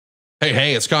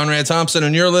Hey, it's Conrad Thompson,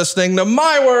 and you're listening to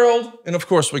My World. And of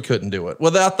course, we couldn't do it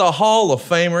without the Hall of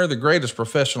Famer, the greatest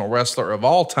professional wrestler of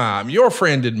all time, your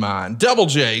friend and mine, Double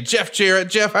J, Jeff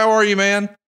Jarrett. Jeff, how are you, man?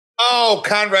 Oh,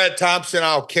 Conrad Thompson,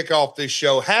 I'll kick off this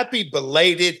show. Happy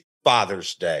belated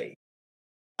Father's Day.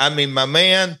 I mean, my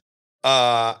man,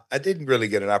 I didn't really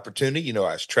get an opportunity. You know,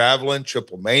 I was traveling,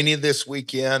 Triple Mania this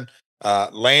weekend,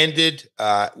 landed,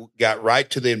 got right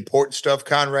to the important stuff,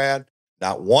 Conrad.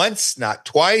 Not once, not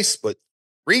twice, but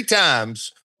 3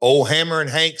 times. Old Hammer and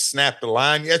Hank snapped the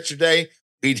line yesterday.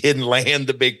 We didn't land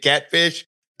the big catfish.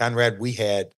 Conrad,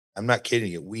 I'm not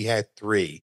kidding you, we had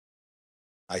 3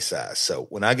 my size. So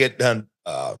when I get done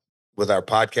with our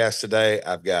podcast today,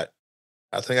 I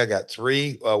think I got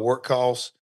 3 work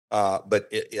calls,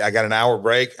 but I got an hour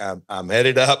break. I'm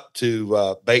headed up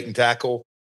to bait and tackle.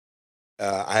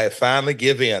 I have finally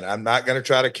give in. I'm not going to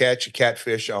try to catch a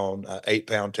catfish on an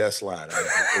 8-pound test line.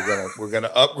 We're going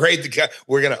to upgrade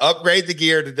the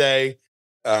gear today.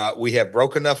 We have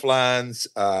broke enough lines.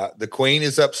 The Queen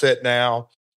is upset now.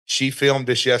 She filmed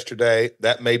this yesterday.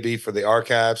 That may be for the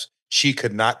archives. She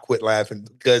could not quit laughing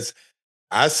because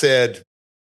I said,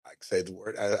 I say the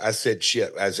word. I said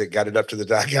shit as it got it up to the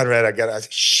dock. I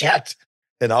said shit,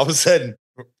 and all of a sudden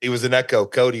it was an echo.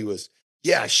 Cody was.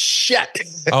 Yeah, shit.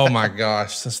 Oh my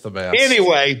gosh, that's the best.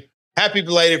 Anyway, happy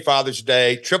belated Father's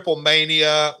Day. Triple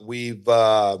Mania. We've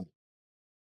I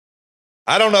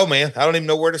don't know, man. I don't even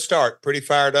know where to start. Pretty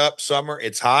fired up. Summer.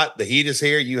 It's hot. The heat is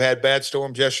here. You had bad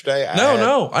storms yesterday.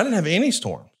 No, I didn't have any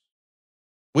storms.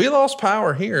 We lost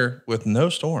power here with no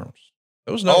storms.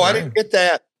 There was no rain. I didn't get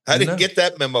that. I didn't get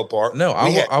that memo part. No,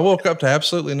 I woke up to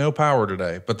absolutely no power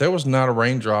today, but there was not a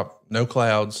raindrop, no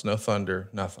clouds, no thunder,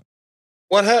 nothing.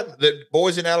 What happened? The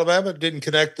boys in Alabama didn't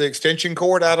connect the extension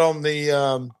cord out on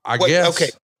the. I guess. Okay,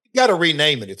 you got to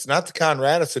rename it. It's not the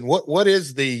Conradison. What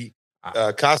is the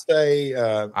Coste?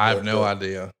 I have no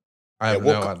idea. I have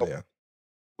no idea.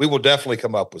 We will definitely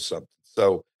come up with something.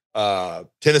 So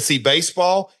Tennessee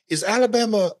baseball, is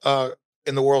Alabama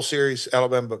in the World Series?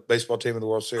 Alabama baseball team in the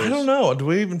World Series? I don't know. Do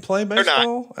we even play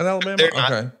baseball in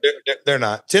Alabama? They're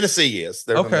not. Tennessee is.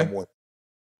 They're the number 1.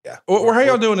 Yeah. Well, how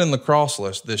y'all doing in lacrosse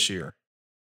list this year?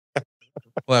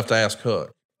 We'll have to ask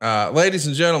Hook. Ladies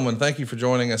and gentlemen, thank you for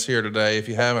joining us here today. If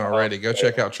you haven't already, go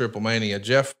check out Triple Mania.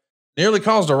 Jeff nearly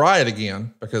caused a riot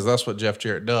again because that's what Jeff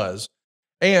Jarrett does.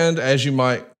 And as you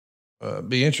might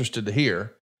be interested to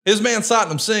hear, his man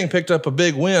Satnam Singh picked up a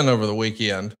big win over the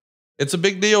weekend. It's a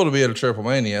big deal to be at a Triple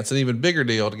Mania. It's an even bigger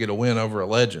deal to get a win over a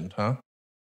legend, huh?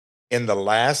 In the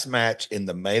last match in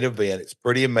the main event, it's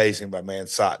pretty amazing by man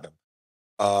Satnam.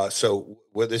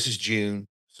 This is June,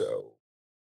 so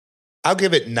I'll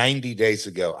give it 90 days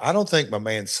ago. I don't think my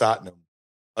man Satnam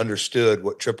understood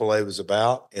what AAA was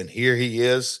about. And here he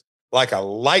is like a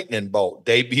lightning bolt,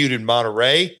 debuted in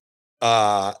Monterey,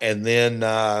 and then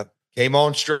came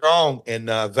on strong in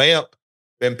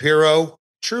Vampiro,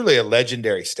 truly a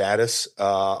legendary status,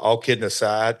 all kidding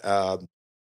aside.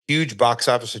 Huge box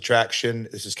office attraction.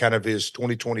 This is kind of his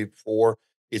 2024.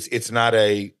 It's not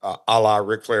a la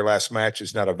Ric Flair last match.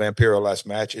 It's not a Vampiro last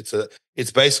match. It's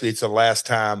the last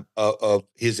time of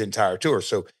his entire tour.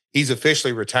 So he's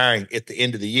officially retiring at the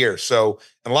end of the year. So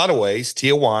in a lot of ways,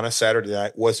 Tijuana Saturday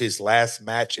night was his last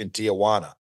match in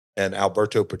Tijuana. And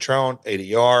Alberto Patron,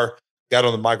 ADR, got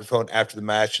on the microphone after the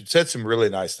match and said some really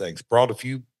nice things. Brought a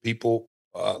few people,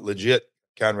 legit,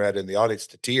 Conrad, in the audience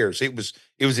to tears. It was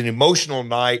an emotional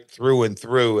night through and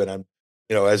through. And I'm,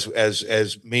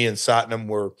 as me and Satnam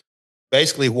were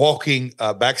basically walking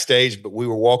backstage, but we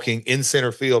were walking in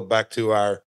center field back to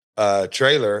our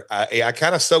trailer. I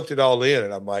kind of soaked it all in,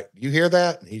 and I'm like, "You hear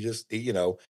that?" And he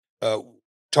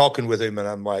talking with him, and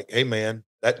I'm like, "Hey, man,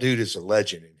 that dude is a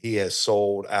legend, and he has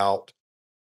sold out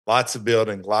lots of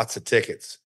building, lots of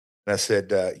tickets." And I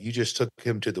said, "You just took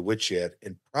him to the woodshed,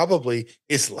 and probably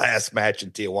his last match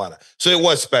in Tijuana, so it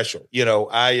was special."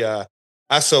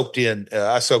 I soaked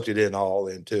it in all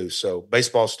in too. So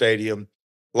baseball stadium,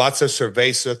 lots of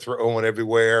cerveza thrown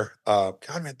everywhere.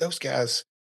 Conrad, those guys.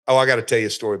 Oh, I got to tell you a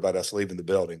story about us leaving the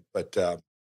building, but they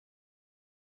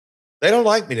don't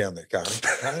like me down there,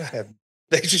 Conrad.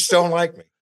 They just don't like me.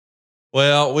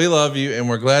 Well, we love you, and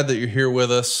we're glad that you're here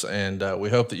with us, and we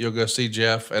hope that you'll go see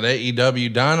Jeff at AEW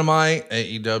Dynamite,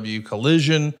 AEW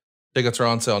Collision. Tickets are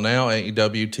on sale now,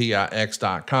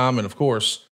 AEWTIX.com, and of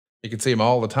course, you can see him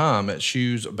all the time at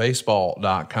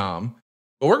shoesbaseball.com.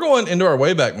 But we're going into our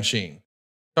Wayback Machine,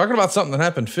 talking about something that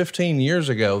happened 15 years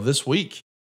ago this week.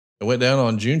 It went down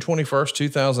on June 21st,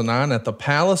 2009 at the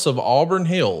Palace of Auburn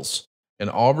Hills in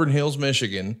Auburn Hills,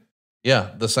 Michigan.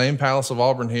 Yeah, the same Palace of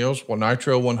Auburn Hills where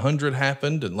Nitro 100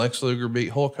 happened and Lex Luger beat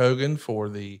Hulk Hogan for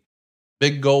the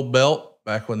big gold belt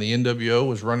back when the NWO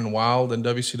was running wild in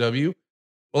WCW.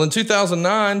 Well, in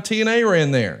 2009, TNA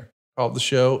ran there, called the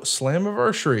show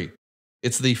Slammiversary.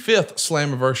 It's the 5th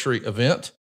Slammiversary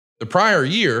event. The prior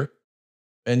year,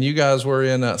 and you guys were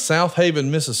in South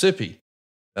Haven, Mississippi.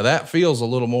 Now that feels a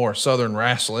little more Southern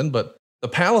wrestling, but the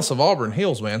Palace of Auburn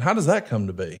Hills, man, how does that come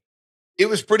to be? It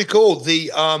was pretty cool.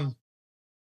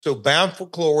 So Bound for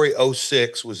Glory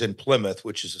 06 was in Plymouth,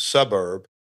 which is a suburb.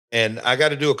 And I got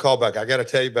to do a callback. I got to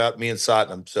tell you about me and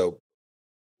Sydenham. So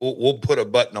we'll put a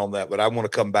button on that, but I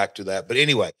want to come back to that. But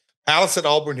anyway, Palace at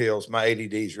Auburn Hills, my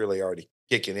ADD is really already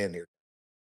kicking in here.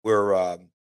 We're,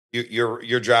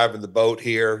 you're driving the boat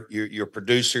here. You're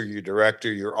producer, your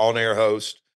director, your on-air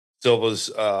host.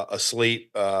 Silva's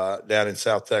asleep down in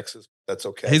South Texas. That's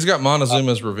okay. He's got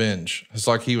Montezuma's revenge. It's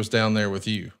like he was down there with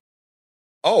you.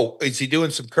 Oh, is he doing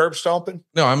some curb stomping?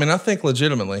 No, I mean, I think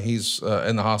legitimately he's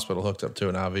in the hospital hooked up to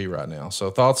an IV right now.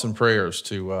 So thoughts and prayers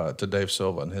to Dave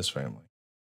Silva and his family.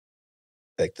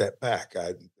 Take that back.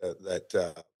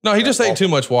 No, he just ate too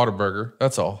much Whataburger.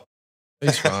 That's all.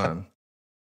 He's fine.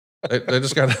 they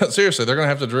just got seriously, they're going to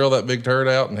have to drill that big turd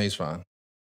out and he's fine.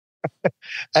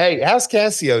 Hey, how's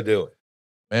Cassio doing?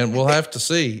 Man, we'll have to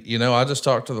see. You know, I just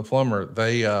talked to the plumber.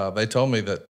 They told me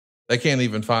that they can't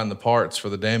even find the parts for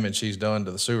the damage he's done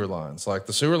to the sewer lines. Like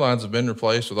the sewer lines have been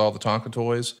replaced with all the Tonka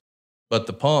toys, but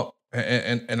the pump,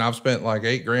 and I've spent like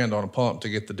 $8,000 on a pump to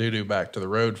get the doo-doo back to the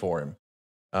road for him,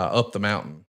 up the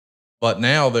mountain. But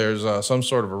now there's some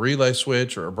sort of a relay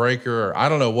switch or a breaker, or I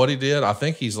don't know what he did. I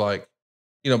think he's like,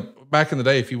 you know, back in the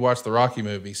day, if you watch the Rocky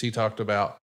movies, he talked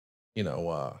about, you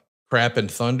know, crap and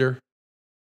thunder.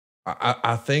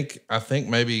 I think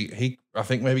maybe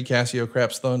Cassio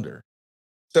craps thunder.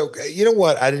 So you know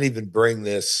what? I didn't even bring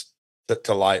this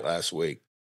to light last week.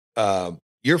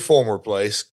 Your former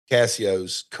place,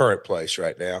 Cassio's current place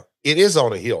right now, it is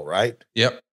on a hill, right?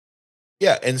 Yep.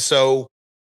 Yeah. And so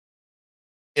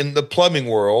in the plumbing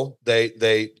world,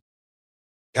 they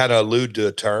kind of allude to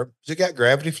a term. Has it got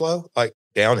gravity flow, like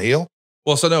downhill?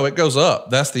 Well, so no, it goes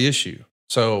up. That's the issue.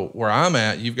 So where I'm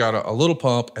at, you've got a little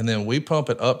pump and then we pump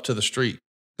it up to the street.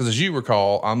 Because as you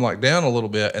recall, I'm like down a little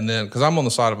bit and then, because I'm on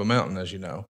the side of a mountain, as you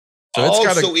know. So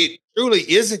so it truly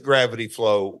isn't gravity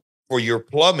flow for your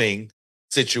plumbing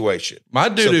situation. My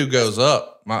doo-doo goes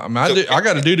up. I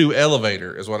got a doo-doo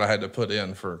elevator is what I had to put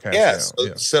in for Cassio.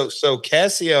 Yeah. So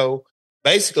Cassio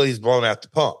basically he's blown out the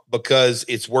pump because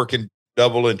it's working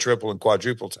double and triple and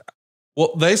quadruple time.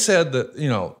 Well, they said that, you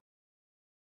know,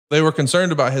 they were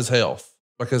concerned about his health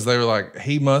because they were like,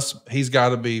 he's got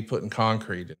to be putting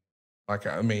concrete in. Like,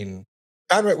 I mean,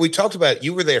 Conrad, we talked about it.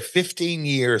 You were there 15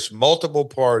 years, multiple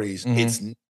parties.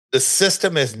 Mm-hmm. The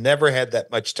system has never had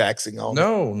that much taxing on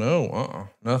it.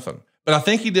 Nothing. But I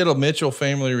think he did a Mitchell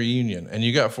family reunion, and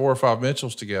you got 4 or 5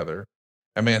 Mitchells together.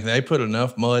 And man, they put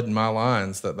enough mud in my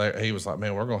lines that he was like,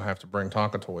 man, we're going to have to bring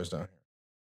Tonka toys down here.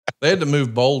 They had to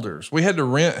move boulders. We had to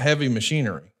rent heavy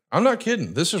machinery. I'm not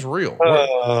kidding. This is real.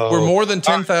 We're more than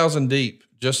 10,000 deep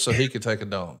just so he could take a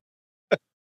dump.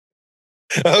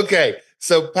 Okay.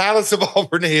 So Palace of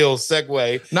Auburn Hills,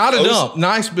 segue. Not a dump.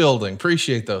 Nice building.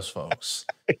 Appreciate those folks.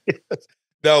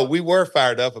 No, we were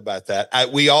fired up about that.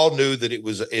 We all knew that it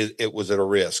was at a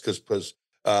risk because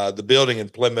the building in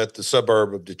Plymouth, the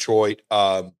suburb of Detroit,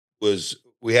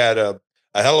 we had a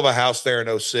hell of a house there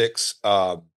in 06.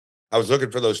 I was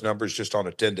looking for those numbers just on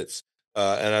attendance.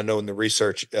 And I know in the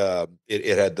research,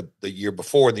 it had the year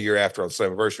before and the year after on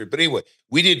Slammiversary. But anyway,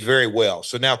 we did very well.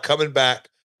 So now coming back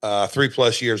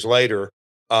 3+ years later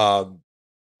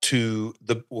to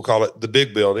we'll call it the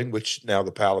big building, which now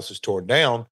the Palace is torn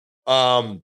down.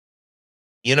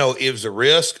 You know, it was a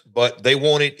risk, but they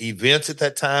wanted events at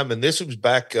that time. And this was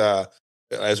back,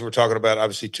 as we're talking about,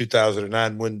 obviously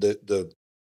 2009, when the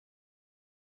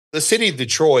city of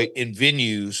Detroit in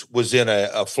venues was in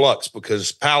a flux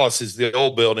because Palace is the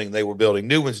old building. They were building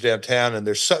new ones downtown, and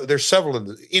there's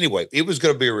several. Anyway, it was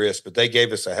going to be a risk, but they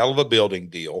gave us a hell of a building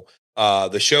deal.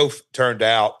 The show turned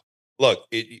out, look,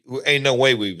 it ain't no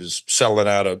way we was selling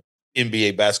out a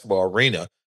NBA basketball arena,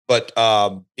 but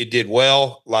it did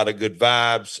well. A lot of good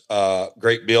vibes,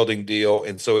 great building deal,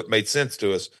 and so it made sense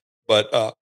to us.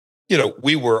 But you know,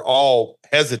 we were all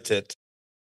hesitant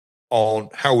on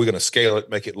how we're going to scale it,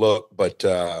 make it look. But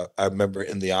I remember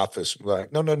in the office,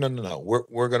 like, no.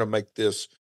 We're going to make this.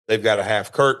 They've got a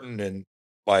half curtain and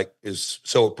like is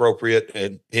so appropriate.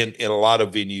 And in a lot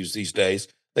of venues these days,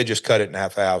 they just cut it in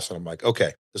half a house. And I'm like,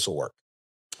 okay, this will work.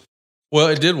 Well,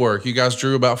 it did work. You guys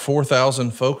drew about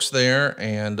 4,000 folks there.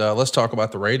 And let's talk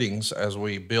about the ratings as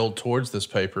we build towards this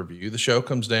pay-per-view. The show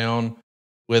comes down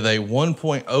with a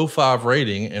 1.05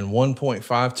 rating and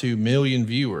 1.52 million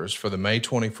viewers for the May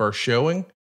 21st showing.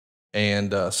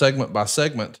 And segment by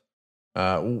segment,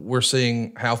 we're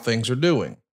seeing how things are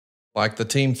doing. Like the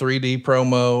Team 3D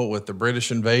promo with the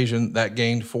British invasion, that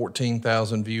gained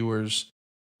 14,000 viewers.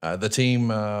 The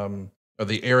team of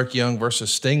the Eric Young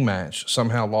versus Sting match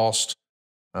somehow lost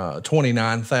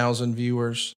 29,000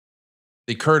 viewers.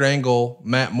 The Kurt Angle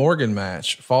Matt Morgan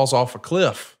match falls off a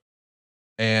cliff,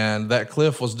 and that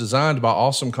cliff was designed by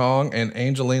Awesome Kong and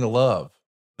Angelina Love.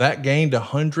 That gained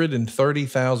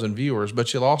 130,000 viewers,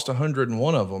 but you lost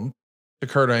 101 of them to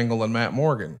Kurt Angle and Matt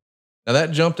Morgan. Now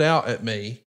that jumped out at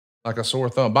me like a sore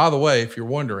thumb. By the way, if you're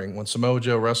wondering, when Samoa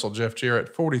Joe wrestled Jeff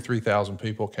Jarrett, 43,000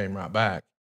 people came right back.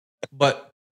 But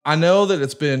I know that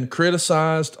it's been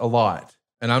criticized a lot,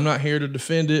 and I'm not here to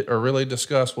defend it or really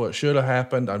discuss what should have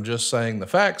happened. I'm just saying the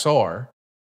facts are,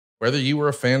 whether you were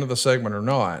a fan of the segment or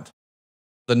not,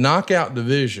 the knockout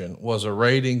division was a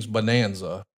ratings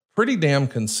bonanza pretty damn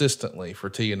consistently for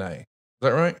TNA. Is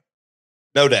that right?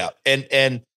 No doubt.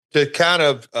 And to kind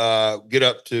of get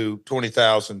up to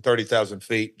 20,000, 30,000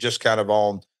 feet, just kind of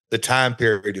on the time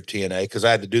period of TNA, because I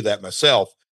had to do that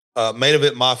myself. Main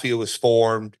Event Mafia was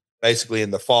formed basically in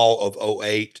the fall of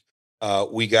 '08.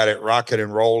 We got it rocking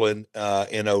and rolling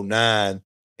in '09.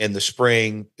 In the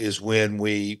spring is when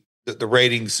the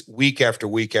ratings week after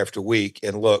week after week.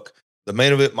 And look, the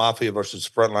Main Event Mafia versus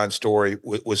Frontline story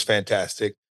was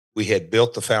fantastic. We had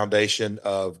built the foundation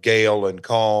of Gale and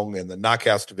Kong and the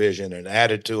Knockouts division and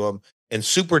added to them, and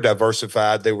super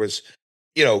diversified. There was,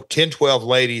 10, 12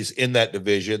 ladies in that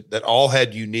division that all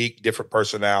had unique, different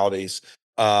personalities.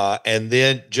 And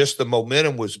then just the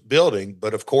momentum was building.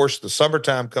 But of course, the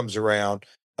summertime comes around,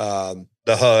 the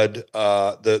HUD,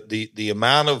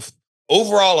 the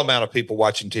overall amount of people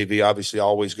watching TV obviously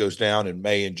always goes down in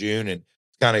May and June. And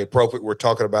it's kind of appropriate we're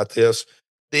talking about this.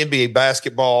 The NBA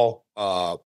basketball,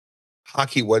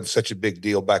 hockey wasn't such a big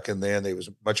deal back in then. It was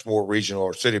much more regional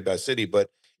or city by city, but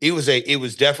it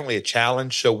was definitely a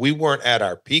challenge. So we weren't at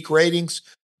our peak ratings,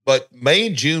 but May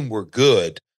and June were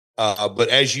good. But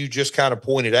as you just kind of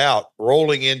pointed out,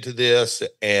 rolling into this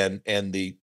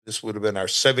this would have been our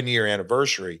 7-year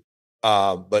anniversary.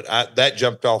 But that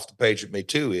jumped off the page at me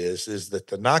too, is that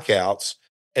the knockouts,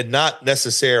 and not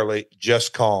necessarily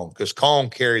just Kong, because Kong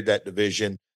carried that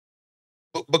division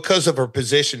because of her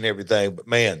position and everything. But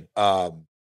man,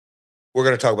 we're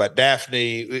going to talk about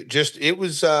Daphne.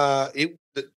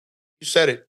 You said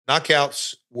it.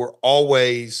 Knockouts were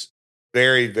always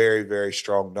very, very, very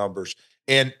strong numbers.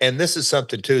 And this is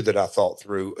something too that I thought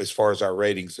through as far as our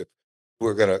ratings. If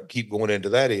we're going to keep going into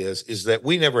that, is that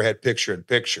we never had picture in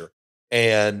picture.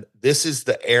 And this is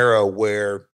the era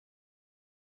where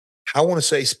I want to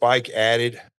say Spike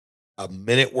added a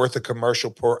minute worth of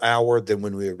commercial per hour than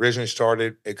when we originally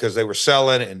started, because they were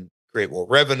selling and create more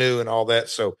revenue and all that.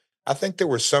 So I think there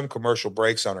were some commercial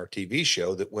breaks on our TV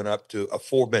show that went up to a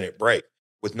 4-minute break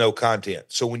with no content.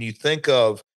 So when you think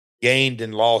of gained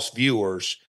and lost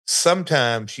viewers,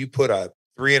 sometimes you put a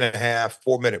 3.5,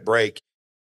 4-minute break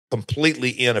completely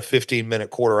in a 15-minute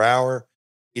quarter hour.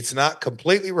 It's not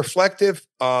completely reflective,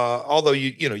 although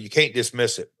you can't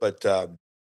dismiss it. But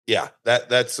yeah,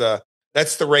 that's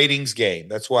the ratings game.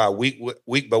 That's why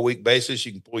week by week basis,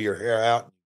 you can pull your hair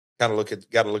out, got to look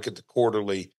at the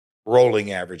quarterly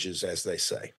rolling averages, as they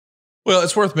say. Well,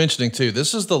 it's worth mentioning too,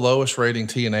 this is the lowest rating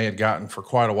TNA had gotten for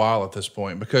quite a while at this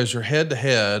point, because you're head to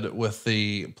head with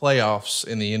the playoffs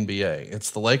in the NBA.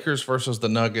 It's the Lakers versus the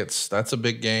Nuggets. That's a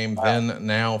big game. Wow. Then,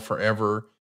 now, forever.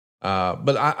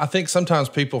 But I think sometimes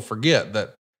people forget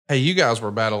that, hey, you guys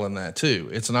were battling that too.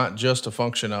 It's not just a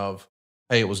function of,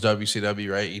 hey, it was WCW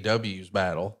or AEW's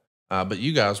battle, but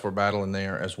you guys were battling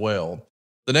there as well.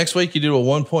 The next week, you do a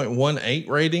 1.18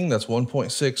 rating. That's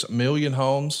 1.6 million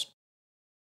homes.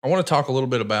 I want to talk a little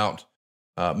bit about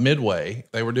Midway.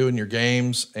 They were doing your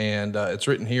games, and it's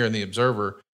written here in the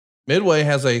Observer. Midway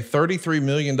has a $33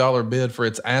 million bid for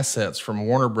its assets from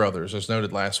Warner Brothers, as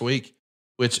noted last week,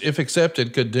 which, if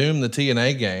accepted, could doom the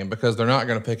TNA game because they're not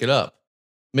going to pick it up.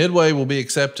 Midway will be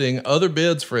accepting other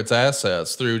bids for its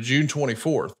assets through June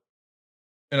 24th,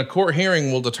 and a court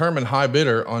hearing will determine high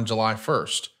bidder on July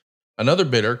 1st. Another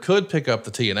bidder could pick up the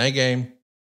TNA game,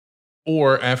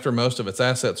 or after most of its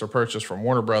assets are purchased from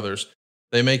Warner Brothers,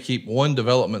 they may keep one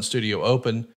development studio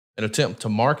open and attempt to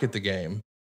market the game,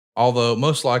 although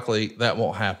most likely that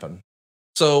won't happen.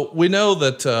 So we know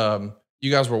that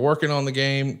you guys were working on the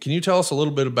game. Can you tell us a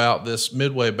little bit about this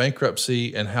Midway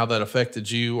bankruptcy and how that affected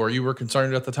you, or you were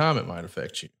concerned at the time it might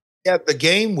affect you? Yeah, the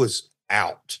game was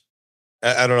out.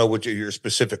 I don't know what your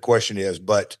specific question is,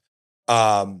 but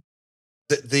the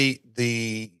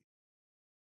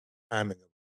timing.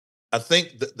 I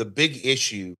think the big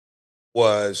issue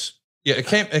was Yeah, it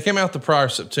came out the prior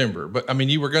September, but I mean,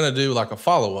 you were going to do like a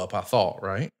follow up, I thought,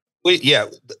 right?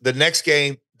 the next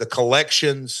game, the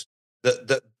collections,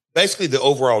 the basically the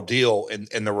overall deal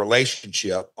and the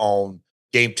relationship on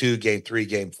game 2, game 3,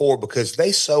 game 4, because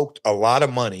they soaked a lot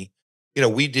of money.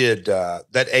 We did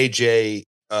that AJ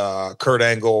Kurt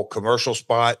Angle commercial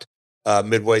spot.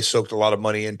 Midway soaked a lot of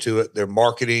money into it. Their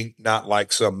marketing, not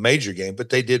like some major game, but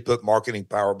they did put marketing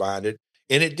power behind it,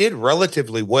 and it did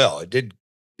relatively well. It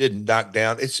didn't knock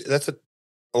down. That's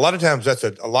a lot of times that's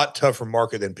a lot tougher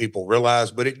market than people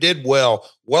realize, but it did well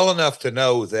enough to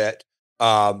know that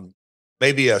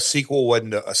maybe a sequel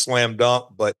wasn't a slam dunk,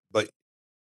 but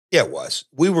yeah, it was.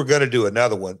 We were going to do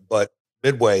another one, but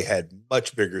Midway had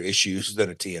much bigger issues than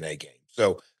a TNA game.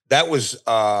 So that was,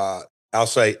 I'll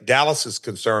say, Dallas's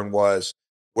concern was,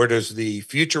 where does the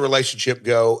future relationship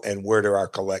go, and where do our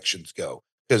collections go?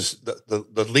 Because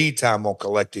the lead time on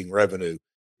collecting revenue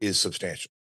is substantial.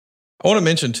 I want to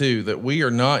mention too that we are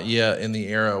not yet in the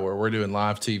era where we're doing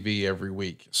live TV every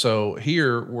week. So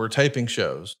here we're taping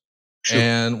shows Sure.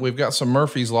 and we've got some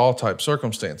Murphy's Law type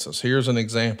circumstances. Here's an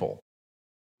example.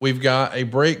 We've got a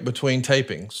break between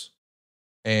tapings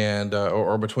and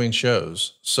or between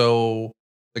shows. So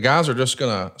the guys are just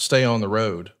going to stay on the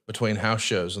road between house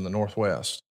shows in the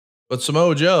Northwest. But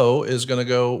Samoa Joe is going to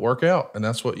go work out, and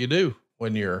that's what you do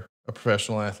when you're a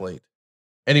professional athlete.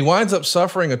 And he winds up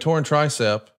suffering a torn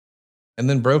tricep and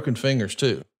then broken fingers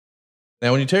too.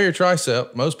 Now, when you tear your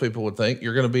tricep, most people would think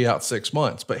you're going to be out 6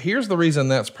 months. But here's the reason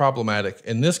that's problematic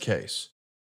in this case.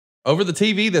 Over the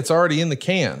TV that's already in the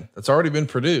can, that's already been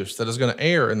produced, that is going to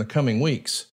air in the coming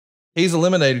weeks, he's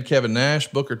eliminated Kevin Nash,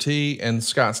 Booker T, and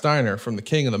Scott Steiner from the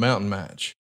King of the Mountain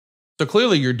match. So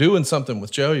clearly you're doing something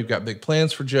with Joe. You've got big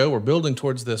plans for Joe. We're building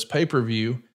towards this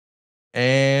pay-per-view.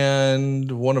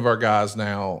 And one of our guys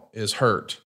now is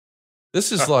hurt.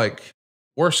 This is like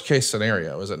worst case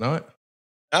scenario, is it not?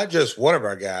 Not just one of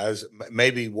our guys,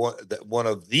 maybe one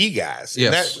of the guys. And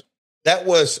Yes. that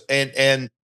was and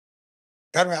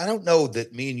Conrad, I don't know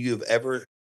that me and you have ever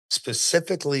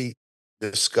specifically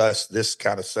discussed this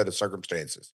kind of set of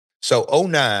circumstances. So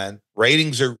 '09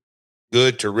 ratings are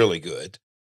good to really good,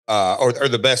 or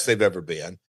the best they've ever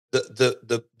been.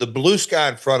 The blue sky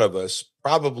in front of us,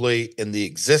 probably in the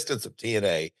existence of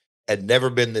TNA, had never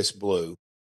been this blue.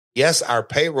 Yes, our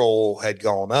payroll had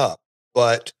gone up,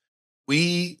 but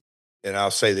and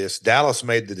I'll say this, Dallas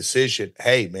made the decision,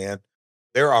 hey, man,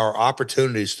 there are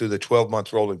opportunities through the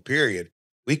 12-month rolling period.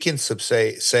 We can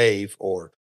save,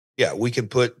 or we can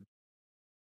put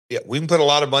a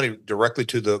lot of money directly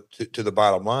to the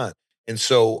bottom line. And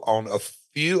so on a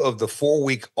few of the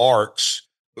 4-week arcs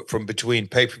from between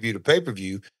pay-per-view to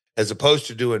pay-per-view, as opposed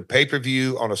to doing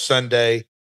pay-per-view on a Sunday,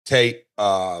 tape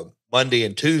Monday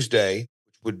and Tuesday,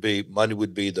 Monday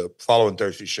would be the following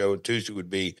Thursday show, and Tuesday would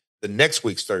be the next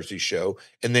week's Thursday show,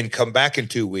 and then come back in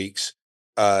 2 weeks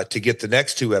to get the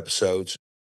next 2 episodes.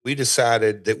 We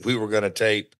decided that we were going to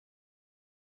tape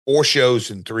 4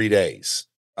 shows in 3 days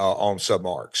on some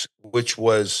arcs,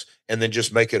 and then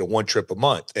just make it a 1 trip a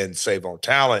month and save on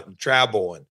talent and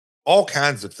travel and all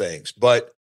kinds of things.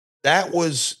 But that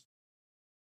was,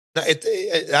 I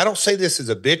don't say this as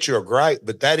a bitch or a gripe,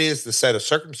 but that is the set of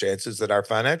circumstances that our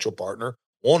financial partner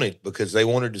wanted, because they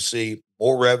wanted to see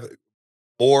more revenue,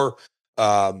 more,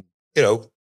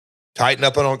 tighten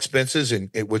up on expenses, and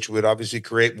which would obviously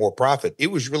create more profit. It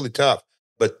was really tough,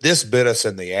 but this bit us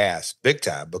in the ass big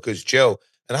time, because Joe,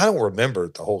 and I don't remember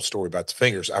the whole story about the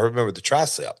fingers. I remember the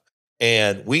tricep,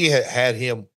 and we had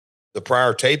him, the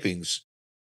prior tapings,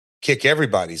 kick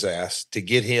everybody's ass to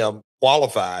get him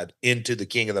qualified into the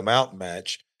King of the Mountain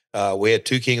match. We had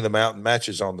 2 King of the Mountain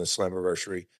matches on the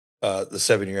Slammiversary, the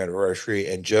 7-year anniversary,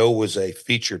 and Joe was a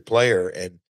featured player,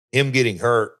 and him getting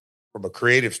hurt, from a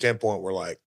creative standpoint, we're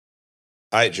like,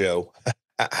 all right, Joe,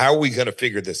 how are we going to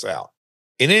figure this out?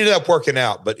 It ended up working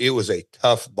out, but it was a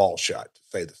tough ball shot, to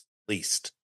say the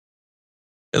least.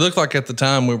 It looked like at the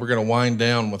time we were going to wind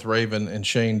down with Raven and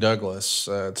Shane Douglas.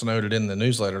 It's noted in the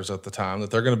newsletters at the time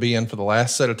that they're going to be in for the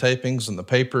last set of tapings and the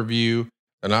pay-per-view.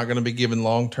 They're not going to be given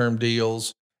long-term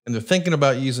deals, and they're thinking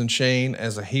about using Shane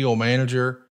as a heel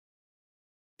manager.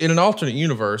 In an alternate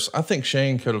universe, I think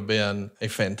Shane could have been a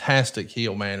fantastic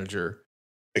heel manager.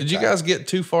 Did you guys get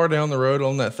too far down the road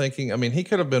on that thinking? I mean, he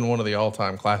could have been one of the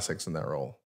all-time classics in that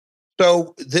role.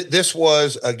 So this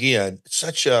was, again,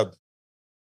 such a,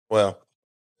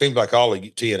 seemed like all of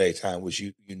TNA time was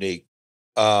unique.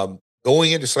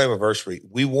 Going into Slammiversary,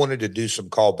 we wanted to do some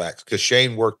callbacks, because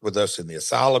Shane worked with us in the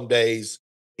Asylum days.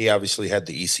 He obviously had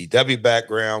the ECW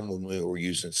background when we were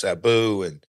using Sabu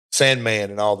and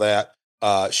Sandman and all that.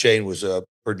 Shane was a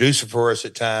producer for us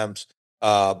at times.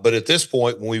 But at this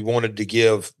point, when we wanted to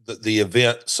give the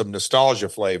event some nostalgia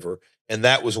flavor, and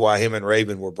that was why him and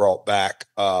Raven were brought back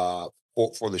for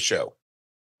the show.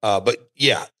 But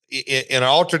yeah, in an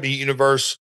alternate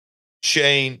universe,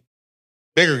 Shane,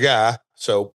 bigger guy,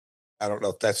 so I don't know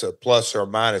if that's a plus or a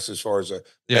minus as far as a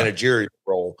Yeah. managerial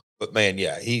role. But man,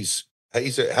 yeah, he's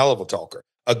a hell of a talker,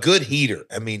 a good heater.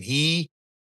 I mean, he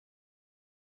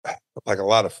like a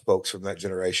lot of folks from that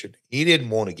generation, he didn't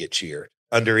want to get cheered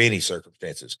under any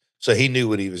circumstances. So he knew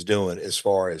what he was doing as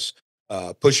far as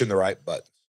pushing the right buttons.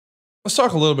 Let's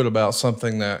talk a little bit about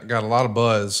something that got a lot of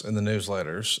buzz in the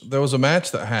newsletters. There was a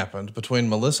match that happened between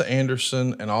Melissa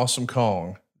Anderson and Awesome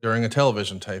Kong during a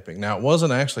television taping. Now, it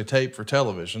wasn't actually taped for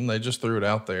television, they just threw it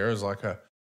out there as like a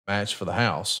match for the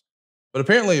house. But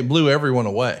apparently, it blew everyone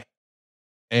away.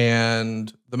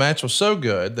 And the match was so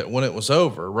good that when it was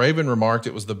over, Raven remarked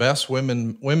it was the best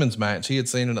women's match he had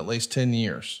seen in at least 10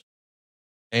 years.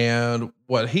 And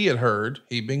what he had heard,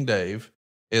 he being Dave,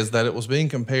 is that it was being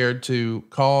compared to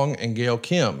Kong and Gail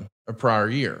Kim a prior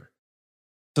year.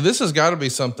 So this has got to be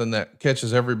something that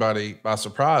catches everybody by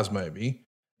surprise, maybe.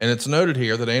 And it's noted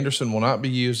here that Anderson will not be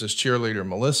used as cheerleader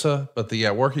Melissa, but the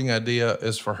working idea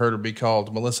is for her to be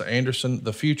called Melissa Anderson,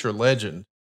 the future legend,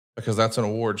 because that's an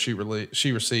award she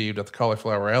received at the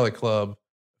Cauliflower Alley Club a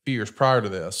few years prior to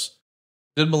this.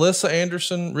 Did Melissa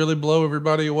Anderson really blow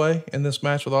everybody away in this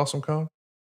match with Awesome Kong?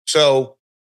 So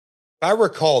if I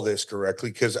recall this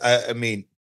correctly, because I mean,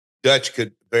 Dutch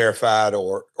could verify it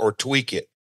or tweak it,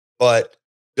 but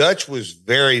Dutch was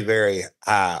very, very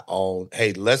high on,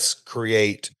 hey, let's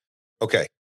create. Okay,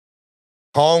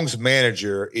 Kong's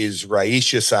manager is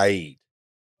Raisha Saeed,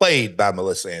 played by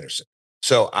Melissa Anderson.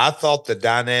 So I thought the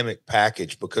dynamic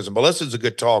package, because Melissa's a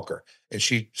good talker and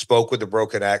she spoke with a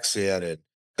broken accent and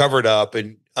covered up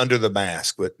and under the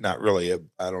mask, but not really.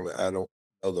 I don't know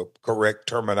the correct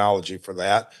terminology for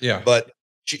that. Yeah. But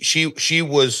she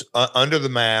was under the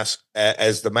mask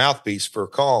as the mouthpiece for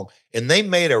Kong, and they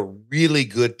made a really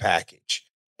good package.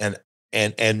 And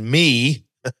me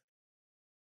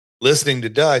listening to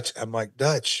Dutch, I'm like,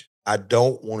 Dutch, I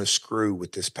don't want to screw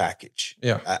with this package.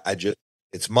 Yeah. I just,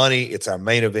 it's money. It's our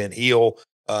main event heel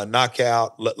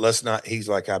knockout. Let's not, he's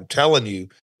like, I'm telling you,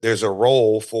 there's a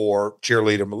role for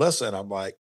cheerleader Melissa. And I'm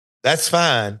like, that's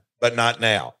fine, but not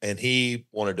now. And he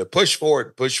wanted to push for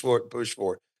it, push for it, push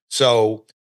for it. So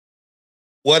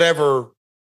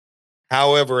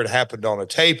however it happened on a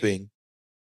taping,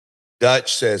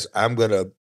 Dutch says, I'm going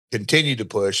to continue to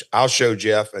push. I'll show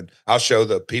Jeff and I'll show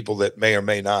the people that may or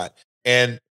may not.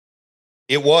 And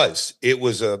it was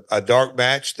a dark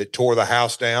match that tore the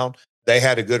house down. They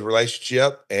had a good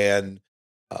relationship, and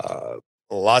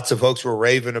lots of folks were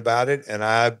raving about it. And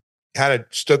I kind of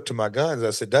stuck to my guns.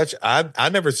 I said, Dutch, I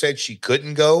never said she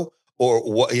couldn't go or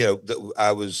what,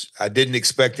 I didn't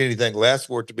expect anything less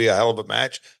for it to be a hell of a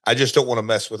match. I just don't want to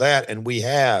mess with that. And we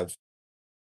have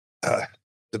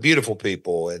the beautiful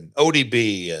people and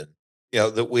ODB and,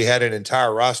 that we had an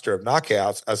entire roster of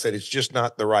knockouts. I said, it's just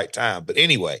not the right time. But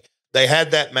anyway, they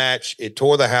had that match. It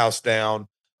tore the house down.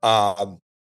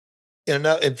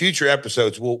 In future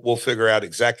episodes, we'll figure out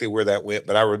exactly where that went.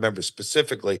 But I remember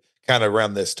specifically kind of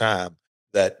around this time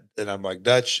that I'm like,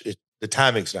 Dutch, the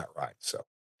timing's not right. So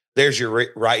there's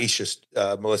your Raisha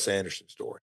Melissa Anderson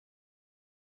story.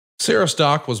 Sarah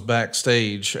Stock was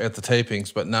backstage at the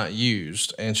tapings, but not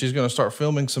used. And she's going to start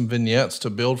filming some vignettes to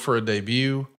build for a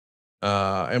debut.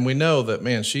 And we know that,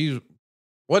 man,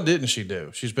 what didn't she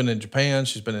do? She's been in Japan.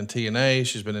 She's been in TNA.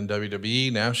 She's been in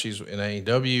WWE. Now she's in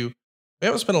AEW. We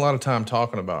haven't spent a lot of time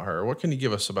talking about her. What can you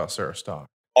give us about Sarah Stock?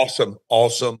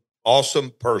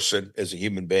 Awesome person as a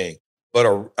human being, but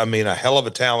a hell of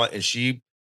a talent. And she,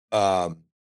 I'm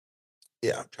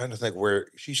trying to think where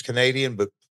she's Canadian, but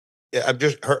yeah,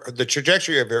 the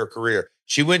trajectory of her career.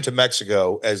 She went to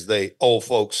Mexico, as the old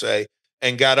folks say,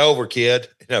 and got over, kid.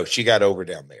 No, she got over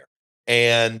down there.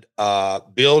 And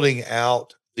building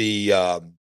out the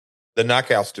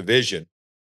knockouts division,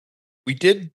 we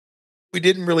didn't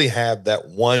really have that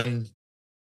one.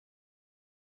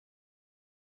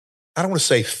 I don't want to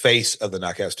say face of the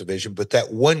knockouts division, but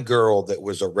that one girl that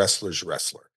was a wrestler's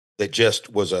wrestler that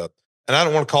just was and I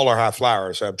don't want to call her high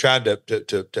flyer. So I'm trying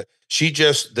to she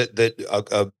just,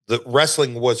 the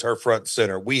wrestling was her front and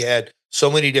center. We had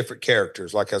so many different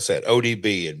characters, like I said,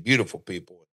 ODB and beautiful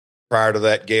people. Prior to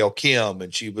that, Gail Kim,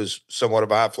 and she was somewhat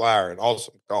of a high flyer, and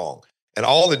Awesome Kong, and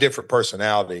all the different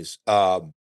personalities.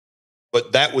 But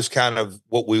that was kind of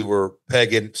what we were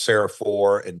pegging Sarah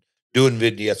for, and doing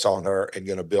vignettes on her and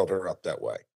going to build her up that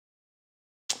way.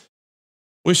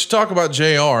 We should talk about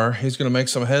JR. He's going to make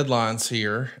some headlines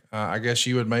here. I guess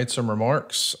you had made some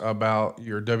remarks about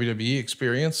your WWE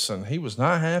experience, and he was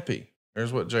not happy.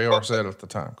 Here's what JR said at the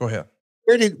time. Go ahead.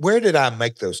 Where did I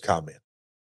make those comments?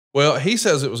 Well, he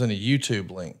says it was in a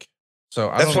YouTube link.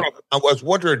 So That's what I was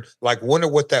wondering. Like, wonder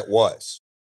what that was.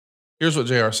 Here's what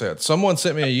JR said. Someone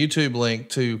sent me a YouTube link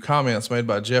to comments made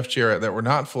by Jeff Jarrett that were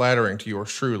not flattering to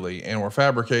yours truly and were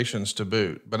fabrications to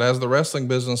boot. But as the wrestling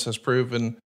business has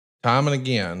proven time and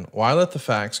again, why let the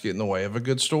facts get in the way of a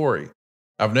good story?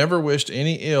 I've never wished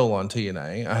any ill on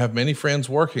TNA. I have many friends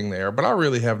working there, but I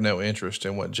really have no interest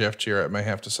in what Jeff Jarrett may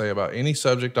have to say about any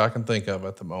subject I can think of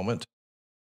at the moment.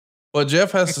 What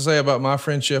Jeff has to say about my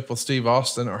friendship with Steve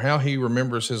Austin or how he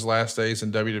remembers his last days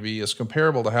in WWE is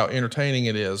comparable to how entertaining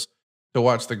it is to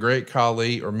watch the great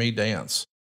Khali or me dance.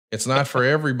 It's not for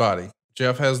everybody.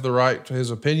 Jeff has the right to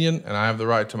his opinion and I have the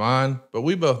right to mine, but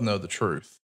we both know the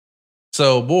truth.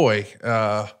 So boy,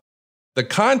 the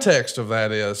context of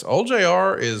that is old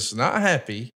JR is not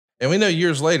happy. And we know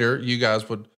years later, you guys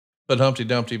would put Humpty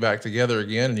Dumpty back together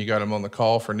again and you got him on the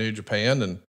call for New Japan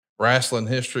and wrestling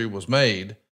history was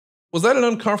made. Was that an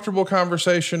uncomfortable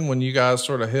conversation when you guys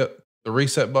sort of hit the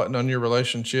reset button on your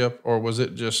relationship, or was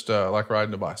it just like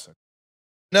riding a bicycle?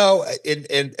 No,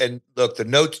 and look, the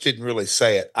notes didn't really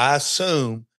say it. I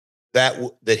assume that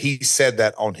he said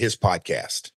that on his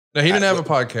podcast. No, he didn't have a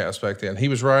podcast back then. He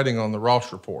was writing on the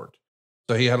Ross Report.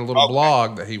 So he had a little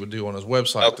blog that he would do on his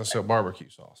website to sell barbecue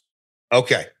sauce.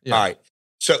 Okay. Yeah. All right.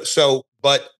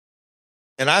 But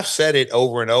I've said it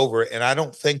over and over, and I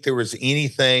don't think there was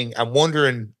anything. I'm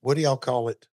wondering, what do y'all call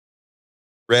it?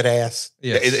 Red ass?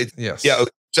 Yes. Yes. Yeah.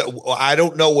 So I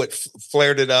don't know what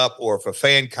flared it up or if a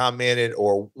fan commented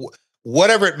or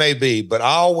whatever it may be, but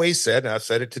I always said, and I've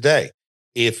said it today,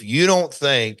 if you don't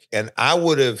think, and I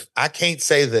can't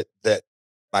say that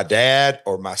my dad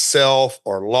or myself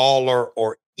or Lawler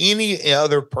or any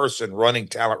other person running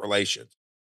talent relations,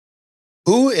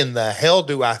 who in the hell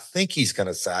do I think he's going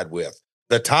to side with?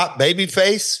 The top baby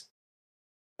face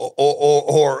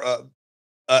or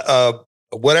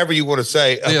whatever you want to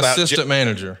say. The about assistant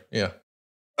manager. Yeah.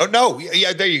 Oh no.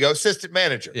 Yeah. There you go. Assistant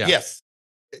manager. Yeah. Yes.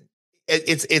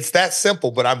 It's that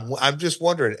simple, but I'm just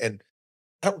wondering, and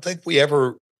I don't think we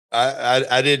ever,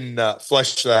 I didn't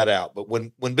flesh that out, but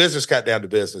when business got down to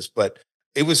business, but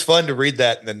it was fun to read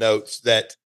that in the notes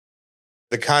that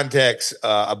the context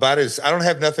about I don't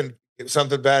have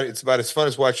something about it. It's about as fun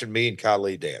as watching me and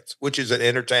Khali dance, which is an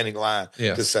entertaining line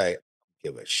to say,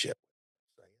 give a shit.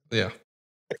 Yeah.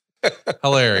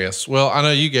 Hilarious. Well, I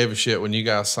know you gave a shit when you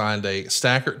guys signed a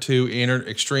Stacker 2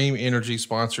 Extreme Energy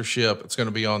sponsorship. It's going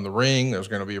to be on the ring. There's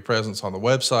going to be a presence on the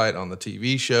website, on the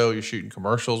TV show. You're shooting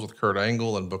commercials with Kurt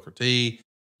Angle and Booker T.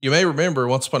 You may remember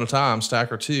once upon a time,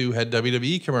 Stacker 2 had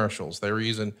WWE commercials. They were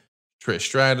using Trish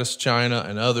Stratus, China,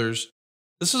 and others.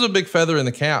 This is a big feather in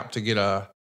the cap to get a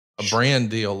brand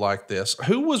deal like this.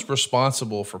 Who was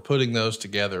responsible for putting those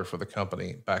together for the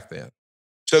company back then?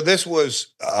 So this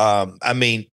was,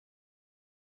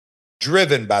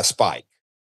 driven by Spike.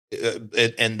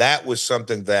 And that was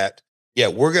something that,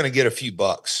 we're going to get a few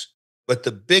bucks. But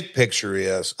the big picture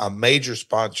is a major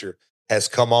sponsor has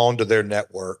come on to their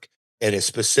network and is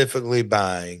specifically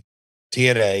buying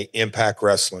TNA, Impact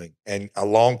Wrestling, and a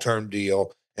long-term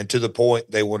deal. And to the point,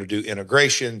 they want to do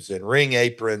integrations and ring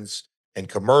aprons and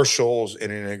commercials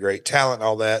and integrate talent and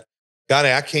all that.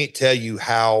 Donnie, I can't tell you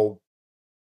how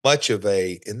much of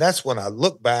and that's when I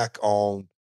look back on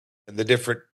the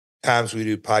different times we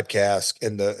do podcasts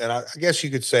and I guess you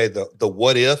could say the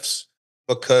what ifs,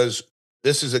 because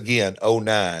this is again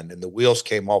 2009 and the wheels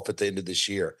came off at the end of this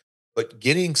year. But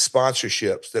getting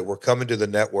sponsorships that were coming to the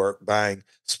network, buying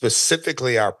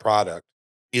specifically our product,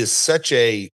 is such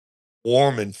a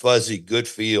warm and fuzzy good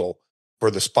feel for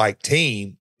the Spike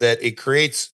team that it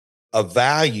creates a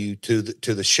value to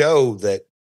the show that,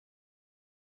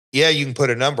 you can put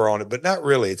a number on it, but not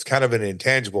really. It's kind of an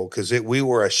intangible because we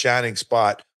were a shining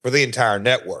spot for the entire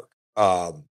network.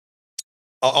 On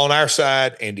our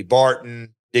side, Andy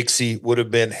Barton, Dixie would have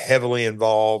been heavily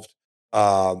involved.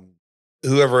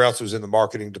 Whoever else was in the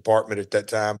marketing department at that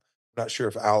time. I'm not sure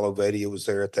if Al Ovadia was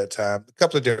there at that time. A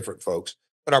couple of different folks,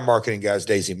 but our marketing guys,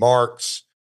 Daisy Marks,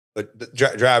 but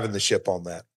driving the ship on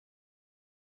that.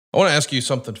 I want to ask you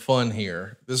something fun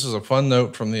here. This is a fun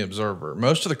note from the Observer.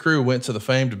 Most of the crew went to the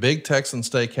famed Big Texan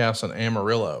Steakhouse in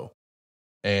Amarillo,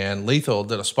 and Lethal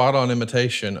did a spot-on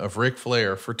imitation of Ric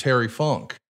Flair for Terry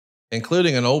Funk,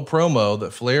 including an old promo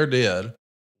that Flair did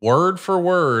word for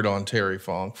word on Terry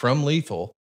Funk from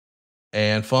Lethal,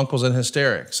 and Funk was in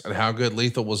hysterics at how good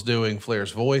Lethal was doing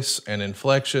Flair's voice and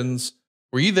inflections.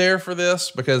 Were you there for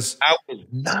this? Because I was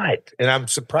not, and I'm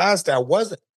surprised I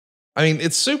wasn't. I mean,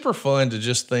 it's super fun to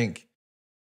just think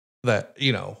that,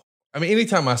 I mean,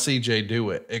 anytime I see Jay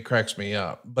do it, it cracks me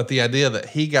up. But the idea that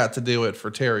he got to do it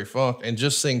for Terry Funk and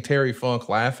just seeing Terry Funk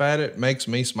laugh at it makes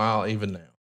me smile even now.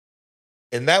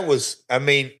 And that was, I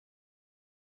mean,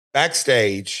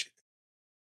 backstage,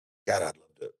 God, I'd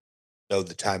love to know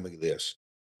the timing of this.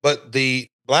 But the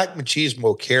Black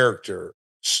Machismo character,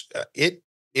 it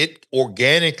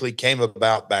organically came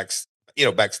about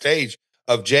backstage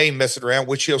of Jay messing around,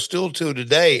 which he'll still do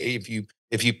today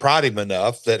if you prod him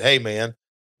enough that, hey man,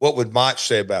 what would Mach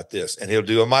say about this? And he'll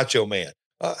do a Macho Man.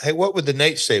 Hey, what would the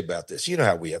Nate say about this? You know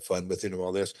how we have fun with him and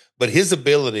all this. But his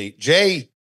ability, Jay,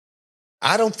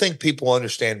 I don't think people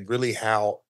understand really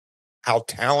how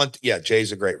talented. Yeah,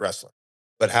 Jay's a great wrestler,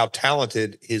 but how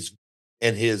talented his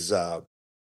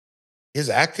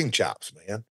acting chops,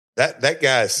 man. That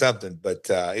guy is something. But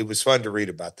it was fun to read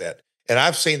about that, and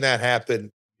I've seen that happen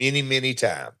many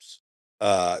times.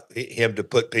 Him to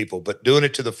put people, but doing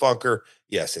it to the Funker,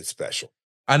 yes, it's special.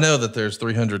 I know that there's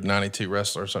 392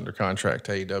 wrestlers under contract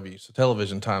to AEW, so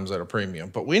television time's at a premium.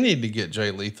 But we need to get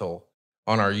Jay Lethal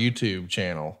on our YouTube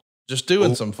channel, just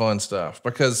doing some fun stuff,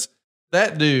 because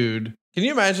that dude. Can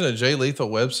you imagine a Jay Lethal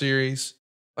web series?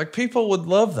 Like, people would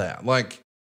love that. Like,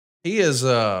 he is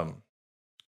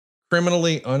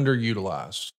criminally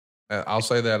underutilized. I'll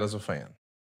say that as a fan.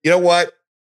 You know what?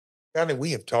 I mean,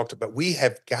 we have got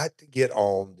to get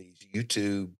on these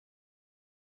YouTube.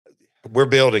 We're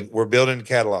building a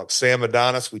catalog. Sam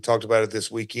Adonis, we talked about it this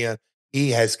weekend.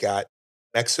 He has got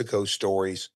Mexico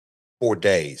stories for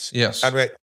days. Yes. I mean,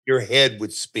 your head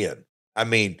would spin. I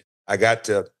mean, I got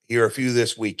to hear a few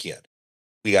this weekend.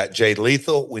 We got Jay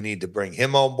Lethal. We need to bring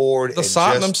him on board. The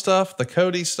Satnam stuff, the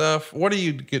Cody stuff. What are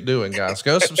you doing, guys?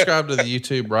 Go subscribe to the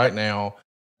YouTube right now.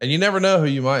 And you never know who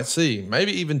you might see.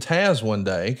 Maybe even Taz one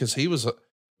day, because he was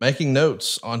making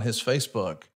notes on his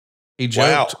Facebook. He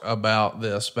joked about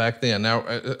this back then. Now,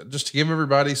 just to give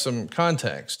everybody some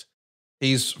context,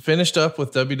 he's finished up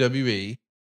with WWE.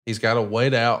 He's got to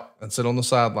wait out and sit on the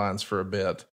sidelines for a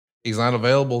bit. He's not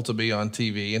available to be on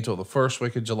TV until the first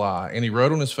week of July. And he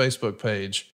wrote on his Facebook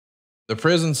page, "The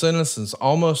prison sentence is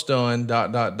almost done, ...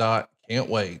 Can't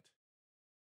wait."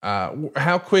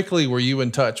 How quickly were you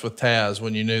in touch with Taz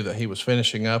when you knew that he was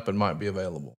finishing up and might be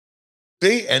available?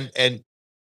 See, and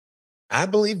I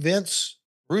believe Vince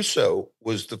Russo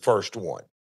was the first one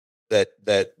that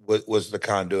was the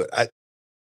conduit.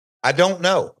 I don't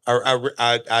know.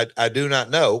 I do not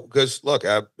know, because look,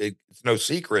 it's no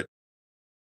secret.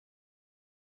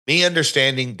 Me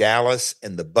understanding Dallas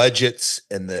and the budgets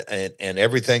and and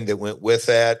everything that went with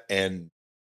that, and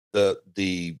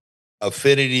the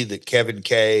affinity that Kevin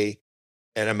Kay,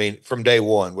 and I mean, from day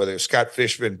one, whether it's Scott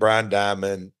Fishman, Brian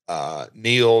Diamond,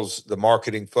 Niels, the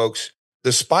marketing folks,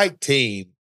 the Spike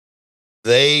team,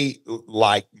 they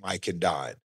like Mike and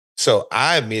Don. So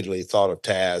I immediately thought of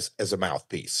Taz as a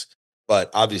mouthpiece, but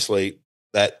obviously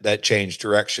that changed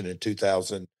direction in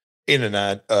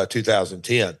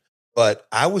 2010. But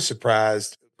I was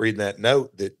surprised reading that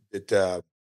note that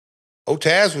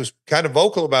Taz was kind of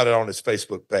vocal about it on his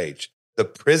Facebook page. The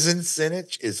prison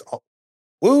sentence is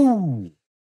woo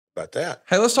about that.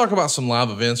 Hey, let's talk about some live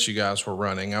events you guys were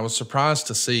running. I was surprised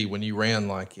to see when you ran,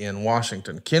 like, in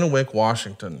Washington, Kennewick,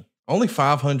 Washington, only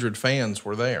 500 fans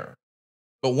were there.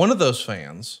 But one of those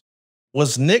fans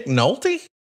was Nick Nolte.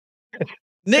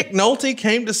 Nick Nolte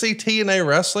came to see TNA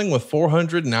wrestling with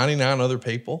 499 other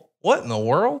people. What in the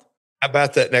world? How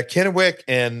about that? Now, Kennewick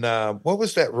and what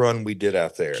was that run we did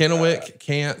out there? Kennewick,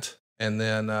 Kent, and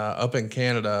then up in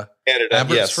Canada,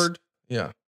 Abbotsford. Yes.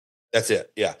 Yeah. That's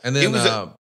it. Yeah. And then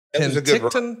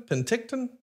Penticton.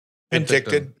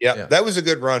 Yeah. That was a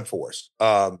good run for us.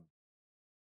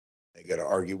 They got to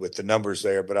argue with the numbers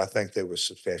there, but I think there was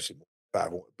substantially more.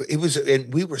 But it was,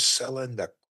 and we were selling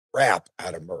the crap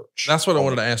out of merch. That's what I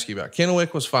wanted to ask you about.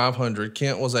 Kennewick was 500.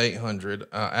 Kent was 800.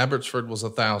 Abbotsford was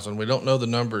 1,000. We don't know the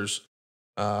numbers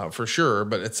for sure,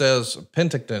 but it says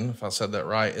Penticton, if I said that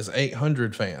right, is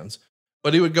 800 fans.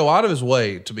 But he would go out of his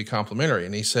way to be complimentary.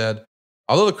 And he said,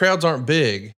 although the crowds aren't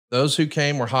big, those who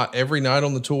came were hot every night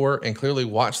on the tour and clearly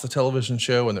watched the television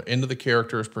show and they're into the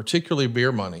characters, particularly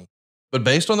Beer Money. But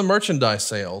based on the merchandise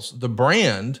sales, the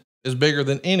brand is bigger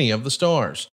than any of the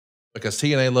stars, because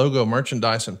TNA logo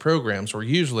merchandise and programs were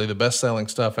usually the best-selling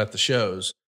stuff at the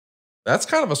shows. That's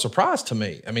kind of a surprise to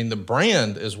me. I mean, the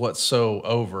brand is what's so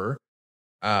over.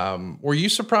 Were you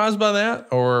surprised by that,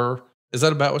 or is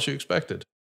that about what you expected?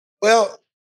 Well,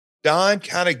 Don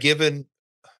kind of because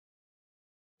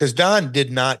Don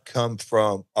did not come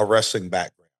from a wrestling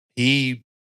background. He,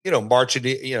 marched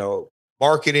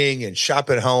marketing and shop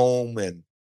at home and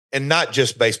not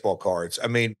just baseball cards. I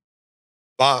mean,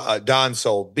 Don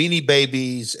sold Beanie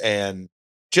Babies and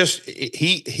just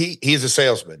he's a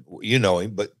salesman. You know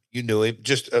him, but you knew him,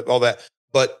 just all that.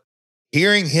 But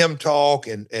hearing him talk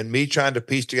and me trying to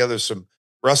piece together some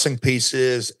wrestling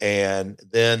pieces, and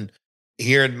then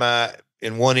hearing my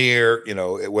in one ear, you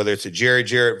know, whether it's a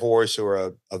Jarrett voice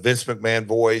or a Vince McMahon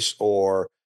voice or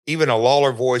even a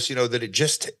Lawler voice, you know, that it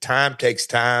just time takes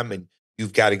time and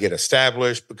you've got to get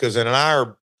established because in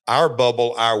our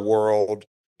bubble, our world,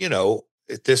 you know,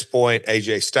 at this point,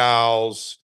 AJ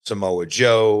Styles, Samoa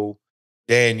Joe,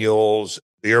 Daniels,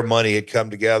 Beer Money had come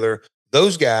together.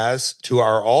 Those guys, to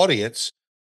our audience,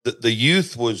 the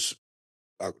youth was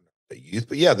the youth,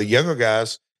 but yeah, the younger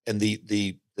guys and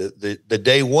the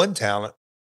day one talent,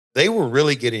 they were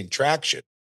really getting traction.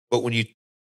 But when you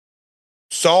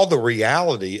saw the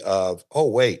reality of, oh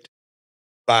wait,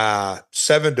 by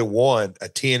 7-1, a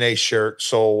TNA shirt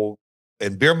sold,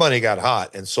 and Beer Money got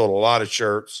hot and sold a lot of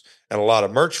shirts and a lot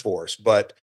of merch for us.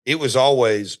 But it was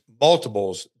always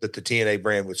multiples that the TNA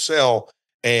brand would sell.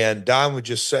 And Don would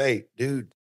just say,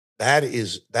 dude, that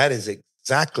is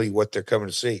exactly what they're coming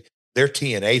to see. They're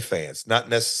TNA fans, not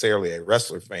necessarily a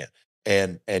wrestler fan.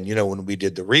 And you know, when we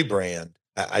did the rebrand,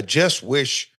 I just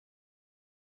wish.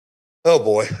 Oh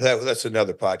boy, that's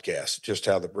another podcast. Just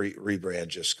how the rebrand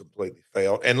just completely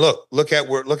failed. And look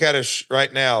at us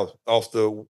right now off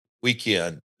the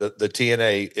weekend, the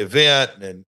TNA event,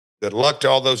 and good luck to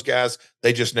all those guys.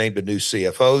 They just named a new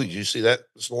CFO. Did you see that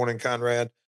this morning, Conrad?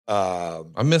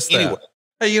 I missed anyway, that.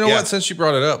 Hey, you know what? Since you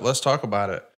brought it up, let's talk about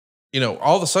it. You know,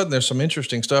 all of a sudden there's some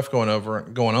interesting stuff going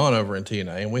on over in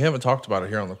TNA, and we haven't talked about it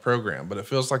here on the program, but it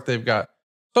feels like they've got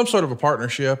some sort of a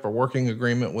partnership or working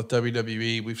agreement with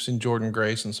WWE. We've seen Jordan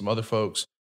Grace and some other folks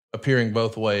appearing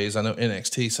both ways. I know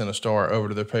NXT sent a star over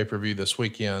to their pay-per-view this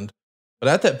weekend, but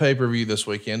at that pay-per-view this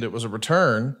weekend, it was a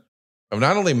return of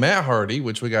not only Matt Hardy,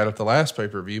 which we got at the last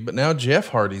pay-per-view, but now Jeff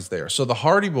Hardy's there. So the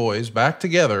Hardy Boys back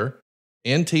together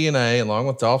in TNA, along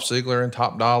with Dolph Ziggler and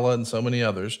Top Dollar and so many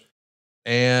others.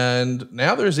 And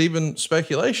now there's even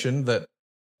speculation that,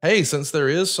 hey, since there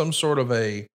is some sort of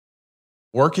a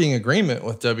working agreement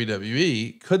with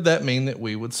WWE, could that mean that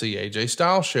we would see AJ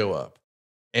Styles show up?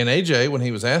 And AJ, when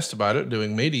he was asked about it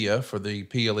doing media for the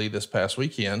PLE this past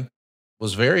weekend,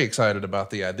 was very excited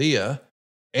about the idea.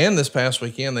 And this past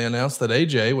weekend, they announced that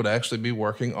AJ would actually be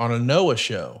working on a Noah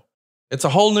show. It's a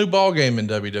whole new ballgame in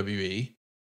WWE.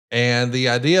 And the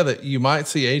idea that you might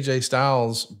see AJ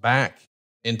Styles back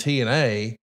in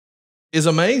TNA is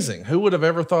amazing. Who would have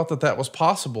ever thought that that was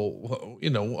possible, you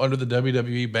know, under the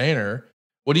WWE banner?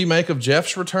 What do you make of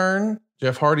Jeff's return,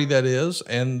 Jeff Hardy that is,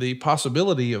 and the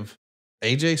possibility of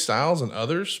AJ Styles and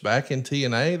others back in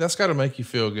TNA? That's got to make you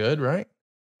feel good, right?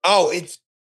 Oh, it's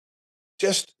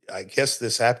just, I guess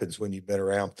this happens when you've been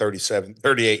around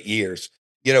 38 years.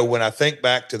 You know, when I think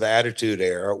back to the Attitude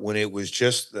Era, when it was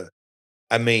just the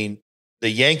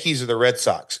Yankees or the Red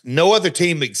Sox, no other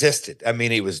team existed. I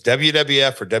mean, it was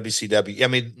WWF or WCW. I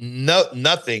mean,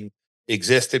 nothing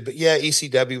existed, but yeah,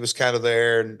 ECW was kind of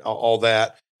there and all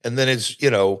that. And then it's, you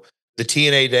know, the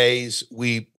TNA days,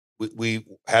 we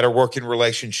had a working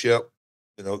relationship,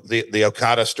 you know, the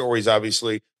Okada stories,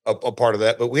 obviously a part of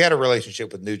that, but we had a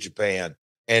relationship with New Japan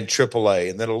and AAA,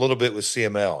 and then a little bit with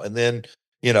CML. And then,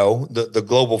 you know, the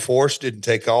Global Force didn't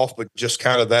take off, but just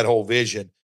kind of that whole vision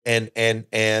and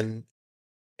AEW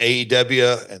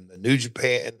and the New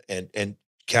Japan and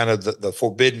kind of the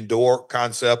Forbidden Door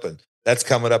concept, and that's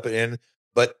coming up at the end.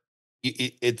 But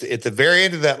at the very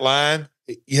end of that line,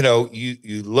 you know,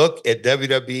 you look at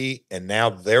WWE, and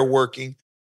now they're working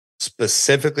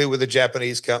specifically with a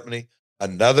Japanese company,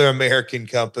 another American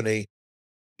company.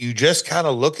 You just kind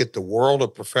of look at the world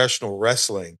of professional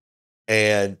wrestling,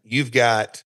 and you've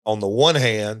got, on the one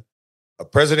hand, a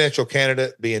presidential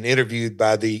candidate being interviewed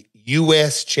by the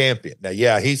U.S. champion. Now,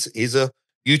 yeah, he's a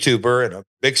YouTuber and a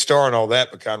big star and all that,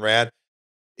 but Conrad,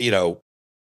 you know,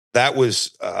 that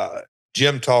was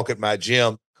gym talk at my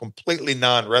gym, completely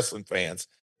non-wrestling fans,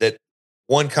 that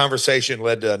one conversation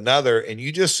led to another. And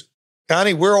you just,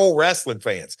 Connie, we're all wrestling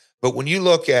fans. But when you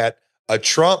look at a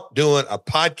Trump doing a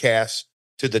podcast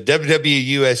to the WWE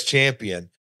U.S. champion,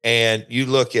 and you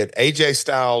look at AJ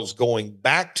Styles going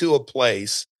back to a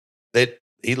place that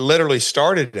he literally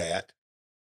started at,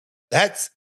 that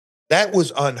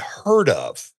was unheard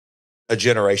of a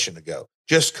generation ago,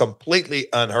 just completely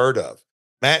unheard of.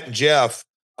 Matt and Jeff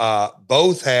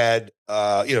both had,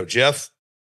 you know, Jeff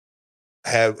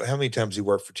had, how many times he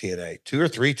worked for TNA? 2 or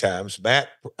 3 times. Matt,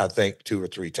 I think 2 or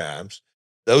 3 times.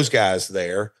 Those guys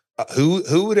there.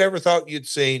 Who would ever thought you'd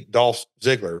seen Dolph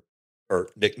Ziggler or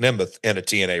Nick Nemeth in a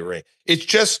TNA ring. It's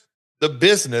just the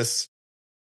business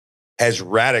has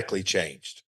radically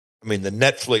changed. I mean, the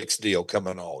Netflix deal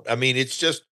coming on. I mean, it's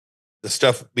just the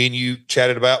stuff me and you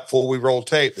chatted about before we roll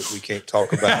tape that we can't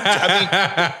talk about.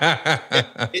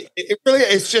 I mean, it really,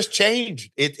 it's just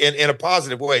changed it in a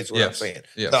positive way is what I'm saying.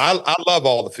 Yes. So I love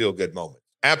all the feel good moments.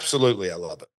 Absolutely. I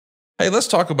love it. Hey, let's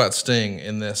talk about Sting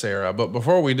in this era. But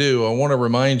before we do, I want to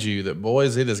remind you that,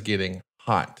 boys, it is getting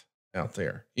hot out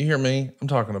there. You hear me? I'm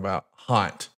talking about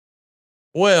hot.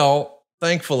 Well,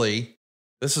 thankfully,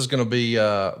 this is going to be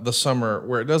the summer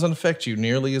where it doesn't affect you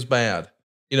nearly as bad.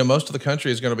 You know, most of the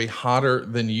country is going to be hotter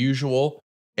than usual,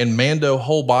 and Mando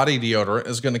whole body deodorant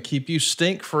is going to keep you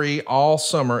stink free all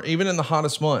summer, even in the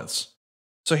hottest months.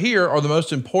 So here are the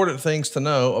most important things to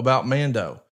know about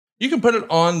Mando. You can put it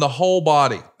on the whole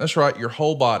body. That's right, your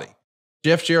whole body.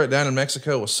 Jeff Jarrett down in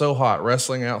Mexico was so hot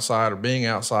wrestling outside or being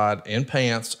outside in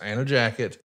pants and a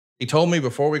jacket. He told me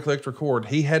before we clicked record,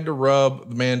 he had to rub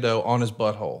the Mando on his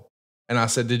butthole. And I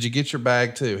said, did you get your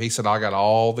bag too? He said, I got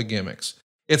all the gimmicks.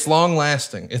 It's long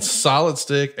lasting. It's a solid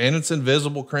stick and it's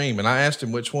invisible cream. And I asked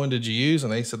him, which one did you use?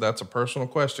 And he said, that's a personal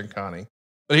question, Connie.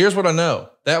 But here's what I know.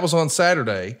 That was on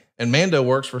Saturday and Mando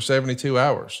works for 72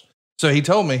 hours. So he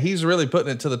told me he's really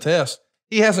putting it to the test.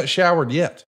 He hasn't showered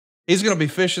yet. He's going to be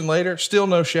fishing later. Still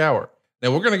no shower.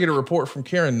 Now we're going to get a report from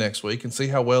Karen next week and see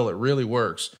how well it really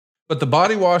works. But the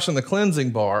body wash and the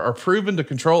cleansing bar are proven to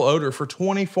control odor for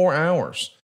 24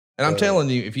 hours. And I'm telling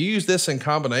you, if you use this in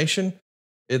combination,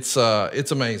 it's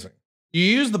amazing. You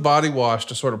use the body wash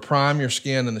to sort of prime your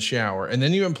skin in the shower, and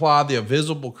then you apply the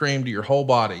invisible cream to your whole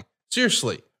body.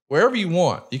 Seriously, wherever you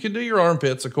want. You can do your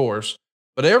armpits, of course,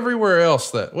 but everywhere else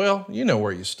that, well, you know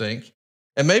where you stink.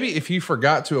 And maybe if you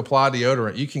forgot to apply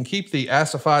deodorant, you can keep the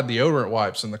acidified deodorant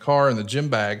wipes in the car and the gym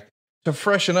bag to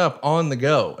freshen up on the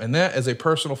go. And that is a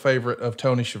personal favorite of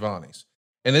Tony Schiavone's.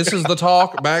 And this is the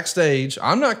talk backstage.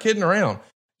 I'm not kidding around.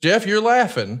 Jeff, you're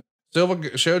laughing.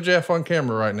 Silva, show Jeff on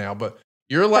camera right now, but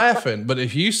you're laughing. But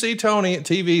if you see Tony at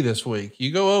TV this week,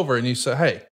 you go over and you say,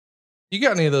 hey, you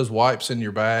got any of those wipes in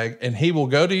your bag? And he will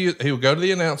go to you. He will go to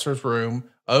the announcer's room,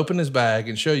 open his bag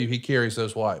and show you he carries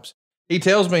those wipes. He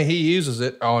tells me he uses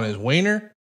it on his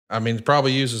wiener. I mean, he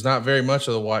probably uses not very much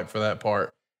of the wipe for that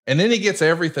part. And then he gets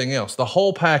everything else, the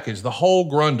whole package, the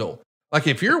whole grundle. Like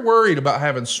if you're worried about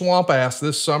having swamp ass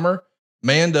this summer,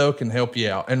 Mando can help you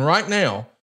out. And right now,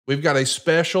 we've got a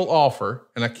special offer,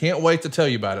 and I can't wait to tell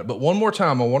you about it. But one more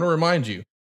time, I want to remind you,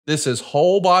 this is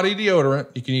whole body deodorant.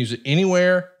 You can use it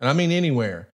anywhere, and I mean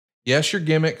anywhere. Yes, your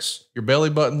gimmicks, your belly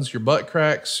buttons, your butt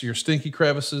cracks, your stinky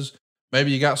crevices.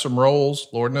 Maybe you got some rolls.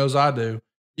 Lord knows I do.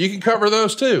 You can cover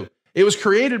those too. It was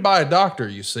created by a doctor,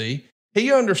 you see.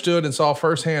 He understood and saw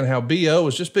firsthand how BO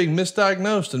was just being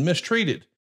misdiagnosed and mistreated.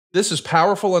 This is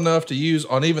powerful enough to use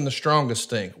on even the strongest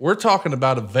stink. We're talking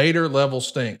about a Vader level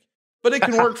stink. But it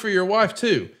can work for your wife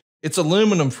too. It's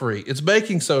aluminum free. It's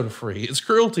baking soda free. It's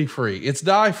cruelty free. It's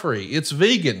dye free. It's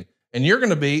vegan. And you're going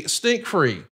to be stink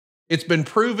free. It's been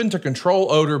proven to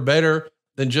control odor better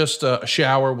than just a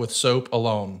shower with soap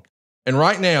alone. And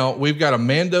right now we've got a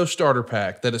Mando starter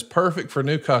pack that is perfect for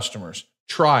new customers.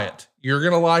 Try it. You're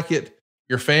going to like it.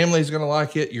 Your family's going to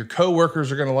like it. Your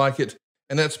coworkers are going to like it.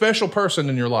 And that special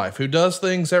person in your life who does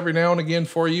things every now and again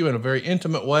for you in a very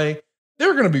intimate way,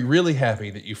 they're going to be really happy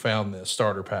that you found this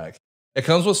starter pack. It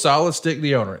comes with solid stick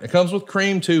deodorant. It comes with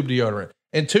cream tube deodorant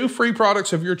and 2 free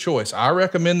products of your choice. I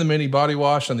recommend the mini body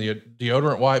wash and the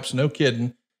deodorant wipes. No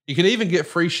kidding. You can even get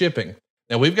free shipping.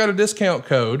 Now we've got a discount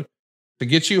code to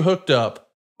get you hooked up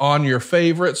on your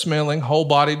favorite smelling whole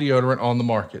body deodorant on the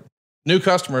market. New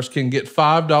customers can get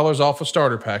 $5 off a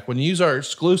starter pack when you use our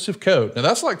exclusive code. Now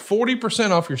that's like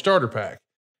 40% off your starter pack.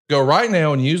 Go right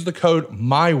now and use the code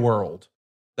MyWorld.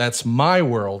 That's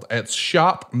MyWorld at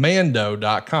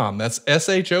shopmando.com. That's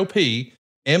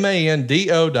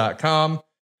shopmando.com.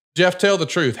 Jeff, tell the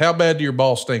truth. How bad do your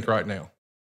balls stink right now?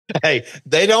 Hey,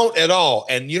 they don't at all.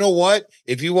 And you know what?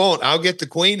 If you want, I'll get the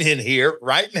queen in here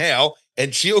right now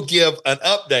and she'll give an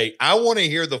update. I want to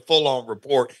hear the full-on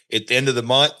report at the end of the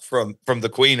month from the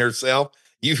queen herself.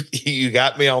 You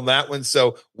got me on that one.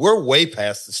 So we're way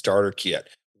past the starter kit.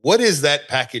 What is that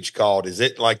package called? Is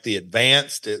it like the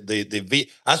advanced,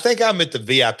 I think I'm at the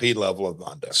VIP level of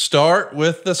Mando. Start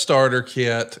with the starter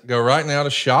kit. Go right now to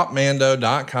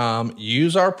shopmando.com.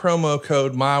 Use our promo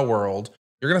code MyWorld.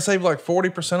 You're going to save like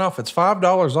 40% off. It's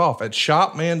 $5 off at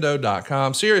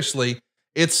shopmando.com. Seriously,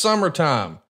 it's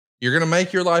summertime. You're going to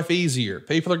make your life easier.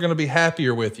 People are going to be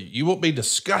happier with you. You won't be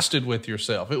disgusted with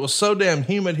yourself. It was so damn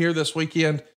humid here this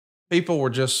weekend. People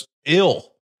were just ill.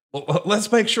 Well,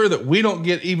 let's make sure that we don't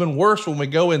get even worse when we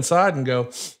go inside and go,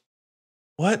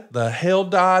 what the hell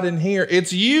died in here?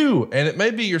 It's you, and it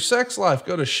may be your sex life.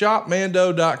 Go to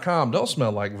shopmando.com. Don't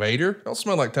smell like Vader. Don't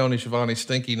smell like Tony Schiavone's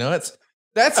stinky nuts.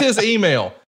 That's his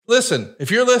email. Listen,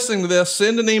 if you're listening to this,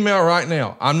 send an email right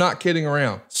now. I'm not kidding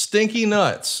around. Stinky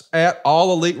nuts at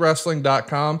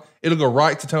allelitewrestling.com. It'll go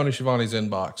right to Tony Schiavone's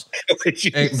inbox.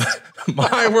 And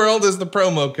my world is the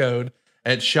promo code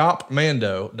at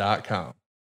shopmando.com.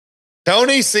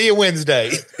 Tony, see you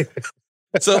Wednesday.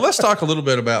 So let's talk a little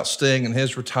bit about Sting and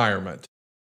his retirement.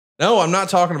 No, I'm not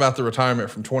talking about the retirement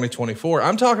from 2024.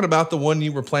 I'm talking about the one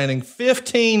you were planning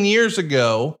 15 years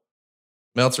ago.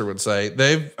 Meltzer would say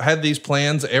they've had these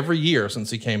plans every year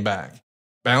since he came back.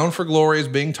 Bound for Glory is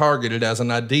being targeted as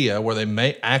an idea where they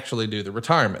may actually do the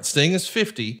retirement. Sting is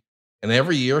 50, and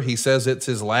every year he says it's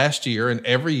his last year, and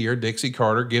every year Dixie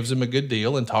Carter gives him a good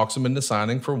deal and talks him into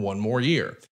signing for one more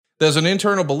year. There's an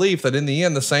internal belief that in the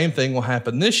end, the same thing will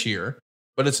happen this year,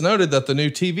 but it's noted that the new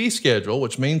TV schedule,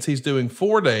 which means he's doing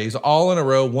 4 days all in a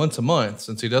row once a month,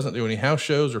 since he doesn't do any house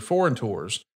shows or foreign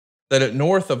tours, that at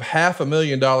north of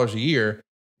 $500,000 a year,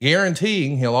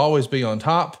 guaranteeing he'll always be on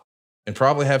top and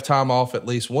probably have time off at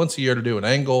least once a year to do an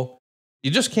angle.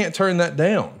 You just can't turn that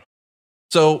down.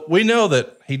 So we know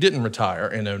that he didn't retire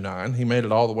in 2009. He made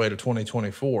it all the way to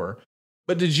 2024.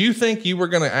 But did you think you were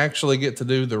going to actually get to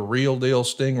do the real deal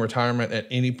Sting retirement at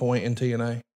any point in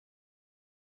TNA?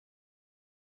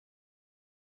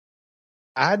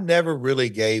 I never really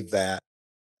gave that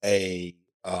I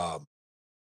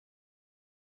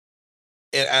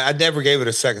never gave it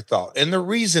a second thought. And the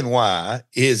reason why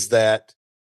is that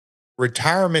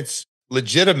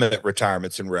legitimate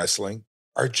retirements in wrestling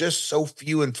are just so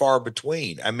few and far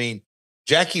between. I mean,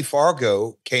 Jackie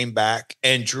Fargo came back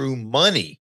and drew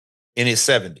money in his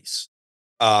 70s.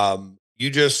 You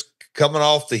just coming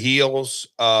off the heels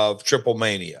of Triple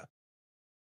Mania,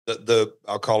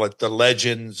 I'll call it the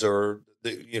legends, or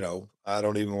I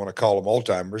don't even want to call them old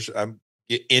timers. I'm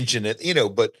inching it,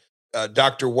 but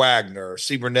Dr. Wagner,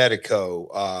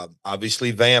 Cibernetico,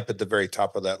 obviously Vamp at the very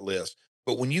top of that list.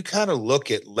 But when you kind of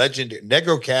look at legendary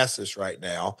Negro Cassis right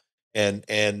now, and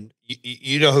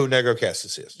you know who Negro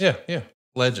Cassis is? Yeah.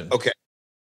 Legend. Okay.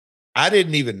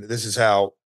 This is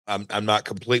how I'm not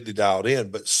completely dialed in,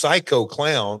 but Psycho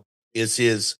Clown is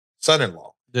his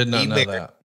son-in-law. Did not know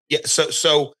that. Yeah.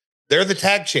 So they're the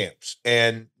tag champs,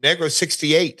 and Negro's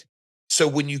 68. So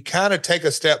when you kind of take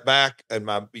a step back, and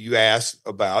you asked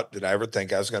about, did I ever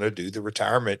think I was going to do the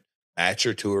retirement match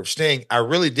or tour of Sting? I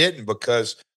really didn't,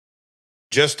 because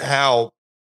just how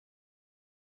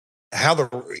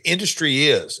the industry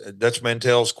is. Dutch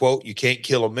Mantel's quote, "You can't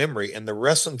kill a memory," and the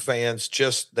wrestling fans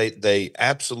just they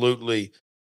absolutely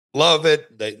love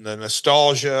it. The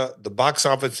nostalgia, the box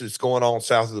office that's going on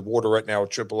south of the border right now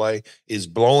with AAA is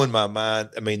blowing my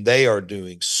mind. I mean, they are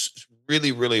doing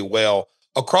really, really well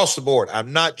across the board.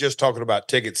 I'm not just talking about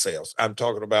ticket sales. I'm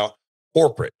talking about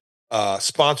corporate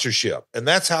sponsorship. And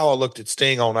that's how I looked at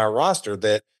Sting on our roster,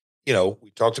 that,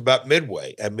 we talked about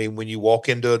Midway. I mean, when you walk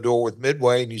into a door with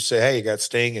Midway and you say, hey, you got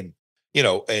Sting and,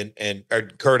 and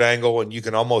Kurt Angle, and you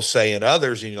can almost say and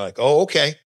others, and you're like, oh,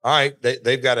 okay. All right.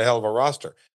 They've got a hell of a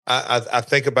roster. I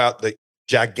think about the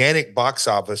gigantic box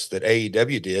office that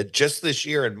AEW did just this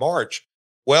year in March.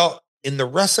 Well, in the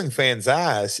wrestling fans'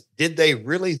 eyes, did they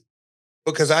really?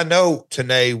 Because I know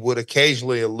Tenay would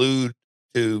occasionally allude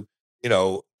to,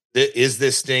 is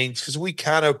this Sting? Because we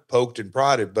kind of poked and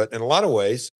prodded, but in a lot of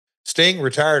ways, Sting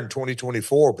retired in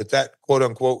 2024, but that quote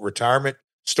unquote retirement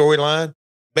storyline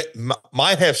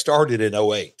might have started in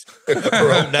 08 or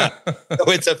 09.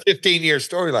 So it's a 15-year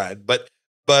storyline, but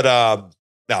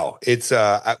no, it's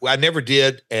I never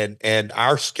did, and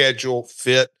our schedule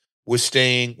fit with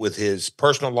Sting, with his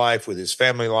personal life, with his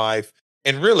family life,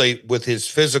 and really with his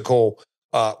physical,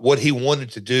 what he wanted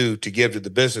to do to give to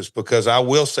the business. Because I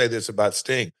will say this about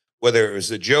Sting, whether it was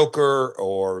the Joker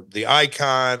or the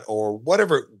Icon or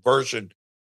whatever version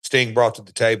Sting brought to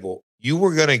the table, you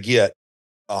were going to get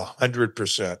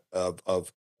 100%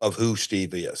 of who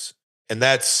Steve is, and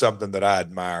that's something that I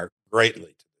admire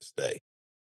greatly to this day.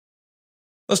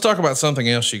 Let's talk about something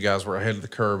else you guys were ahead of the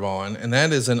curve on, and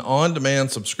that is an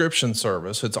on-demand subscription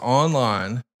service. It's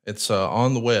online. It's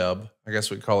on the web. I guess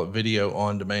we call it video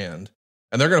on demand.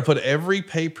 And they're going to put every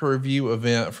pay-per-view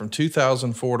event from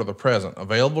 2004 to the present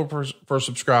available for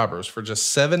subscribers for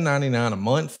just $7.99 a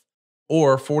month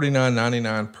or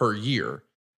 $49.99 per year.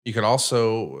 You could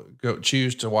also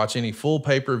choose to watch any full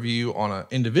pay-per-view on an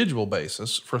individual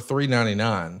basis for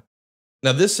 $3.99.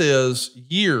 Now, this is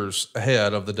years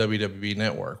ahead of the WWE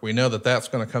network. We know that that's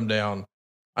going to come down,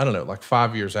 I don't know, like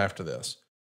 5 years after this.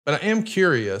 But I am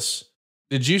curious,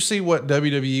 Did you see what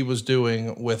WWE was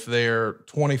doing with their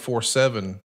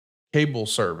 24/7 cable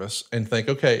service and think,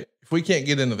 okay, if we can't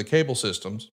get into the cable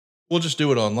systems, we'll just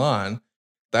do it online.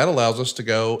 That allows us to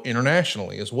go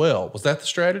internationally as well. Was that the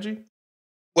strategy?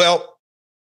 Well,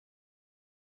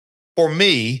 for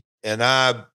me, and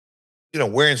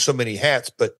wearing so many hats,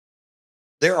 but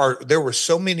there were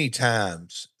so many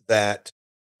times that,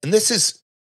 and this is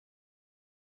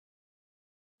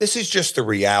just the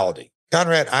reality.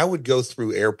 Conrad, I would go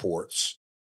through airports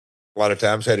a lot of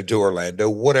times, headed to Orlando,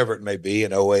 whatever it may be,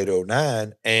 in 08,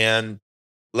 09, and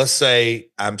let's say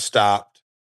I'm stopped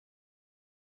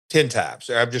 10 times.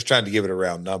 I'm just trying to give it a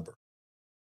round number.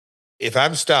 If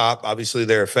I'm stopped, obviously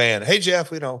they're a fan. Hey,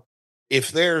 Jeff,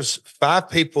 if there's 5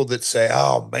 people that say,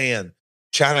 oh man,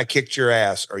 China kicked your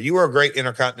ass, or you were a great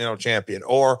intercontinental champion,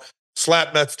 or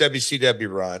Slapnuts WCW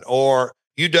run, or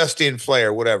you Dusty and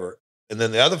Flair, whatever. And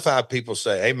then the other 5 people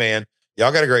say, hey man,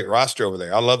 y'all got a great roster over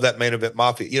there. I love that main event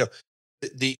mafia.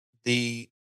 The the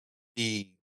the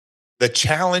the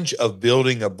challenge of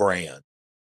building a brand,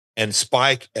 and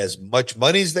Spike, as much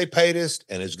money as they paid us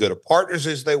and as good of partners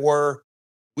as they were,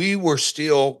 we were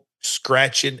still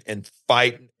scratching and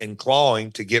fighting and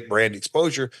clawing to get brand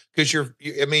exposure, because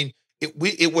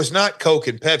it was not Coke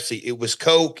and Pepsi. It was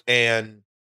Coke and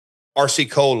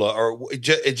RC Cola, or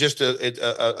just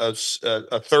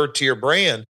a third tier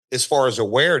brand as far as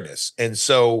awareness. And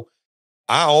so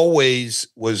I always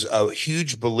was a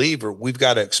huge believer. We've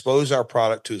got to expose our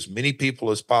product to as many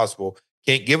people as possible.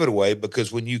 Can't give it away,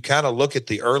 because when you kind of look at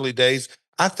the early days,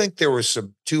 I think there was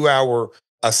some 2-hour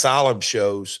asylum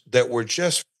shows that were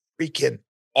just freaking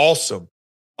awesome,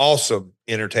 awesome,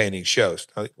 entertaining shows.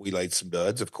 We laid some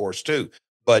duds, of course, too.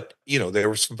 But, there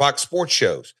were some Fox Sports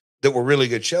shows that were really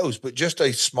good shows, but just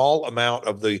a small amount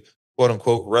of the quote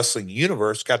unquote wrestling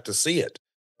universe got to see it.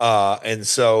 And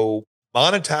so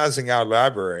monetizing our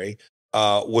library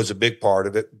was a big part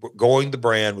of it. Going the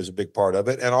brand was a big part of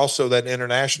it. And also that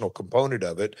international component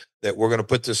of it, that we're going to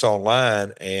put this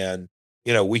online, and,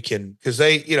 we can, because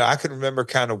I can remember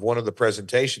kind of one of the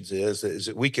presentations is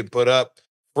that we can put up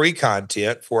free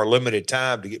content for a limited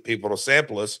time to get people to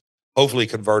sample us, hopefully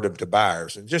convert them to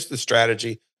buyers. And just the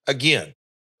strategy, again,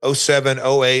 07,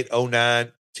 08,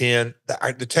 09, 10,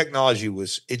 the technology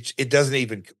it doesn't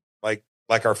even, like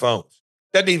our phones,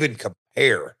 doesn't even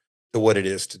compare to what it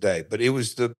is today. But it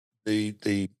was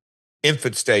the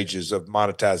infant stages of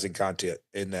monetizing content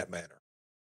in that manner.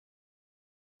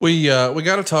 We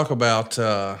got to talk about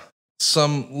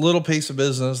some little piece of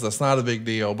business that's not a big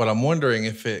deal, but I'm wondering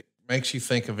if it makes you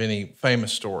think of any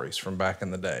famous stories from back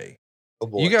in the day. Oh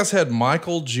boy. You guys had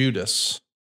Michael Judas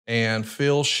and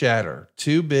Phil Shatter,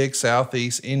 2 big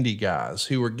Southeast indie guys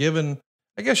who were given,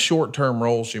 I guess, short-term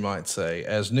roles, you might say,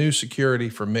 as new security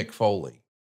for Mick Foley.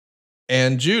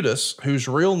 And Judas, whose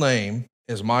real name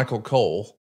is Michael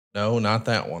Cole, no, not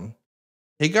that one,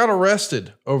 he got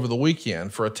arrested over the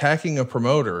weekend for attacking a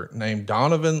promoter named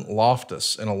Donovan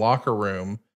Loftus in a locker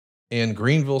room in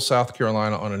Greenville, South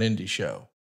Carolina, on an indie show.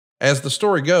 As the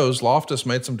story goes, Loftus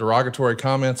made some derogatory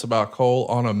comments about Cole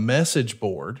on a message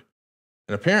board,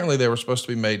 and apparently they were supposed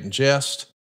to be made in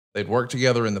jest. They'd worked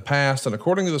together in the past, and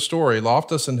according to the story,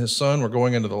 Loftus and his son were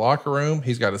going into the locker room.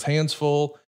 He's got his hands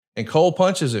full, and Cole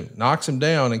punches him, knocks him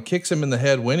down, and kicks him in the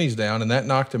head when he's down, and that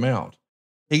knocked him out.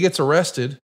 He gets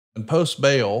arrested and posts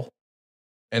bail,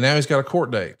 and now he's got a court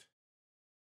date.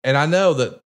 And I know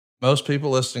that most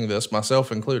people listening to this,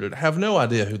 myself included, have no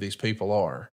idea who these people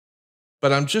are.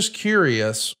 But I'm just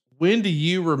curious, when do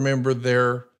you remember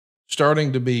there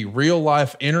starting to be real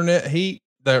life internet heat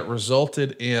that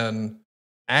resulted in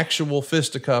actual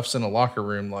fisticuffs in a locker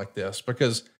room like this?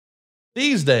 Because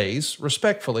these days,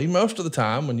 respectfully, most of the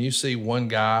time when you see one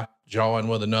guy jawing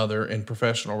with another in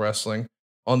professional wrestling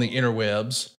on the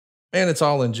interwebs, man, it's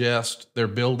all in jest. They're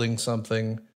building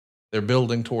something. They're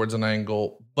building towards an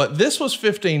angle. But this was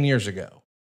 15 years ago.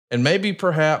 And maybe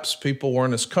perhaps people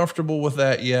weren't as comfortable with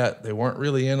that yet. They weren't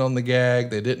really in on the gag.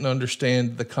 They didn't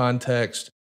understand the context.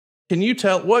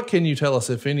 What can you tell us,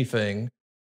 if anything,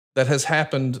 that has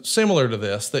happened similar to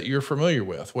this that you're familiar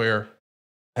with, where,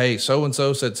 hey,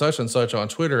 so-and-so said such and such on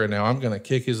Twitter, and now I'm going to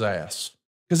kick his ass?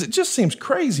 Because it just seems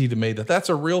crazy to me that that's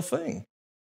a real thing.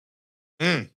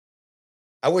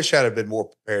 I wish I'd have been more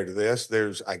prepared to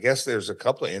this. I guess there's a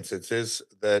couple of instances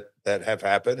that have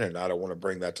happened, and I don't want to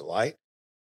bring that to light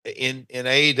in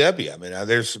AEW. I mean,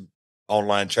 there's some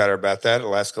online chatter about that in the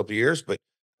last couple of years, but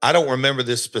I don't remember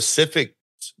this specific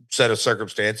set of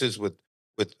circumstances with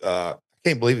I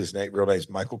can't believe his real name is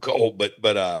Michael Cole,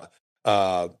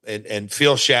 and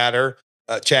Phil Shatter,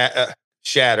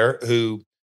 Shatter, who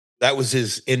that was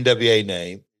his NWA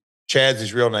name. Chad's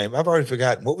his real name. I've already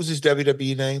forgotten. What was his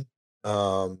WWE name?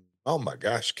 Oh my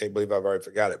gosh, can't believe I've already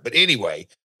forgot it. But anyway,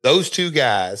 those two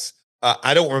guys,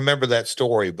 I don't remember that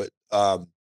story, but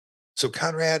so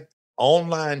Conrad,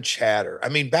 online chatter. I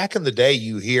mean, back in the day,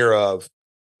 you hear of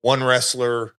one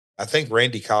wrestler. I think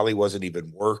Randy Colley wasn't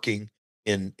even working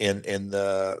in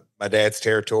the my dad's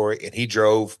territory, and he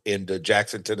drove into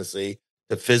Jackson, Tennessee,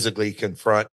 to physically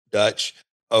confront Dutch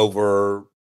over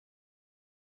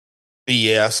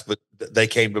BS, but they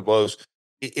came to blows.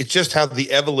 It's just how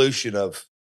the evolution of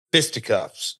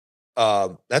fisticuffs.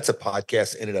 That's a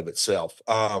podcast in and of itself.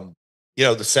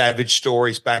 The Savage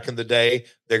stories back in the day,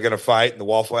 they're going to fight in the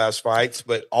Waffle House fights,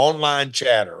 but online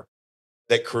chatter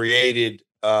that created,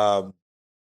 man,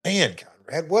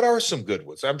 Conrad, what are some good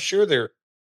ones? I'm sure there.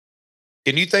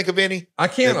 Can you think of any? I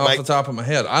can't off the top of my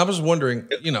head. I was wondering,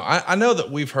 I know that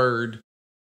we've heard.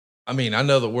 I mean, I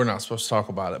know that we're not supposed to talk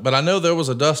about it, but I know there was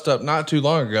a dust up not too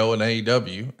long ago in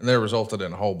AEW, and that resulted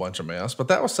in a whole bunch of mess. But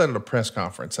that was said at a press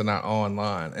conference and not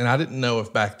online. And I didn't know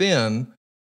if back then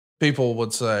people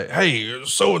would say, "Hey,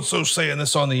 so and so saying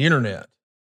this on the internet."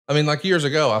 I mean, like years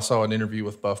ago, I saw an interview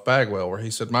with Buff Bagwell where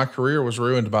he said, "My career was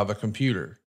ruined by the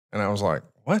computer," and I was like,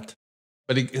 "What?"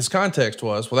 But his context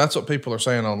was, "Well, that's what people are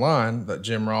saying online, that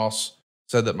Jim Ross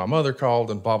said that my mother called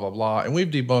and blah, blah, blah." And we've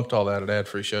debunked all that at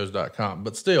adfreeshows.com.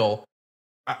 But still,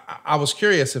 I was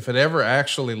curious if it ever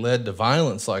actually led to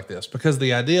violence like this, because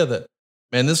the idea that,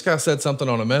 man, this guy said something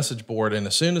on a message board, and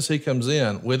as soon as he comes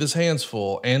in with his hands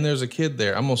full and there's a kid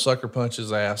there, I'm going to sucker punch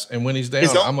his ass. And when he's down,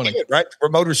 I'm going to, right? The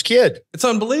promoter's kid. It's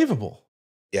unbelievable.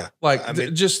 Yeah. Like, I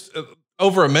mean, just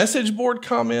over a message board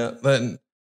comment, then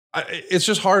it's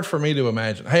just hard for me to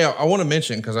imagine. Hey, I want to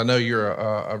mention, because I know you're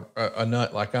a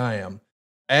nut like I am,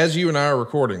 as you and I are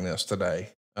recording this today.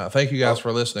 Thank you guys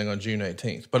for listening on June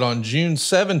 18th. But on June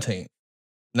 17th,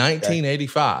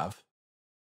 1985,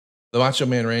 the Macho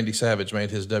Man Randy Savage made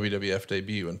his WWF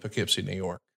debut in Poughkeepsie, New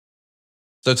York.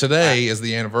 So today is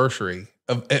the anniversary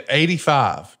of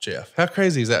 85, Jeff. How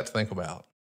crazy is that to think about?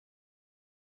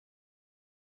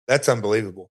 That's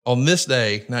unbelievable. On this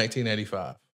day,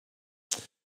 1985.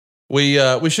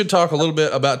 We should talk a little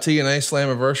bit about TNA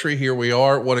Slammiversary. Here we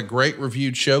are. What a great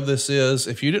reviewed show this is.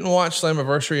 If you didn't watch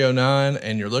Slammiversary 09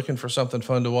 and you're looking for something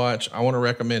fun to watch, I want to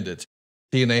recommend it.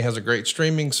 TNA has a great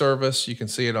streaming service. You can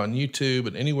see it on YouTube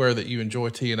and anywhere that you enjoy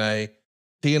TNA.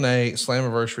 TNA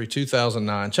Slammiversary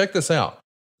 2009. Check this out.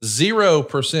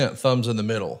 0% thumbs in the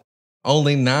middle.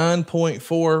 Only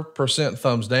 9.4%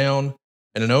 thumbs down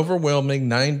and an overwhelming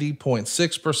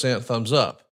 90.6% thumbs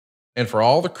up. And for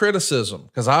all the criticism,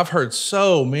 because I've heard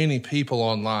so many people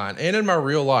online and in my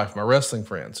real life, my wrestling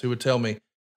friends, who would tell me,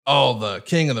 "Oh, the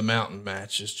King of the Mountain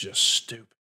match is just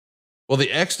stupid." Well,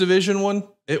 the X Division one,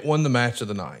 it won the match of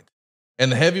the night.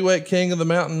 And the Heavyweight King of the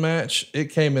Mountain match, it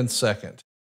came in second.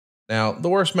 Now, the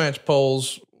worst match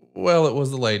polls, well, it was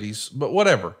the ladies, but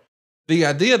whatever. The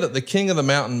idea that the King of the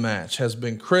Mountain match has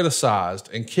been criticized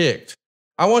and kicked,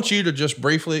 I want you to just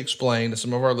briefly explain to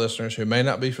some of our listeners who may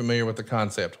not be familiar with the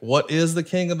concept, what is the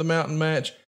King of the Mountain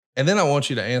match? And then I want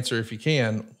you to answer, if you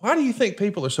can, why do you think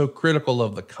people are so critical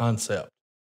of the concept?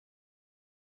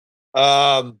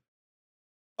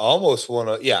 Almost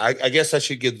want to, I guess I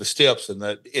should give the steps, and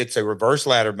that it's a reverse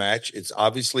ladder match. It's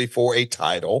obviously for a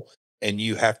title, and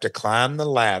you have to climb the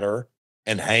ladder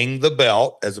and hang the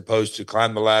belt, as opposed to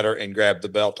climb the ladder and grab the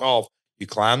belt off. You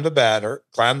climb the ladder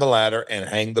and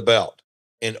hang the belt.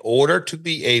 In order to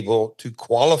be able to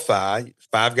qualify,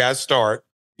 5 guys start,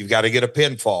 you've got to get a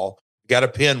pinfall. You got to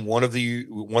pin one of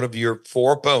your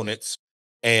 4 opponents,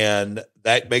 and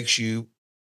that makes you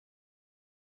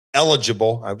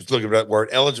eligible. I was looking for that word,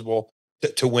 eligible,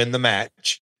 to win the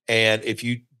match. And if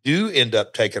you do end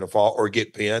up taking a fall or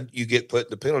get pinned, you get put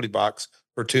in the penalty box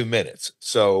for 2 minutes.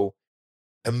 So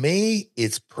to me,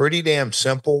 it's pretty damn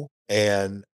simple.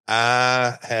 And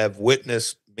I have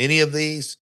witnessed many of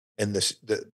these, and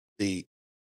the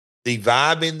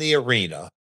vibe in the arena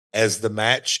as the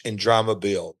match and drama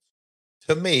builds,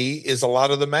 to me, is a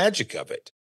lot of the magic of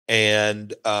it.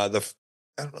 And I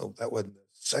don't know, that wasn't the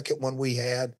second one we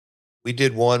had. We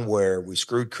did one where we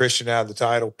screwed Christian out of the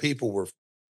title. People were,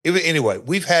 anyway,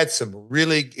 we've had some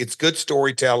it's good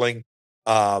storytelling.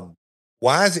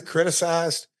 Why is it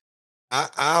criticized?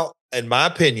 In my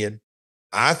opinion,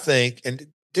 I think, and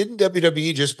didn't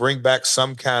WWE just bring back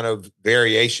some kind of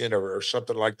variation or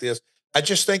something like this? I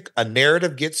just think a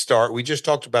narrative gets started. We just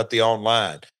talked about the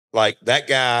online, like that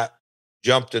guy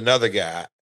jumped another guy,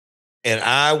 and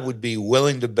I would be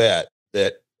willing to bet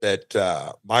that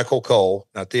Michael Cole,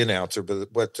 not the announcer,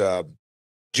 but Michael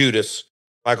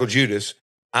Judas,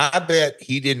 I bet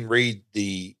he didn't read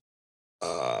the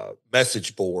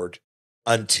message board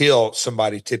until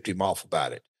somebody tipped him off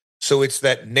about it. So it's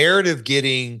that narrative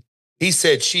getting, he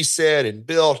said, she said, and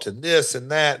built, and this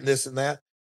and that, and this and that.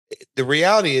 The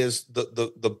reality is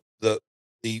the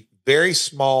very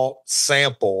small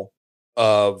sample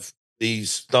of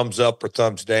these thumbs up or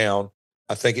thumbs down.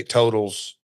 I think it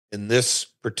totals in this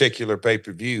particular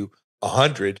pay-per-view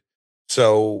 100.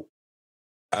 So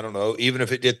I don't know, even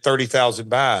if it did 30,000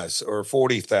 buys or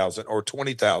 40,000 or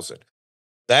 20,000,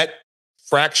 that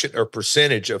fraction or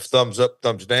percentage of thumbs up,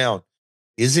 thumbs down,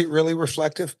 is it really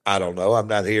reflective? I don't know. I'm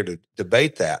not here to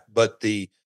debate that. But the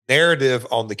narrative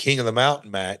on the King of the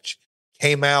Mountain match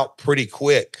came out pretty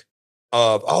quick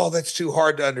of, oh, that's too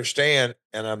hard to understand.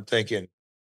 And I'm thinking,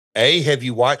 A, have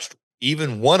you watched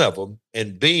even one of them?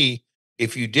 And B,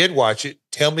 if you did watch it,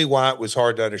 tell me why it was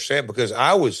hard to understand, because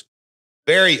I was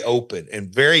very open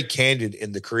and very candid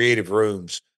in the creative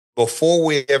rooms before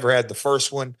we ever had the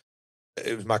first one.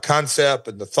 It was my concept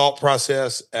and the thought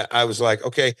process. I was like,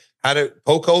 okay, how to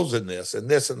poke holes in this and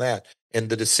this and that. And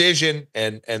the decision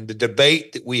and the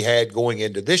debate that we had going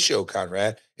into this show,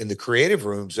 Conrad, in the creative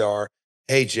rooms are,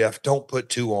 hey, Jeff, don't put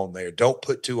 2 on there. Don't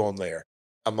put 2 on there.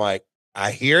 I'm like,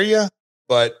 I hear you,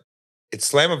 but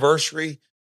it's Slammiversary.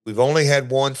 We've only had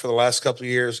one for the last couple of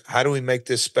years. How do we make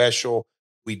this special?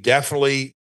 We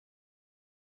definitely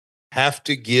have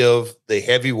to give the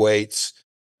heavyweights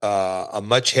a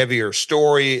much heavier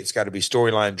story. It's got to be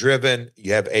storyline driven.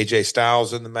 You have AJ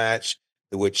Styles in the match,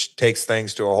 which takes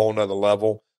things to a whole nother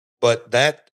level. But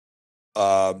that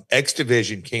X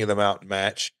Division King of the Mountain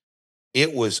match,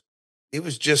 it was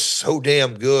just so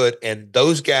damn good. And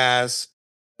those guys,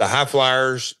 the high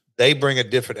flyers, they bring a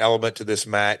different element to this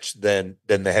match than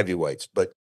the heavyweights.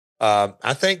 But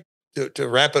I think to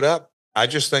wrap it up, I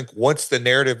just think once the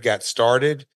narrative got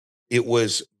started, it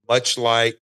was much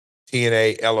like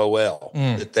TNA LOL,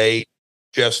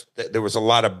 that there was a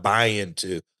lot of buy-in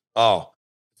to, oh,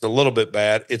 it's a little bit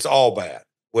bad. It's all bad,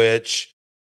 which,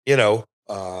 you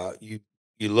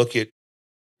look at,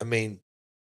 I mean,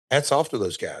 hats off to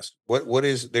those guys. What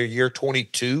is their year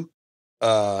 22?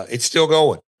 It's still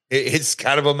going. It's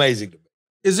kind of amazing to me.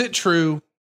 Is it true?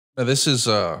 Now, this is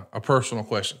a personal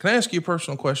question. Can I ask you a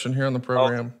personal question here on the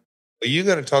program? Are you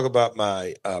going to talk about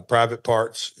my private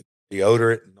parts,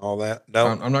 deodorant and all that? No,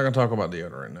 I'm not going to talk about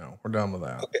deodorant now. We're done with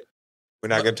that. Okay. We're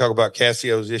not going to talk about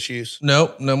Cassio's issues?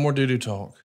 Nope, no more doo-doo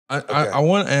talk. I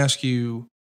want to ask you,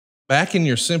 back in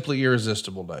your Simply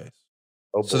Irresistible days.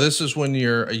 Oh, so this is when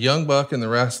you're a young buck in the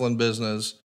wrestling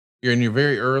business. You're in your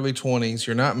very early 20s.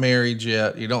 You're not married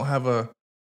yet. You don't have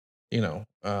you're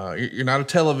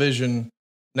not a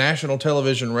national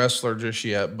television wrestler just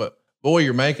yet, but boy,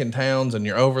 you're making towns and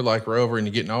you're over like Rover and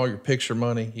you're getting all your picture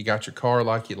money. You got your car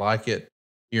like you like it.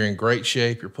 You're in great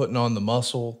shape. You're putting on the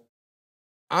muscle.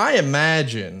 I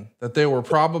imagine that there were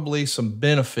probably some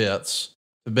benefits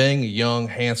to being a young,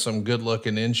 handsome, good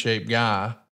looking, in shape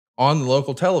guy on the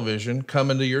local television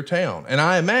coming to your town. And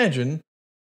I imagine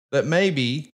that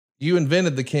maybe you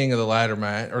invented the King of the Ladder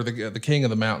match or the King of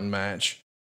the Mountain match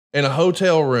in a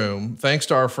hotel room, thanks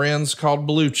to our friends called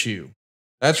Blue Chew.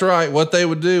 That's right. What they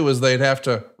would do is they'd have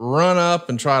to run up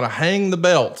and try to hang the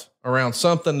belt around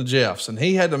something to Jeff's. And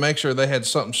he had to make sure they had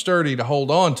something sturdy to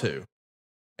hold on to.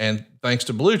 And thanks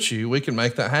to Blue Chew, we can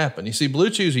make that happen. You see, Blue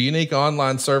Chew is a unique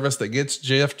online service that gets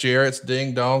Jeff Jarrett's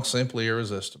Ding Dong Simply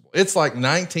Irresistible. It's like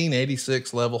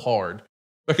 1986 level hard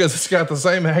because it's got the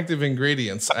same active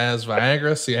ingredients as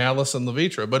Viagra, Cialis, and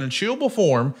Levitra, but in chewable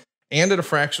form and at a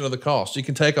fraction of the cost. You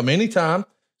can take them anytime,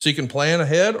 so you can plan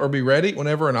ahead or be ready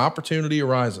whenever an opportunity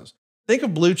arises. Think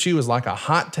of Blue Chew as like a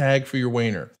hot tag for your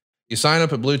wiener. You sign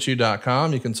up at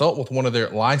BlueChew.com, you consult with one of their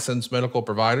licensed medical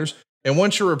providers, and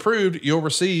once you're approved, you'll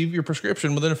receive your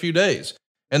prescription within a few days.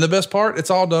 And the best part,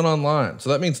 it's all done online. So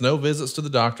that means no visits to the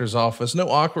doctor's office, no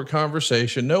awkward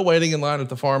conversation, no waiting in line at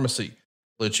the pharmacy.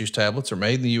 Blue Chew's tablets are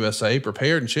made in the USA,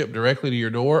 prepared and shipped directly to your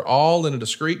door, all in a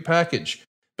discreet package.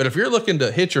 But if you're looking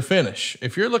to hit your finish,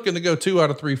 if you're looking to go 2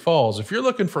 out of 3 falls, if you're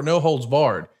looking for no holds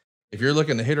barred, if you're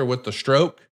looking to hit her with the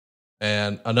stroke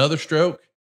and another stroke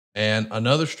and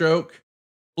another stroke,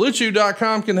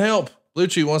 BlueChew.com can help. Blue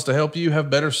Chew wants to help you have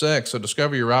better sex, so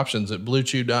discover your options at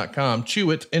BlueChew.com.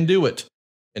 Chew it and do it.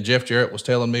 And Jeff Jarrett was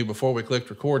telling me before we clicked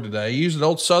record today, he used an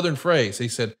old Southern phrase. He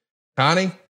said,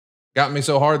 Connie, got me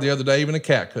so hard the other day, even a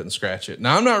cat couldn't scratch it.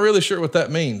 Now, I'm not really sure what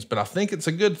that means, but I think it's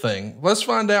a good thing. Let's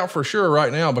find out for sure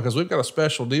right now because we've got a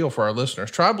special deal for our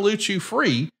listeners. Try Blue Chew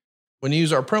free when you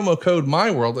use our promo code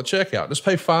MyWorld at checkout. Just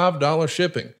pay $5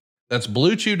 shipping. That's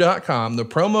BlueChew.com. The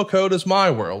promo code is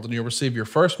MyWorld, and you'll receive your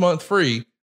first month free.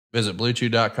 Visit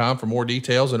BlueChew.com for more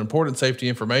details and important safety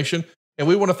information. And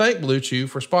we want to thank Blue Chew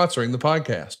for sponsoring the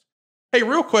podcast. Hey,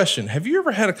 real question. Have you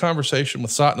ever had a conversation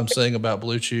with Satnam Singh about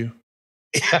Blue Chew?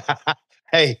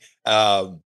 Hey,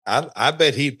 I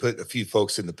bet he'd put a few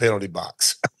folks in the penalty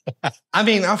box. I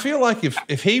mean, I feel like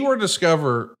if he were to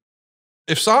discover,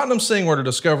 if Satnam Singh were to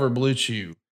discover Blue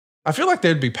Chew, I feel like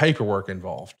there'd be paperwork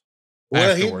involved.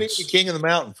 Well, Afterwards. he'd be the king of the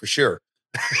mountain for sure.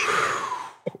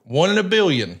 1 in a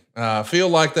billion. Feel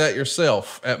like that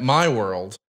yourself at My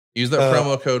World. Use that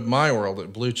promo code MyWorld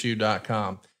at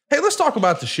bluechew.com. Hey, let's talk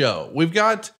about the show. We've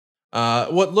got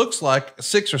what looks like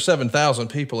 6,000 or 7,000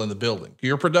 people in the building.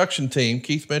 Your production team,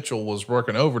 Keith Mitchell, was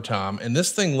working overtime, and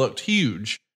this thing looked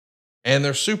huge, and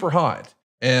they're super hot,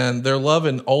 and they're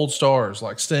loving old stars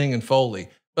like Sting and Foley,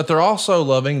 but they're also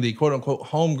loving the quote unquote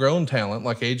homegrown talent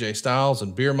like AJ Styles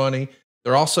and Beer Money.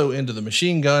 They're also into the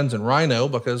Machine Guns and Rhino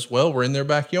because, well, we're in their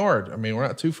backyard. I mean, we're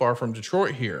not too far from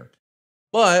Detroit here.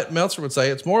 But Meltzer would say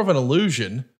it's more of an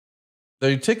illusion.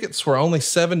 The tickets were only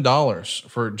 $7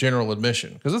 for general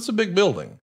admission because it's a big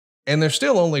building. And there's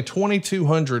still only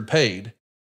 2,200 paid.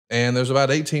 And there's about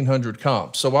 1,800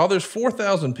 comps. So while there's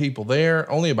 4,000 people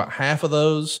there, only about half of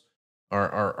those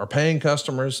are paying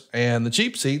customers. And the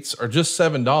cheap seats are just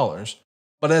 $7.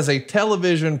 But as a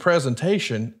television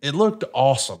presentation, it looked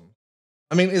awesome.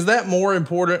 I mean, is that more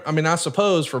important? I mean, I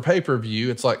suppose for pay-per-view,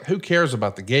 it's like, who cares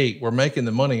about the gate? We're making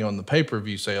the money on the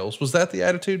pay-per-view sales. Was that the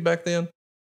attitude back then?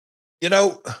 You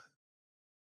know,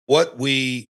 what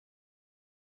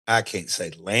I can't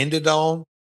say landed on,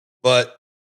 but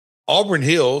Auburn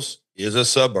Hills is a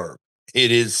suburb.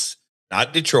 It is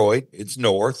not Detroit. It's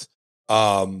north.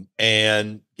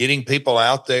 And getting people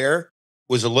out there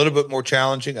was a little bit more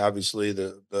challenging. Obviously,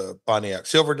 the Pontiac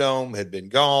Silverdome had been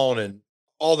gone and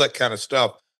all that kind of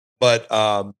stuff. But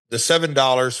the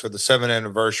 $7 for the 7th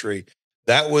anniversary,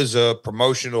 that was a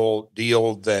promotional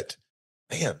deal that,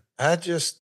 man,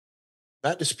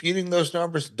 not disputing those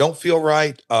numbers, don't feel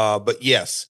right. But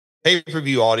yes,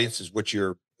 pay-per-view audience is what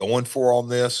you're going for on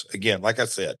this. Again, like I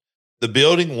said, the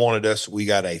building wanted us. We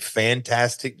got a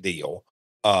fantastic deal,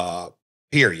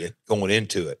 period, going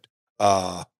into it.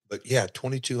 But yeah,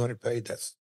 2,200 paid.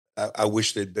 I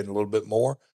wish there'd been a little bit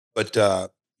more, but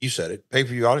you said it.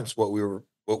 Pay-per-view audience, what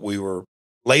we were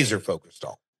laser focused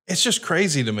on. It's just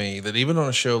crazy to me that even on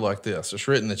a show like this, it's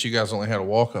written that you guys only had a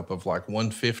walk-up of like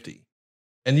 150.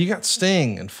 And you got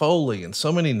Sting and Foley and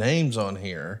so many names on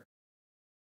here.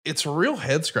 It's a real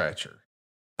head scratcher.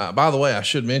 By the way, I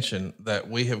should mention that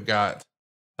we have got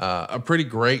a pretty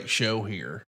great show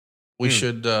here. We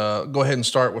should go ahead and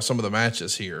start with some of the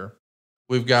matches here.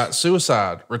 We've got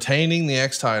Suicide retaining the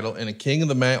X title in a King of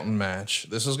the Mountain match.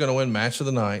 This is going to win match of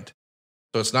the night.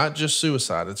 So it's not just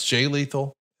Suicide. It's Jay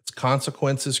Lethal. It's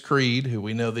Consequences Creed, who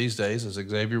we know these days as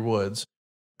Xavier Woods,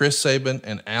 Chris Sabin,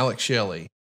 and Alex Shelley.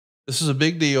 This is a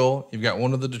big deal. You've got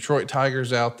one of the Detroit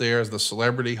Tigers out there as the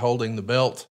celebrity holding the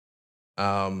belt.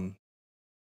 When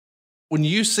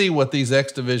you see what these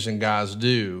X Division guys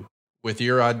do with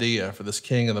your idea for this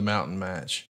King of the Mountain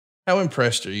match, how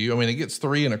impressed are you? I mean, it gets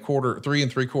 3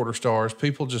 3/4 stars.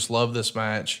 People just love this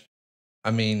match.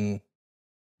 I mean,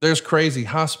 there's crazy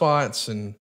high spots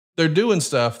and they're doing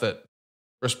stuff that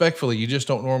respectfully you just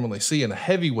don't normally see in a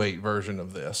heavyweight version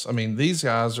of this. I mean, these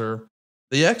guys are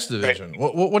the X Division.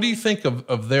 Right. What do you think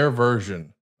of their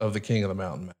version of the King of the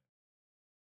Mountain match?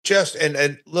 Just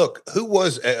and look, who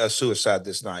was a Suicide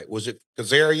this night? Was it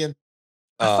Kazarian?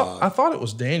 I thought it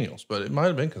was Daniels, but it might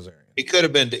have been Kazarian. It could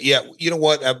have been. Yeah, you know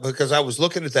what? Because I was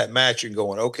looking at that match and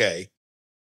going, okay.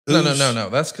 No.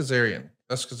 That's Kazarian.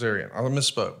 That's Kazarian. I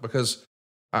misspoke because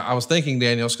I was thinking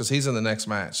Daniels because he's in the next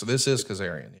match. So this is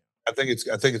Kazarian. I think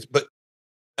it's, but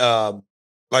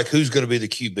like who's going to be the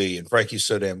QB? And Frankie's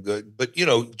so damn good. But you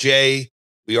know, Jay,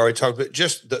 we already talked about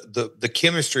just the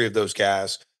chemistry of those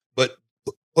guys. But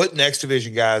putting X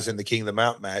Division guys in the King of the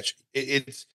Mountain match,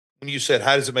 it's when you said,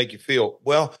 how does it make you feel?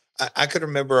 Well, I could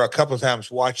remember a couple of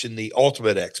times watching the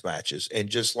Ultimate X matches and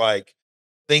just like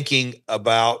thinking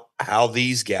about how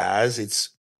these guys,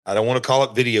 I don't want to call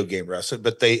it video game wrestling,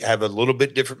 but they have a little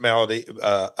bit different melody,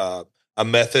 a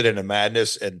method and a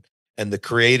madness and the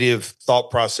creative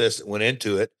thought process that went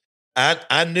into it.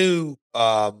 I knew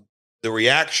the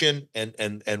reaction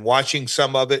and watching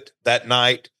some of it that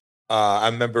night. I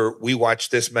remember we watched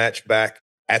this match back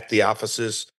at the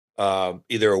offices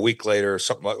either a week later or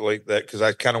something like that because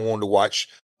I kind of wanted to watch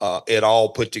it all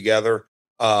put together.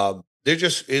 They're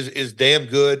just is damn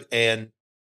good. And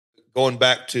going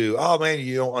back to, oh man,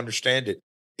 you don't understand it.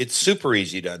 It's super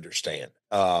easy to understand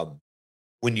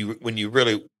when you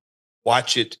really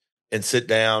watch it and sit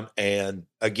down. And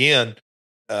again,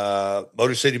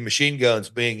 Motor City Machine Guns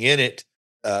being in it,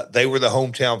 they were the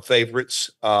hometown favorites.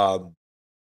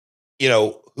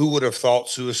 who would have thought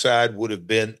Suicide would have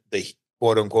been the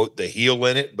quote unquote the heel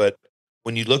in it? But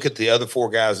when you look at the other four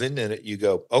guys in it, you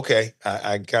go, okay,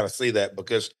 I can kind of see that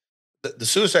because the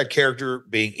Suicide character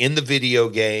being in the video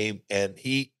game, and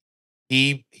he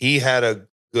had a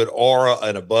good aura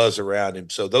and a buzz around him.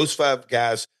 So those five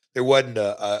guys, there wasn't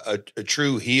a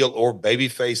true heel or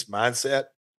babyface mindset.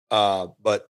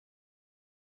 But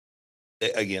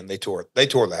again, they tore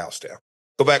the house down.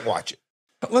 Go back and watch it.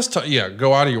 Let's talk. Yeah,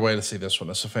 go out of your way to see this one.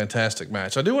 It's a fantastic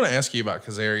match. I do want to ask you about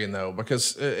Kazarian though,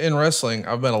 because in wrestling,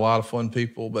 I've met a lot of fun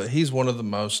people, but he's one of the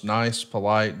most nice,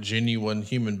 polite, genuine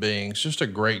human beings. Just a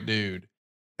great dude.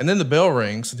 And then the bell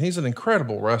rings, and he's an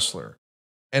incredible wrestler.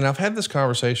 And I've had this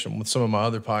conversation with some of my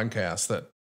other podcasts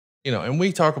that, and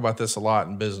we talk about this a lot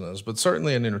in business, but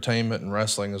certainly in entertainment and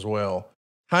wrestling as well.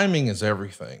 Timing is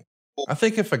everything. I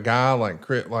think if a guy like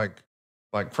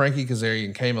Frankie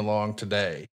Kazarian came along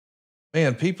today,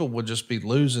 man, people would just be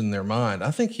losing their mind.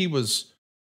 I think he was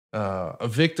a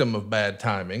victim of bad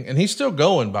timing, and he's still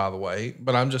going, by the way.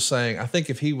 But I'm just saying, I think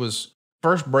if he was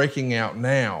first breaking out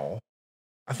now,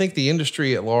 I think the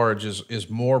industry at large is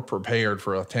more prepared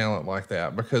for a talent like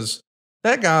that, because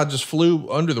that guy just flew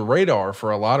under the radar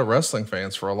for a lot of wrestling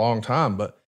fans for a long time.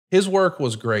 But his work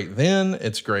was great then;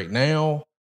 it's great now.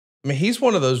 I mean, he's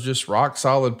one of those just rock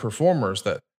solid performers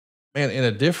that, man, in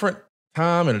a different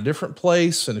time, in a different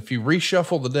place, and if you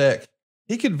reshuffle the deck,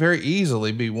 he could very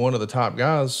easily be one of the top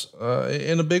guys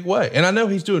in a big way. And I know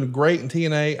he's doing great in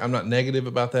TNA. I'm not negative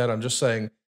about that. I'm just saying,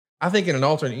 I think in an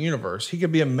alternate universe, he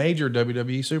could be a major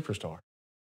WWE superstar.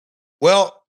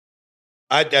 Well,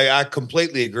 I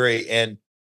completely agree. And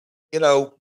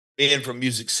being from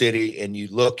Music City, and you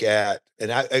look at,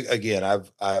 and again,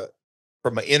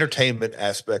 from an entertainment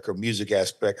aspect or music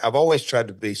aspect, I've always tried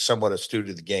to be somewhat a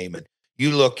student of the game. And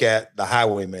you look at the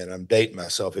Highwaymen, I'm dating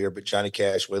myself here, but Johnny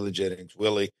Cash, Waylon Jennings,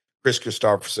 Willie, Chris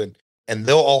Christopherson, and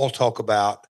they'll all talk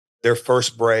about their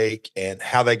first break and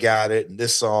how they got it and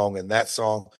this song and that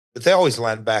song. But they always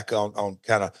land back on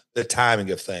kind of the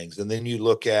timing of things. And then you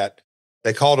look at,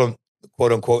 they called them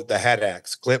quote unquote the Hat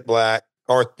Acts, Clint Black,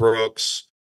 Garth Brooks.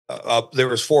 There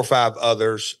was 4 or 5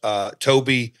 others,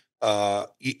 Toby,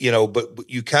 but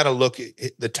you kind of look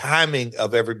at the timing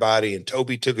of everybody, and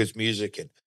Toby took his music and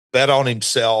bet on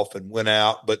himself and went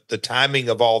out, but the timing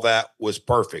of all that was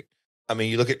perfect. I mean,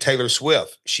 you look at Taylor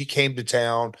Swift, she came to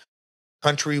town.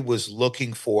 Country was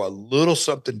looking for a little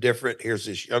something different. Here's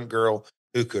this young girl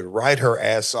who could write her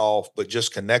ass off, but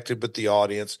just connected with the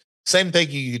audience. Same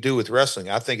thing you do with wrestling.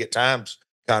 I think at times,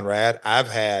 Conrad, I've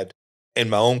had in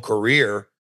my own career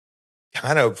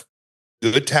kind of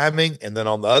good timing, and then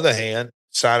on the other hand,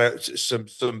 side of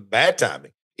some bad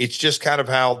timing. It's just kind of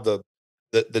how the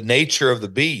nature of the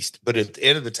beast. But at the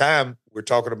end of the time, we're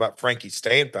talking about Frankie's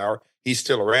staying power. He's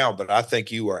still around, but I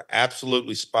think you are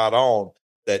absolutely spot on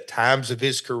that times of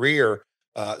his career,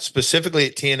 specifically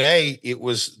at TNA,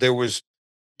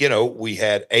 we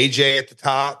had AJ at the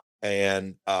top,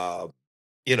 and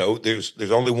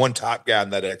there's only one top guy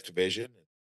in that X division.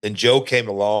 Then Joe came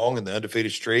along in the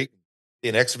undefeated streak.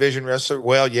 An X division wrestler,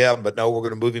 well, yeah, but no, we're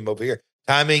going to move him over here.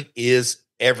 Timing is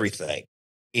everything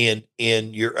in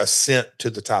your ascent to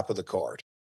the top of the card.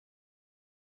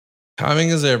 Timing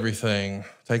is everything.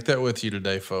 Take that with you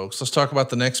today, folks. Let's talk about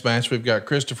the next match. We've got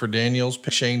Christopher Daniels,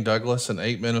 Shane Douglas in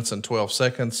 8 minutes and 12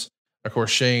 seconds. Of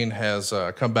course, Shane has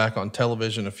come back on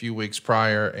television a few weeks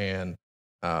prior and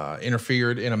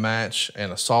interfered in a match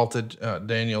and assaulted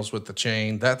Daniels with the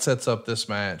chain. That sets up this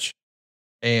match.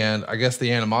 And I guess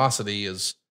the animosity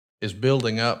is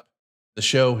building up the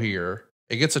show here.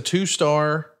 It gets a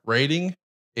 2-star rating.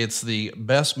 It's the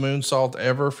best moonsault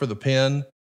ever for the pin.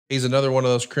 He's another one of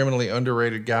those criminally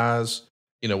underrated guys.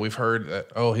 We've heard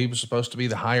that, he was supposed to be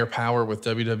the higher power with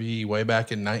WWE way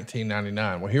back in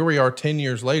 1999. Well, here we are 10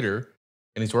 years later,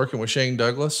 and he's working with Shane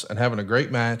Douglas and having a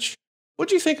great match. What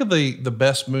do you think of the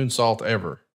best moonsault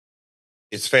ever?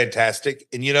 It's fantastic.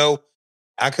 And,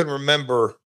 I can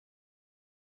remember,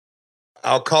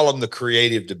 I'll call them the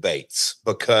creative debates,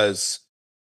 because,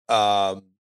 all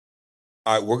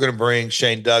right, we're going to bring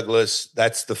Shane Douglas.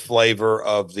 That's the flavor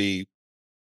of the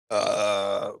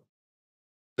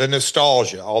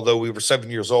nostalgia. Although we were 7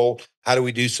 years old, how do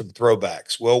we do some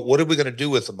throwbacks? Well, what are we going to do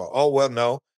with them? Oh, well,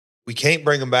 no, we can't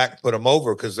bring them back and put them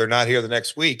over because they're not here the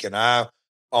next week. And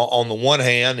on the one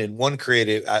hand, in one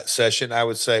creative session, I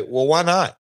would say, well, why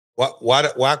not?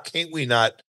 Why can't we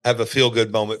not have a feel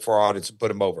good moment for our audience and put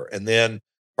them over? And then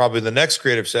probably the next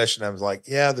creative session, I was like,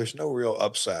 yeah, there's no real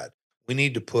upside. We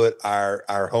need to put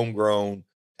our homegrown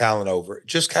talent over.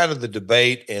 Just kind of the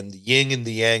debate and the yin and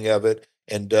the yang of it.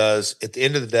 And at the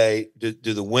end of the day,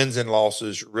 do the wins and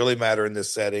losses really matter in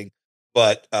this setting?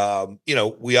 But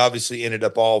we obviously ended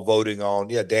up all voting on,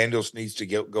 yeah, Daniels needs to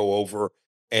go over,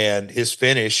 and his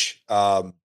finish.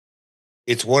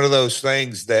 It's one of those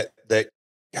things that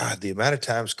God, the amount of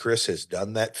times Chris has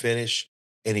done that finish,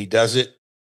 and he does it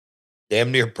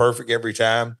damn near perfect every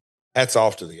time. Hats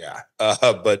off to the guy.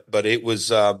 But it was,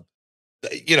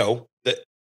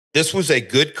 this was a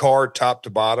good card top to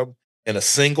bottom, and a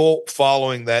single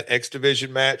following that X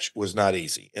Division match was not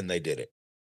easy, and they did it.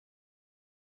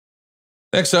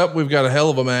 Next up, we've got a hell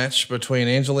of a match between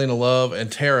Angelina Love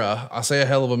and Tara. I say a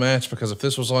hell of a match because if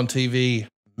this was on TV,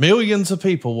 millions of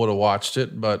people would have watched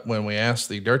it. But when we asked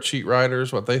the dirt sheet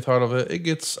writers what they thought of it, it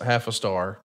gets half a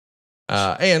star.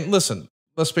 And listen,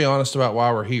 let's be honest about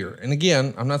why we're here. And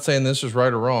again, I'm not saying this is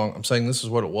right or wrong. I'm saying this is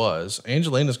what it was.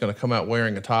 Angelina's going to come out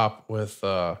wearing a top with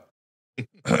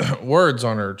words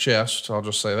on her chest. I'll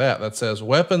just say that says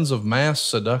weapons of mass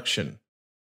seduction.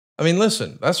 I mean,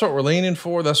 listen, that's what we're leaning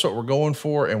for. That's what we're going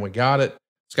for. And we got it.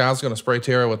 Sky's going to spray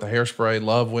Tara with the hairspray.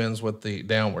 Love wins with the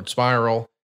downward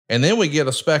spiral. And then we get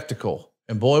a spectacle.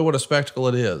 And boy, what a spectacle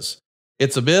it is.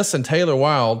 It's Abyss and Taylor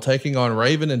Wilde taking on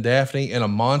Raven and Daphne in a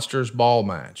Monsters Ball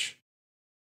match.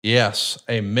 Yes,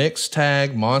 a mixed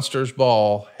tag Monsters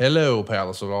Ball. Hello,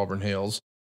 Palace of Auburn Hills.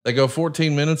 They go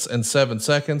 14 minutes and 7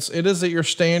 seconds. It is your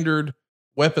standard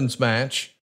weapons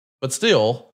match, but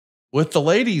still with the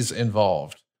ladies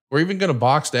involved. We're even going to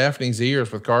box Daphne's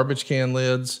ears with garbage can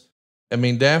lids. I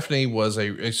mean, Daphne was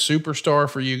a superstar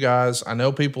for you guys. I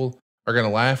know people are going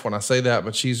to laugh when I say that,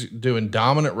 but she's doing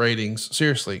dominant ratings.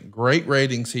 Seriously, great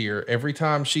ratings here. Every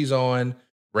time she's on,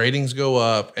 ratings go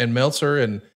up. And Meltzer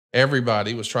and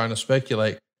everybody was trying to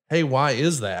speculate, hey, why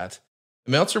is that?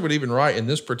 Meltzer would even write in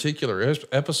this particular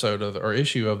episode or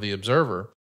issue of The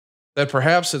Observer that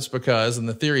perhaps it's because, and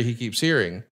the theory he keeps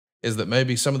hearing, is that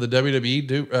maybe some of the WWE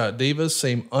divas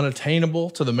seem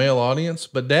unattainable to the male audience,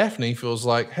 but Daphne feels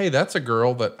like, hey, that's a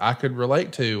girl that I could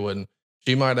relate to, and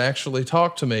she might actually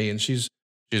talk to me, and she's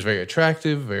very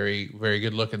attractive, very, very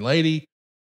good looking lady,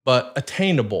 but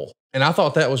attainable. And I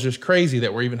thought that was just crazy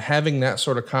that we're even having that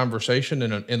sort of conversation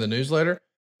in the newsletter.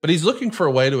 But he's looking for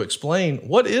a way to explain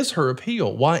what is her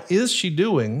appeal? Why is she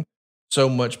doing so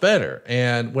much better?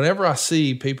 And whenever I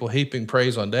see people heaping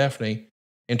praise on Daphne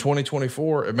in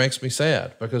 2024, it makes me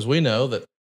sad because we know that,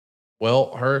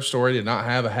 well, her story did not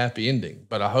have a happy ending.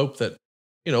 But I hope that,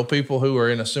 people who are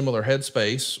in a similar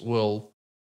headspace will,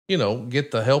 get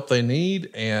the help they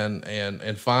need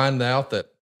and find out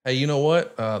that, hey, you know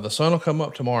what? The sun will come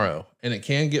up tomorrow and it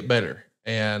can get better.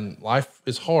 And life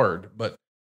is hard, but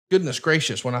goodness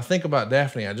gracious, when I think about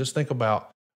Daphne, I just think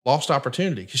about lost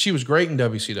opportunity because she was great in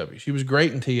WCW. She was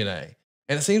great in TNA.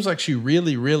 And it seems like she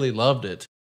really, really loved it.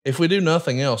 If we do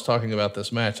nothing else talking about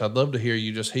this match, I'd love to hear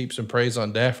you just heap some praise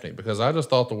on Daphne because I just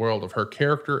thought the world of her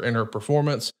character and her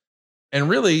performance. And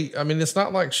really, I mean, it's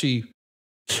not like she,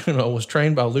 was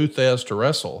trained by Lou Thez to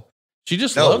wrestle. She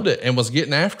just loved it and was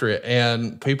getting after it.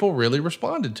 And people really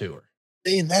responded to her.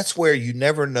 And that's where you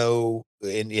never know.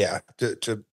 And yeah,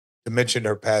 to mention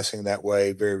her passing that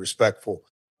way, very respectful.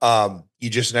 You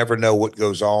just never know what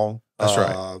goes on. That's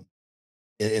right.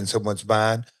 In someone's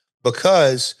mind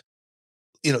because,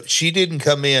 she didn't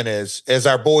come in as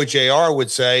our boy JR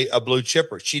would say, a blue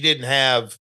chipper. She didn't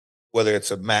have, whether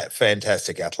it's a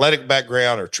fantastic athletic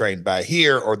background or trained by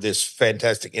here or this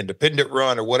fantastic independent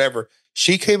run or whatever.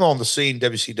 She came on the scene,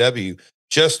 WCW,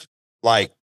 just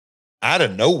like out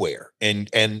of nowhere and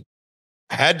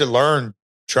had to learn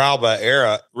trial by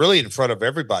error really in front of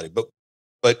everybody. But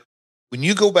when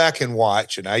you go back and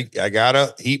watch, and I got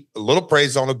a little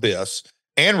praise on Abyss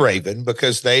and Raven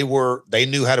because they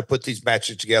knew how to put these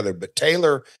matches together. But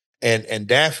Taylor and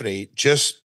Daphne,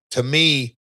 just to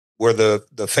me, were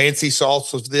the fancy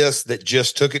salts of this that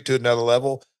just took it to another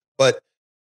level. But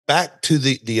back to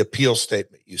the appeal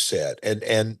statement you said,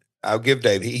 and I'll give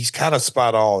Dave, he's kind of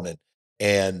spot on.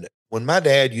 And when my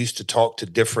dad used to talk to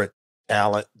different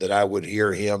talent that I would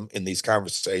hear him in these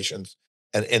conversations,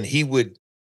 and he would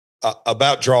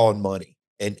about drawing money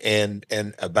and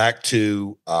back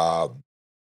to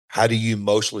how do you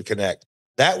emotionally connect?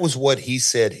 That was what he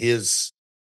said his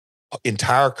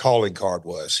entire calling card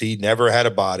was. He never had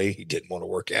a body. He didn't want to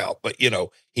work out, but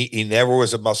he never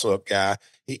was a muscle up guy.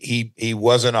 He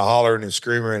wasn't a hollering and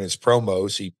screamer in his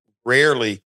promos. He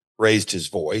rarely raised his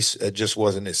voice. It just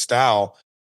wasn't his style.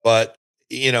 But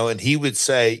and he would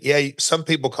say, yeah, some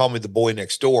people call me the boy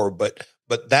next door, but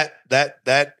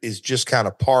that is just kind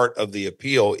of part of the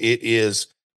appeal. It is,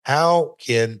 how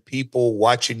can people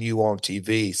watching you on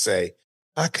TV say,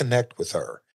 I connect with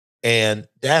her? And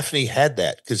Daphne had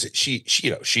that because she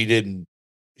didn't,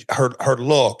 her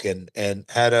look and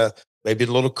had a maybe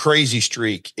a little crazy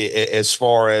streak as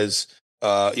far as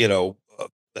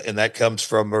and that comes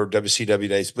from her WCW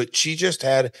days. But she just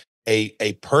had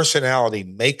a personality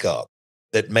makeup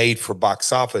that made for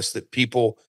box office that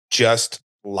people just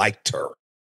liked her.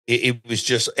 It was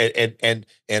just and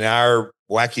in our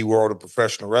wacky world of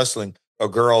professional wrestling, a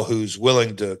girl who's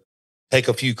willing to take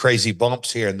a few crazy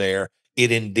bumps here and there,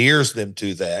 it endears them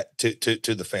to that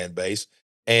to the fan base.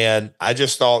 And I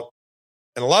just thought,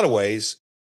 in a lot of ways,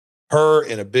 her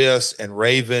and Abyss and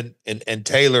Raven and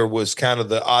Taylor was kind of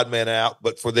the odd man out,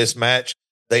 but for this match,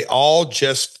 they all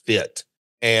just fit.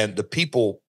 And the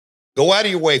people go out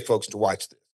of your way, folks, to watch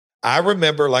this. I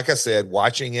remember, like I said,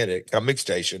 watching it at Cumming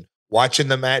Station, watching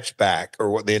the match back or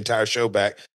what the entire show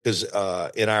back, because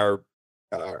in our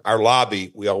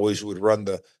lobby, we always would run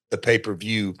the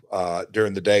pay-per-view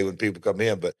during the day when people come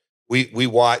in. But we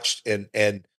watched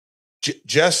and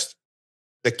just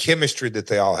the chemistry that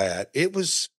they all had.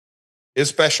 It's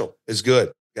special. It's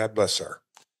good. God bless her.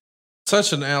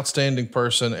 Such an outstanding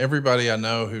person. Everybody I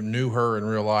know who knew her in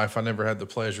real life, I never had the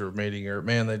pleasure of meeting her.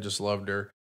 Man, they just loved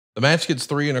her. The match gets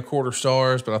 3.25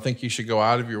 stars, but I think you should go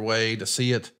out of your way to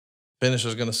see it. Finish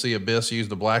is going to see Abyss use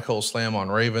the black hole slam on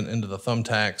Raven into the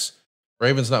thumbtacks.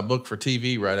 Raven's not booked for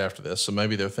TV right after this, so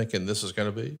maybe they're thinking this is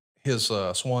going to be his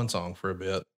swan song for a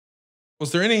bit.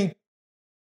 Was there any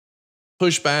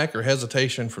pushback or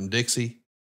hesitation from Dixie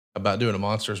about doing a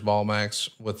Monsters Ball match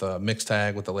with a mixed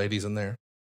tag with the ladies in there?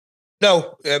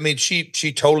 No, I mean she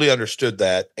totally understood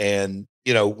that, and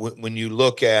when you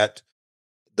look at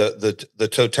the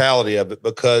totality of it,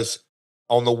 because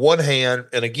on the one hand,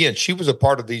 and again, she was a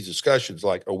part of these discussions.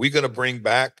 Like, are we going to bring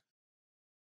back?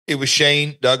 It was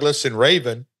Shane Douglas and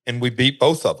Raven, and we beat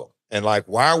both of them. And like,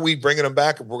 why are we bringing them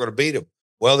back if we're going to beat them?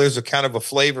 Well, there's a kind of a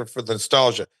flavor for the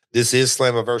nostalgia. This is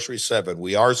Slammiversary 7.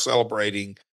 We are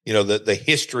celebrating, the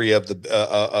history of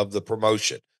the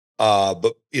promotion.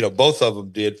 But both of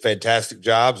them did fantastic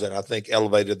jobs, and I think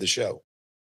elevated the show.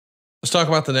 Let's talk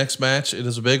about the next match. It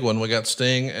is a big one. We got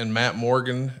Sting and Matt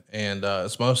Morgan, and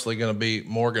it's mostly going to be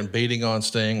Morgan beating on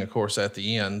Sting. Of course, at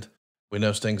the end, we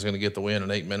know Sting's going to get the win in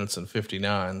 8 minutes and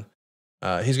 59.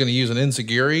 He's going to use an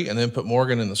enziguri and then put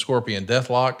Morgan in the Scorpion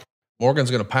Deathlock. Morgan's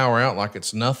going to power out like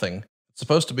it's nothing. It's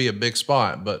supposed to be a big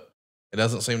spot, but it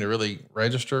doesn't seem to really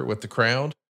register with the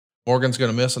crowd. Morgan's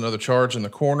going to miss another charge in the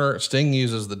corner. Sting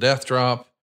uses the death drop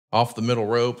off the middle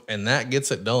rope, and that gets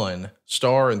it done.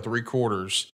 Star and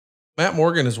 3/4. Matt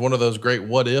Morgan is one of those great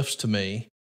what ifs to me.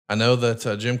 I know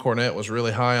that Jim Cornette was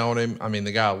really high on him. I mean,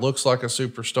 the guy looks like a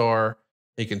superstar.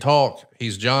 He can talk.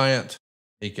 He's giant.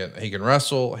 He can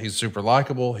wrestle. He's super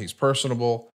likable. He's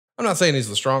personable. I'm not saying he's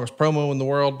the strongest promo in the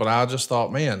world, but I just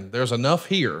thought, man, there's enough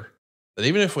here that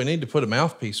even if we need to put a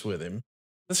mouthpiece with him,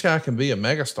 this guy can be a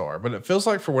megastar. But it feels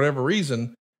like for whatever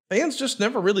reason, fans just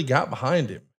never really got behind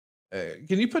him.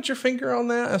 Can you put your finger on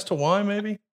that as to why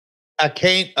maybe? I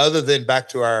can't, other than back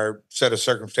to our set of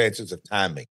circumstances of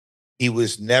timing. He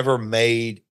was never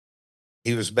made,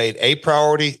 he was made a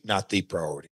priority, not the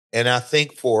priority. And I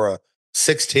think for a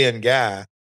 6'10" guy,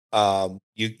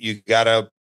 you gotta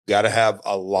have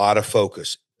a lot of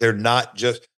focus. They're not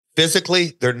just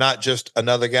physically, they're not just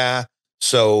another guy.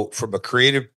 So from a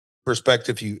creative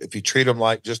perspective, if you treat them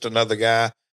like just another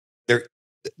guy,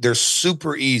 they're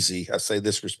super easy. I say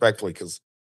this respectfully because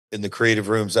in the creative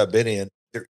rooms I've been in,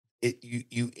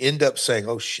 you end up saying,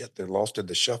 "Oh shit, they're lost in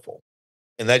the shuffle,"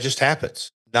 and that just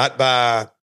happens. Not by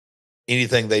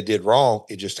anything they did wrong;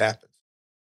 it just happens.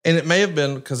 And it may have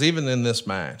been because even in this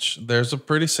match, there's a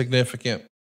pretty significant,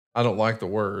 I don't like the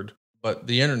word, but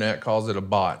the internet calls it a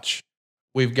botch.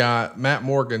 We've got Matt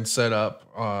Morgan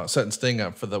setting Sting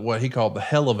up for what he called the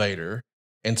Hellevator,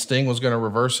 and Sting was going to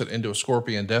reverse it into a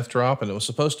Scorpion Death Drop, and it was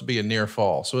supposed to be a near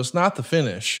fall. So it's not the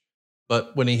finish,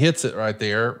 but when he hits it right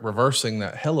there, reversing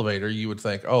that Hellevator, you would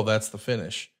think, oh, that's the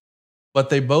finish. But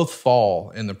they both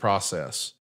fall in the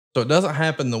process. So it doesn't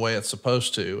happen the way it's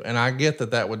supposed to. And I get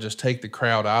that would just take the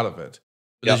crowd out of it.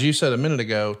 But as you said a minute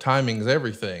ago, timing's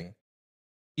everything.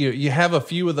 You have a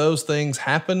few of those things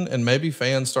happen, and maybe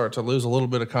fans start to lose a little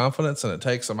bit of confidence, and it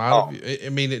takes them out of you. I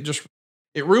mean,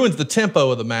 it ruins the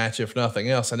tempo of the match, if nothing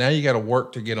else. And now you got to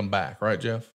work to get them back, right,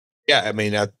 Jeff? Yeah, I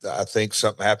mean, I think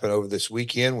something happened over this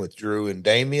weekend with Drew and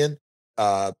Damian.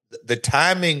 The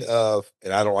timing of,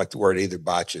 and I don't like the word either,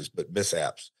 botches, but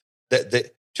mishaps.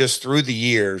 That just through the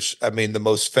years, I mean, the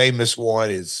most famous one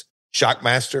is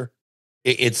Shockmaster.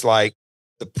 It's like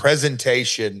the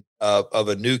presentation of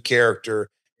a new character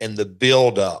and the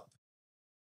build up.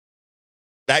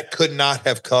 That could not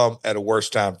have come at a worse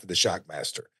time for the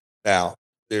Shockmaster. Now,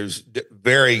 there's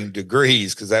varying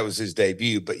degrees because that was his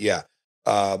debut, but yeah.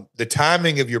 The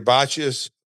timing of your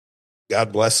botches,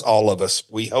 God bless all of us.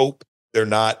 We hope they're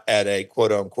not at a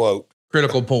quote unquote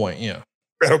critical point. Yeah.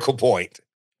 critical point.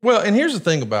 Well, and here's the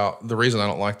thing about the reason I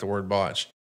don't like the word botch.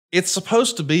 It's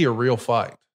supposed to be a real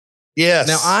fight. Yes.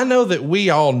 Now, I know that we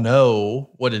all know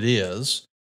what it is,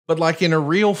 but like in a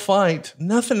real fight,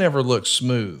 nothing ever looks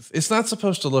smooth. It's not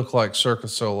supposed to look like Cirque du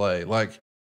Soleil. Like,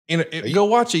 go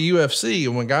watch a UFC,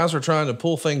 and when guys are trying to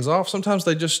pull things off, sometimes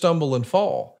they just stumble and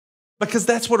fall because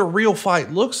that's what a real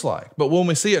fight looks like. But when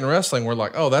we see it in wrestling, we're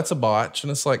like, oh, that's a botch.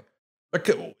 And it's like,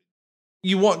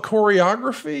 you want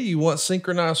choreography? You want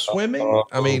synchronized swimming?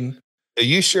 I mean, are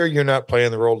you sure you're not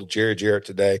playing the role of Jarrett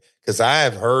today? Because I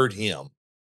have heard him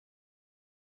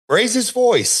raise his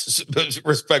voice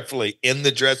respectfully in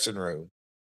the dressing room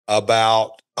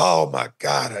about, oh my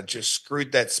God, I just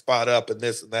screwed that spot up and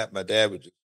this and that. My dad would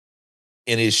just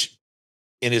in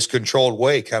his controlled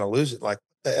way kind of lose it. Like,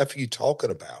 what the F are you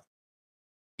talking about?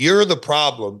 You're the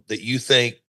problem that you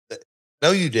think that,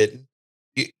 no, you didn't.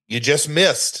 You just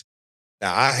missed.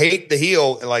 Now I hate the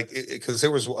heel, like, because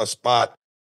there was a spot.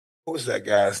 What was that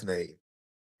guy's name?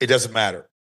 It doesn't matter.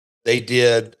 They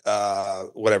did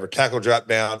whatever, tackle drop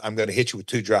down. I'm going to hit you with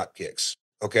 2 drop kicks.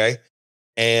 Okay.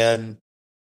 And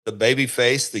the baby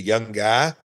face, the young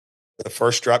guy, the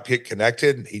first drop kick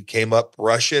connected, and he came up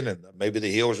rushing, and maybe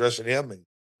the heel was rushing him and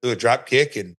threw a drop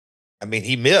kick. And I mean,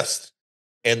 he missed.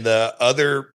 And the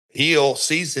other heel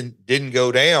season didn't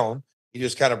go down. He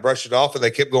just kind of brushed it off, and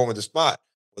they kept going with the spot.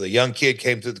 Well, the young kid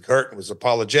came through the curtain, was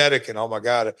apologetic, and oh my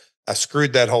God, I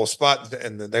screwed that whole spot.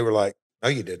 And then they were like, no,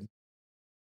 you didn't.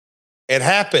 It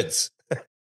happens.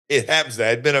 It happens. That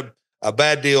had been a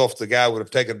bad deal if the guy would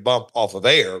have taken a bump off of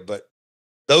air. But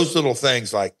those little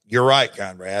things, like, you're right,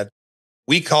 Conrad.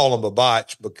 We call them a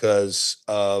botch because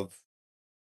of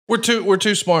we're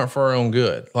too smart for our own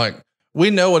good. Like, we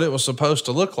know what it was supposed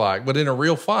to look like, but in a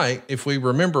real fight, if we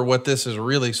remember what this is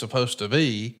really supposed to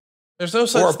be, there's no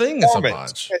such thing as a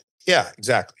botch. Yeah,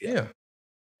 exactly. Yeah.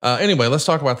 Anyway, let's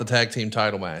talk about the tag team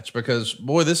title match, because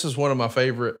boy, this is one of my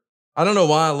favorite. I don't know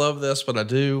why I love this, but I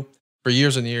do. For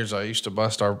years and years, I used to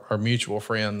bust our mutual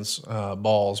friends'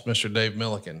 balls, Mr. Dave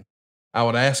Milliken. I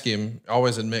would ask him,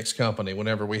 always in mixed company,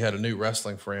 whenever we had a new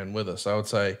wrestling friend with us, I would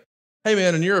say, hey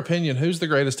man, in your opinion, who's the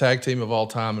greatest tag team of all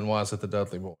time, and why is it the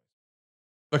Dudley Boyz?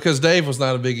 Because Dave was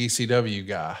not a big ECW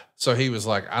guy. So he was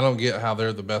like, I don't get how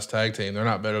they're the best tag team. They're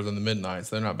not better than the Midnights.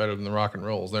 They're not better than the Rock and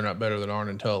Rolls. They're not better than Arn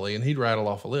and Tully. And he'd rattle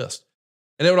off a list.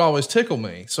 And it would always tickle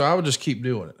me. So I would just keep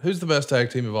doing it. Who's the best tag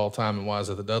team of all time, and why is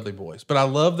it the Dudley Boyz? But I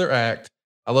love their act.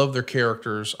 I love their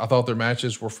characters. I thought their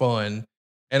matches were fun.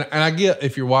 And I get,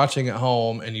 if you're watching at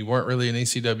home and you weren't really an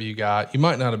ECW guy, you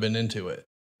might not have been into it.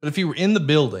 But if you were in the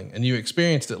building and you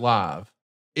experienced it live,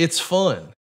 it's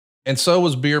fun. And so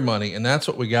was Beer Money. And that's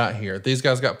what we got here. These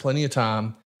guys got plenty of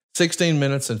time, 16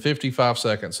 minutes and 55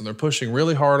 seconds. And they're pushing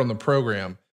really hard on the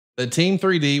program. That Team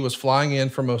 3D was flying in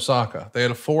from Osaka. They had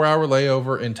a 4-hour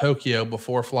layover in Tokyo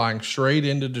before flying straight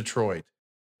into Detroit.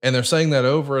 And they're saying that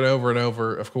over and over and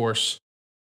over. Of course,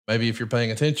 maybe if you're paying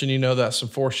attention, you know that's some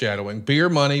foreshadowing. Beer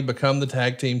Money become the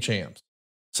tag team champs.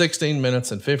 16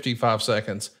 minutes and 55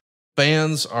 seconds.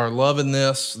 Fans are loving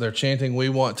this. They're chanting, "We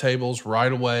want tables"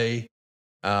 right away.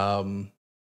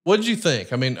 What did you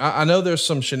think? I mean, I know there's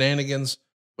some shenanigans.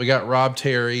 We got Rob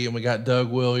Terry and we got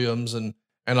Doug Williams and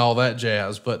all that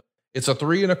jazz, but it's a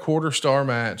 3.25 star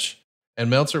match. And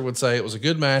Meltzer would say it was a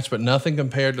good match, but nothing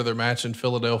compared to their match in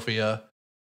Philadelphia.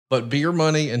 But Beer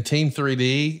Money and Team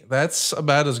 3D, that's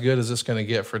about as good as it's going to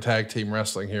get for tag team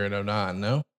wrestling here in 09,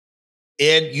 no?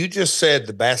 And you just said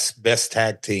the best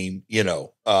tag team,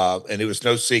 and it was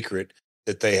no secret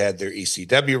that they had their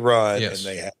ECW run, Yes. And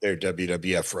they had their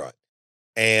WWF run.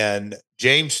 And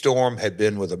James Storm had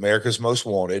been with America's Most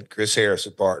Wanted, Chris Harris,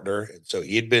 a partner. And so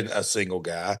he had been a single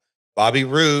guy. Bobby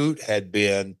Roode had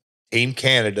been Team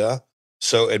Canada.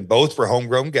 So, and both were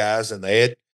homegrown guys, and they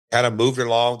had kind of moved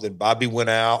along. Then Bobby went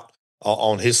out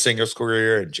on his singer's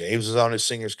career, and James was on his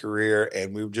singer's career.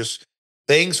 And we were just,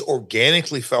 things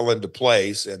organically fell into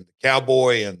place, and the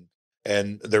Cowboy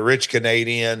and the Rich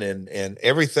Canadian and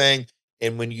everything.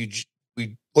 And when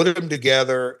we put them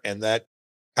together, and that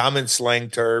common slang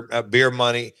term, Beer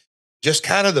Money, just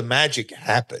kind of the magic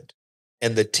happened.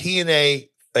 And the TNA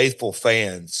faithful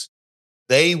fans,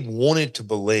 they wanted to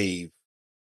believe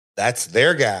that's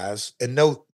their guys, and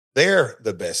no, they're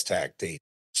the best tag team.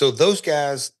 So those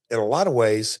guys, in a lot of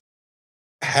ways,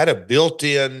 had a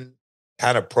built-in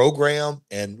kind of program.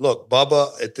 And look,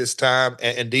 Bubba at this time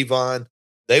and Devon,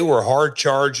 they were hard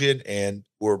charging and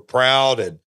were proud,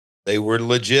 and they were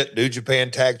legit New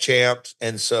Japan tag champs.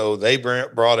 And so they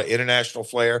brought an international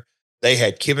flair. They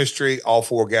had chemistry. All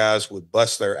 4 guys would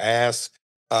bust their ass.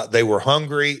 They were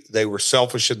hungry. They were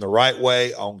selfish in the right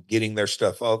way on getting their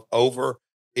stuff over.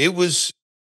 It was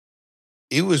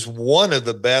one of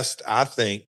the best, I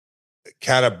think,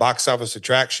 kind of box office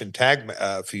attraction tag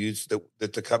feuds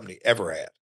that the company ever had.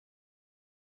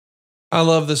 I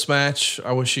love this match.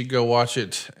 I wish you'd go watch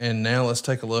it. And now let's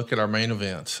take a look at our main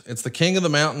event. It's the King of the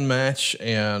Mountain match,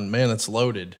 and man, it's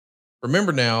loaded.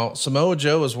 Remember now, Samoa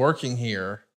Joe is working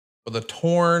here with a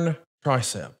torn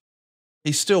tricep.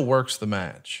 He still works the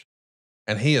match,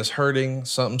 and he is hurting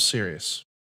something serious.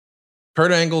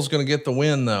 Kurt Angle's going to get the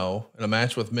win, though, in a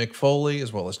match with Mick Foley,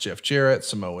 as well as Jeff Jarrett,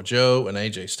 Samoa Joe, and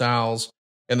AJ Styles.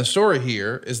 And the story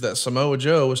here is that Samoa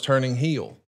Joe is turning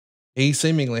heel. He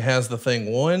seemingly has the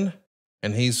thing won,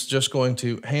 and he's just going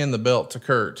to hand the belt to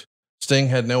Kurt. Sting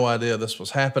had no idea this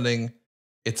was happening.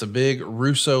 It's a big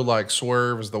Russo-like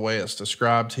swerve is the way it's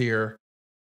described here.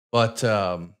 But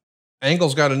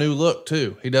Angle's got a new look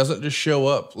too. He doesn't just show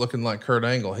up looking like Kurt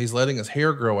Angle. He's letting his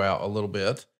hair grow out a little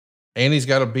bit, and he's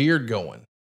got a beard going.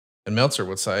 And Meltzer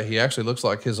would say he actually looks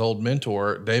like his old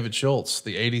mentor, David Schultz,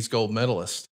 the 80s gold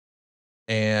medalist.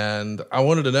 And I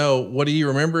wanted to know, what do you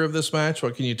remember of this match?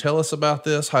 What can you tell us about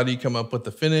this? How do you come up with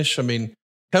the finish? I mean,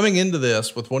 coming into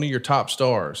this with one of your top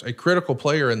stars, a critical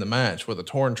player in the match with a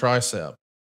torn tricep,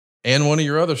 and one of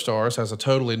your other stars has a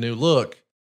totally new look.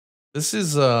 This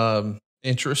is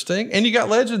interesting. And you got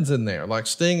legends in there like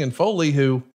Sting and Foley,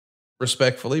 who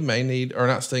respectfully may need, or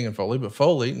not Sting and Foley, but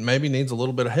Foley maybe needs a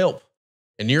little bit of help.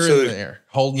 And you're in there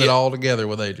holding it all together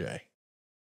with AJ.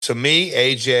 To me,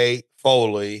 AJ,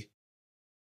 Foley,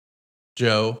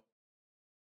 Joe,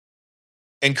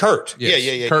 and Kurt. Yes.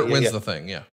 Yeah. Kurt wins the thing.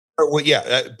 Yeah. Well,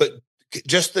 but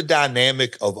just the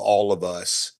dynamic of all of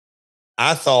us,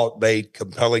 I thought made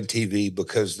compelling TV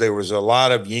because there was a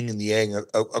lot of yin and yang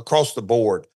across the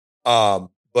board.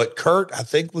 But Kurt, I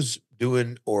think, was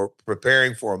doing or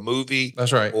preparing for a movie.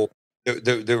 That's right. Or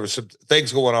there were some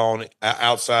things going on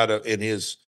outside of in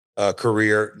his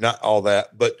career, not all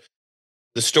that, but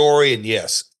the story. And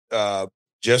yes,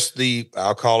 just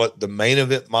I'll call it the main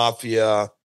event mafia,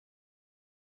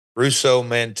 Russo,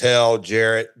 Mantell,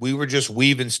 Jarrett. We were just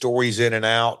weaving stories in and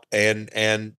out.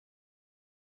 And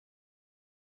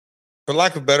for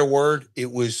lack of a better word,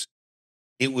 it was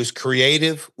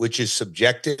creative, which is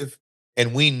subjective.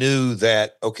 And we knew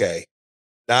that, okay,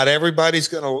 not everybody's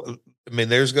going to,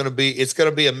 it's going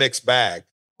to be a mixed bag,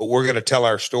 but we're going to tell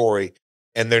our story,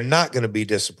 and they're not going to be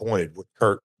disappointed with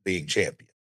Kurt being champion.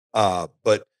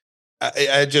 But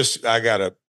I got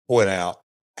to point out,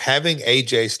 having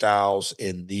AJ Styles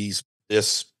in this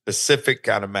specific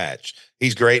kind of match,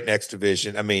 he's great in X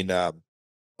Division.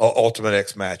 Ultimate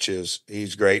X matches.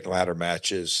 He's great in ladder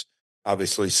matches,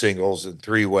 obviously singles and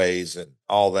three ways and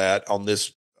all that. On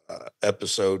this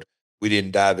episode, we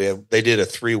didn't dive in. They did a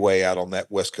three-way out on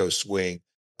that West Coast swing.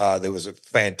 There was a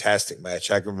fantastic match.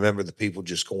 I can remember the people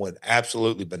just going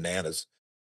absolutely bananas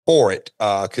for it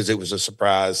because it was a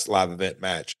surprise live event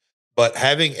match. But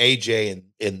having AJ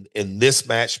in this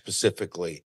match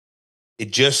specifically,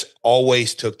 it just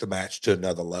always took the match to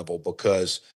another level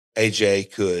because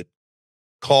AJ could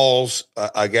cause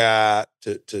a guy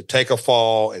to take a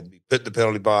fall and be put in the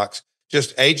penalty box.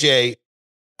 Just AJ,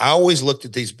 I always looked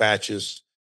at these matches,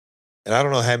 and I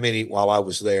don't know how many while I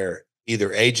was there, either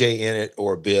AJ in it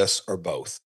or Abyss or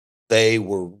both. They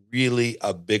were really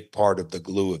a big part of the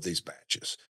glue of these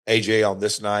matches. AJ on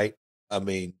this night,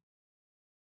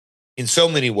 in so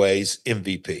many ways,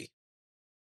 MVP.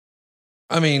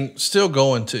 Still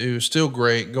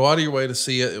great. Go out of your way to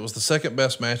see it. It was the second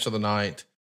best match of the night.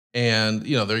 And,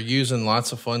 they're using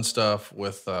lots of fun stuff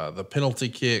with the penalty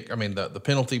kick. The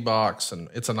penalty box, and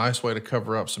it's a nice way to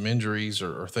cover up some injuries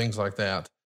or things like that.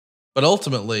 But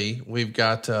ultimately, we've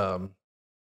got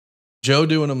Joe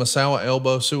doing a Masawa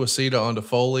elbow suicida onto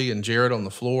Foley, and Jarrett on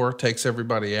the floor takes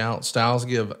everybody out. Styles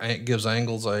gives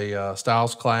Angles a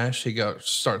Styles clash. He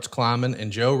starts climbing,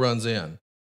 and Joe runs in.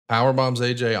 Power bombs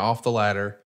AJ off the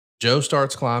ladder. Joe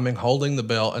starts climbing, holding the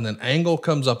belt, and then Angle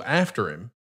comes up after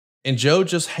him. And Joe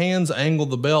just hands Angle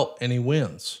the belt, and he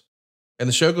wins. And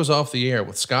the show goes off the air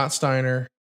with Scott Steiner,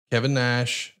 Kevin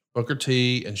Nash, Booker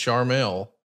T, and Sharmell.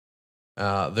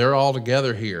 They're all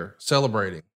together here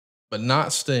celebrating, but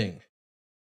not Sting.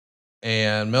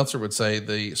 And Meltzer would say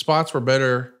the spots were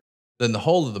better than the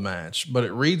whole of the match, but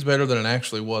it reads better than it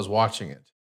actually was watching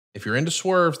it. If you're into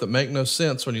swerves that make no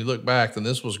sense when you look back, then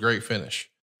this was a great finish.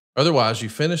 Otherwise, you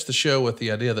finish the show with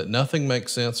the idea that nothing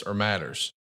makes sense or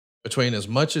matters. Between as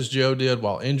much as Joe did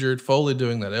while injured, Foley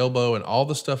doing that elbow, and all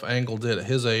the stuff Angle did at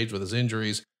his age with his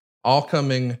injuries, all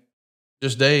coming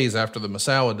just days after the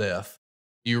Masawa death,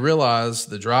 you realize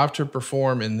the drive to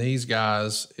perform in these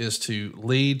guys is to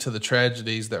lead to the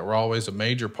tragedies that were always a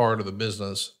major part of the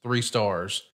business. 3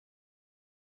 stars.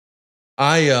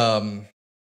 I um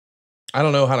I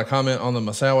don't know how to comment on the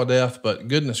Masawa death, but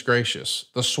goodness gracious,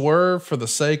 the swerve for the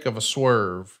sake of a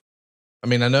swerve. I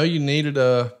mean, I know you needed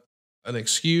an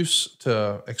excuse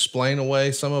to explain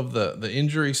away some of the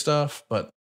injury stuff, but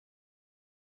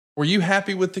were you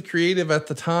happy with the creative at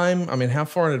the time? I mean, how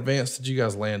far in advance did you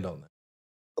guys land on that?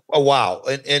 A while,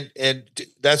 and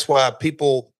that's why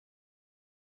people,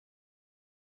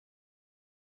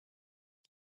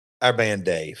 our man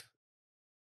Dave,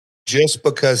 just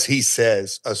because he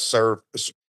says a serve,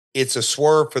 it's a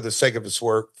swerve for the sake of a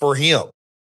swerve for him.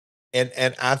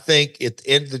 And I think at the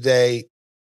end of the day,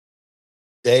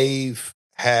 Dave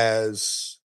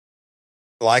has,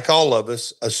 like all of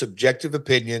us, a subjective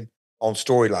opinion on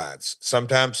storylines.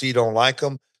 Sometimes he don't like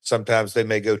them. Sometimes they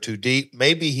may go too deep.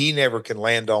 Maybe he never can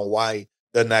land on why he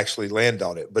doesn't actually land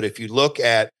on it. But if you look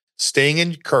at Sting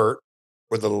and Kurt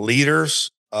were the leaders,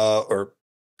 or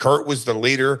Kurt was the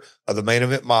leader of the main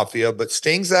event mafia, but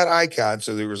Sting's that icon.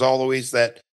 So there was always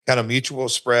that kind of mutual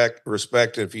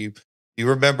respect. If you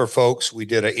remember, folks, we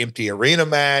did an empty arena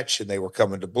match and they were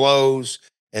coming to blows.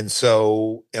 And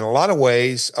so in a lot of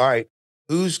ways, all right,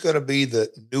 who's going to be the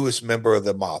newest member of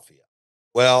the mafia?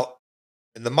 Well,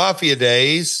 in the mafia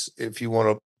days, if you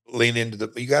want to lean into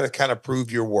you got to kind of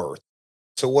prove your worth.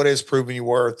 So what is proving your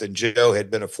worth? And Joe had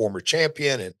been a former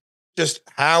champion, and just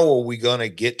how are we going to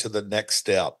get to the next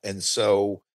step? And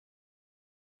so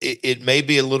it may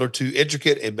be a little too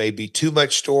intricate. It may be too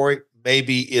much story.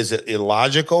 Maybe is it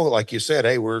illogical? Like you said,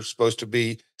 hey, we're supposed to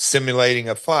be simulating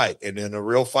a fight. And in a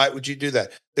real fight, would you do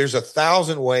that? There's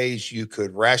 1,000 ways you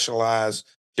could rationalize,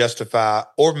 justify,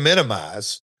 or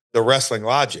minimize the wrestling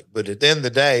logic. But at the end of the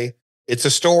day, it's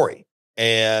a story,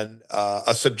 and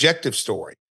a subjective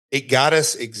story. It got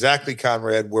us exactly,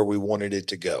 Conrad, where we wanted it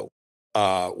to go.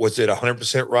 Was it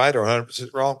 100% right or 100%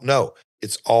 wrong? No,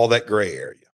 it's all that gray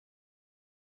area.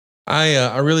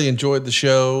 I really enjoyed the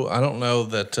show. I don't know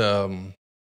that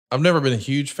I've never been a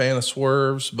huge fan of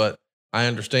swerves, but I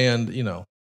understand,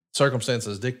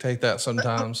 circumstances dictate that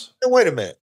sometimes. Now, wait a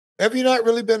minute. Have you not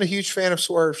really been a huge fan of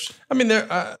swerves? I mean,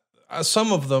 there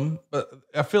some of them, but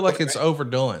I feel like it's Okay.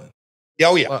 overdone.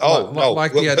 Oh, yeah. Oh, no.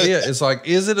 Like the idea is like,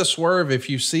 is it a swerve? If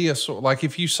you see like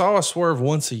if you saw a swerve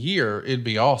once a year, it'd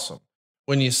be awesome.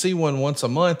 When you see one once a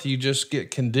month, you just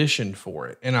get conditioned for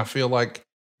it. And I feel like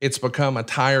it's become a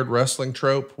tired wrestling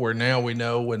trope where now we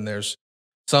know when there's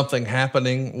something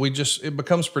happening, it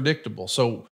becomes predictable.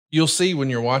 So you'll see when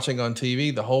you're watching on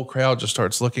TV, the whole crowd just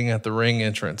starts looking at the ring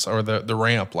entrance or the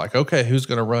ramp, like, okay, who's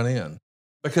going to run in?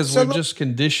 Because we've just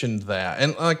conditioned that.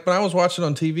 And like when I was watching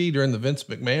on TV during the Vince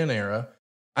McMahon era,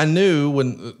 I knew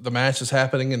when the match is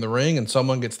happening in the ring and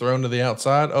someone gets thrown to the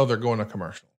outside, oh, they're going to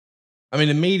commercial. I mean,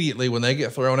 immediately when they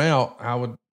get thrown out, I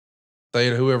would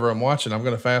say to whoever I'm watching, I'm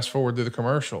going to fast forward through the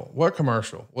commercial. What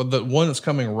commercial? Well, the one that's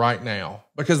coming right now,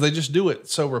 because they just do it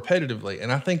so repetitively.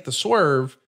 And I think the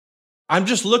swerve, I'm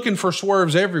just looking for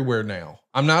swerves everywhere now.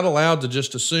 I'm not allowed to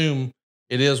just assume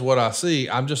it is what I see.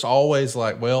 I'm just always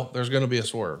like, well, there's going to be a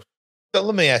swerve. So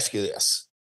let me ask you this.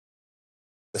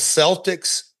 The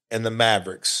Celtics and the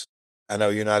Mavericks. I know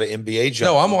you're not an NBA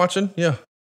junkie. No, I'm watching. Yeah.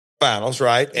 Finals,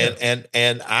 right? Yeah.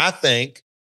 And I think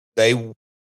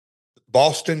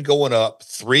Boston going up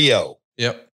 3-0.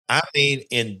 Yep. I mean,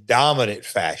 in dominant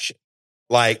fashion.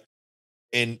 Like,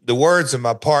 in the words of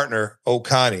my partner,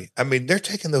 O'Connie, I mean, they're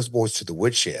taking those boys to the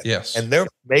woodshed. Yes. And they're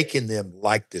making them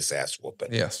like this ass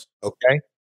whooping. Yes. Okay.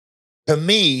 To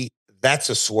me, that's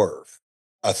a swerve.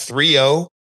 A 3-0.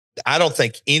 I don't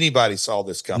think anybody saw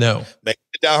this coming. No. Maybe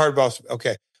the diehard Boston.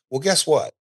 Okay. Well, guess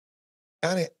what?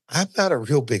 I'm not a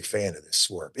real big fan of this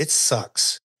swerve. It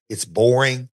sucks. It's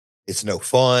boring. It's no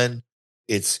fun.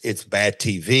 It's bad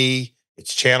TV.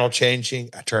 It's channel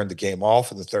changing. I turned the game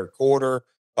off in the third quarter.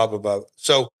 Blah, blah, blah.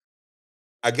 So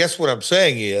I guess what I'm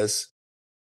saying is,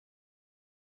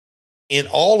 in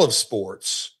all of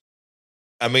sports,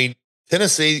 I mean,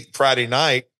 Tennessee Friday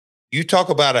night, you talk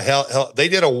about hell, they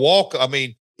did a walk. I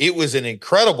mean, it was an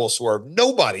incredible swerve.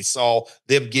 Nobody saw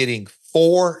them getting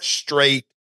 4 straight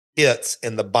hits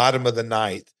in the bottom of the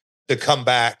ninth to come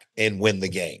back and win the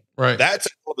game. Right. That's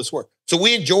a swerve. So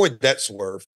we enjoyed that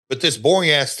swerve, but this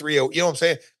boring ass 3-0, you know what I'm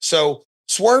saying? So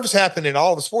swerves happen in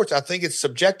all the sports. I think it's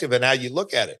subjective in how you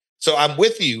look at it. So I'm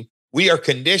with you. We are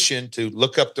conditioned to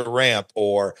look up the ramp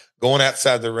or going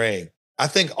outside the ring. I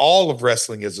think all of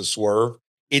wrestling is a swerve.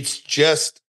 It's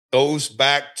just goes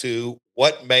back to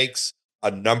what makes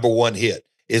a number one hit.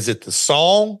 Is it the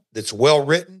song that's well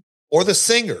written or the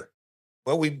singer?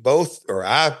 well, we both, or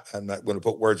I'm not going to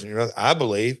put words in your mouth. I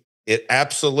believe it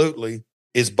absolutely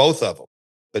is both of them,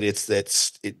 but it's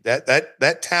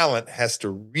that talent has to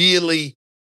really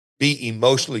be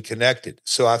emotionally connected.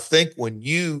 So I think when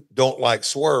you don't like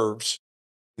swerves,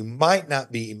 you might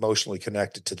not be emotionally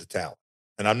connected to the talent.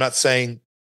 And I'm not saying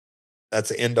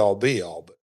that's an end all be all,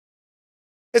 but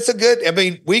it's a good, I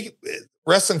mean,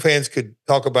 wrestling fans could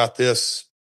talk about this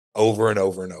over and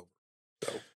over and over.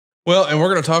 So. Well, and we're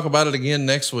going to talk about it again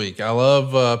next week. I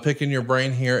love picking your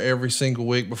brain here every single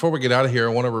week. Before we get out of here,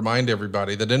 I want to remind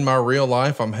everybody that in my real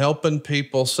life, I'm helping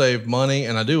people save money,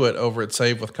 and I do it over at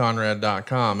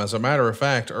savewithconrad.com. As a matter of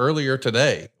fact, earlier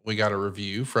today, we got a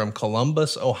review from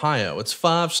Columbus, Ohio. It's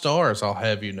 5 stars, I'll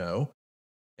have you know.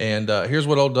 And here's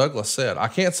what old Douglas said. I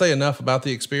can't say enough about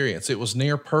the experience. It was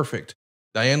near perfect.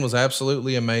 Diane was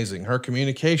absolutely amazing. Her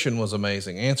communication was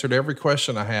amazing, answered every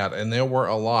question I had, and there were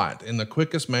a lot, in the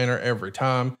quickest manner every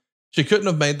time. She couldn't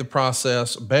have made the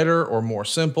process better or more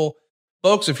simple.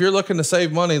 Folks, if you're looking to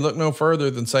save money, look no further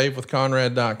than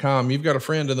savewithconrad.com. You've got a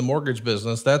friend in the mortgage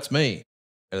business. That's me.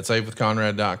 And at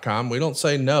savewithconrad.com, we don't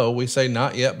say no, we say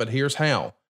not yet, but here's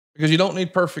how. Because you don't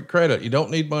need perfect credit. You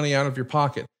don't need money out of your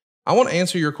pocket. I want to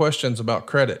answer your questions about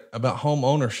credit, about home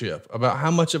ownership, about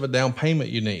how much of a down payment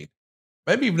you need.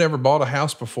 Maybe you've never bought a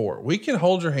house before. We can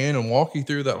hold your hand and walk you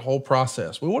through that whole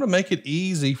process. We want to make it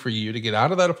easy for you to get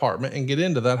out of that apartment and get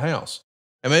into that house.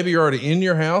 And maybe you're already in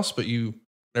your house, but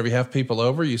whenever you have people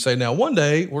over, you say, now one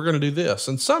day we're going to do this,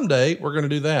 and someday we're going to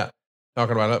do that.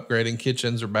 Talking about upgrading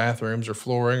kitchens or bathrooms or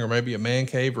flooring, or maybe a man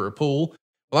cave or a pool.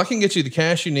 Well, I can get you the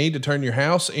cash you need to turn your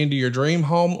house into your dream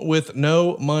home with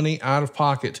no money out of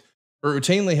pocket. We're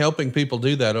routinely helping people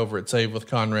do that over at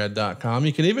savewithconrad.com.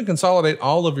 You can even consolidate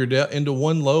all of your debt into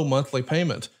one low monthly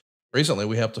payment. Recently,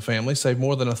 we helped a family save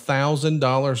more than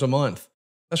 $1,000 a month.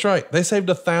 That's right. They saved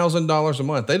 $1,000 a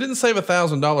month. They didn't save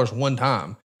 $1,000 one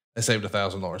time. They saved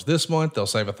 $1,000 this month. They'll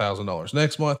save $1,000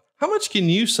 next month. How much can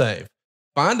you save?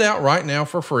 Find out right now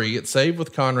for free at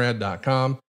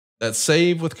savewithconrad.com. That's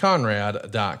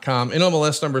savewithconrad.com.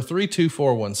 NMLS number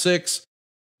 32416.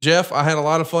 Jeff, I had a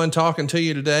lot of fun talking to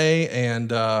you today,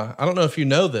 and I don't know if you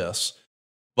know this,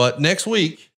 but next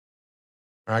week,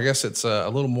 or I guess it's a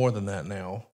little more than that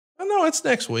now. I know it's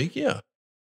next week, yeah.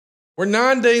 We're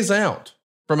 9 days out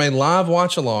from a live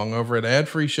watch-along over at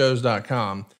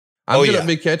adfreeshows.com. I'm going to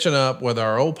be catching up with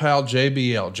our old pal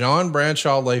JBL, John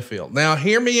Bradshaw Layfield. Now,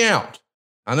 hear me out.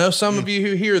 I know some of you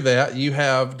who hear that, you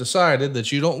have decided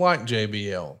that you don't like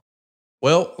JBL.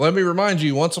 Well, let me remind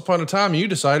you, once upon a time, you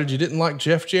decided you didn't like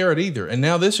Jeff Jarrett either. And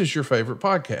now this is your favorite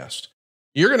podcast.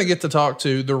 You're going to get to talk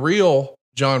to the real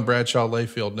John Bradshaw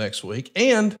Layfield next week.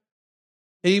 And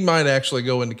he might actually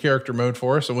go into character mode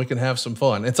for us and we can have some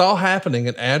fun. It's all happening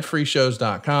at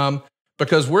adfreeshows.com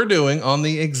because we're doing on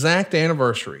the exact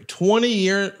anniversary, 20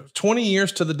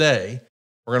 years to the day.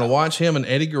 We're going to watch him and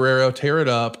Eddie Guerrero tear it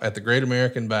up at the Great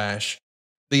American Bash.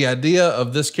 The idea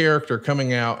of this character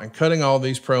coming out and cutting all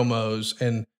these promos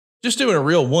and just doing a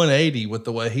real 180 with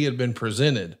the way he had been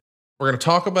presented. We're going to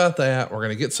talk about that. We're going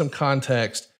to get some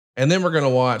context, and then we're going to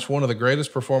watch one of the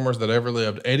greatest performers that ever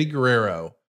lived, Eddie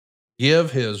Guerrero,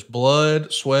 give his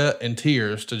blood, sweat, and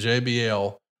tears to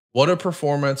JBL. What a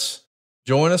performance.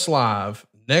 Join us live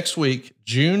next week,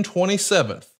 June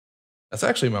 27th. That's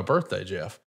actually my birthday,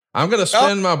 Jeff. I'm going to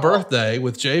spend my birthday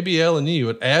with JBL and you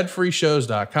at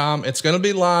adfreeshows.com. It's going to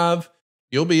be live.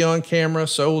 You'll be on camera.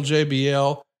 So will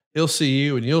JBL. He'll see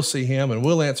you and you'll see him, and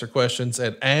we'll answer questions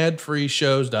at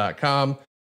adfreeshows.com.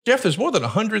 Jeff, there's more than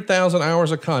 100,000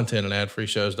 hours of content at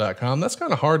adfreeshows.com. That's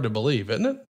kind of hard to believe, isn't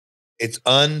it? It's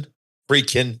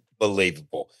unfreaking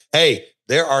believable. Hey,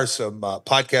 there are some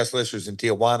podcast listeners in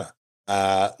Tijuana.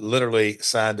 Literally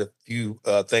signed a few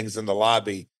things in the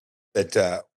lobby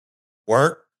that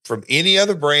weren't from any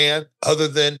other brand other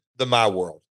than the My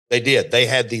World. They did. They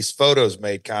had these photos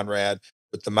made, Conrad,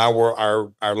 with the My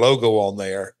World, our logo on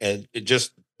there. And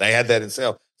they had that in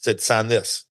sale. Said, sign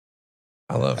this.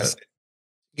 I love it. Said,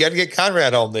 you got to get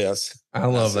Conrad on this. I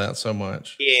love that so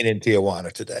much. He ain't in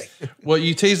Tijuana today. Well,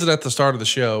 you teased it at the start of the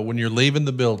show. When you're leaving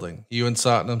the building, you and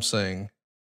Satnam sing.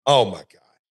 Oh my God.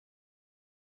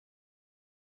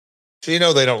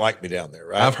 So, they don't like me down there,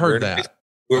 right? I've heard that.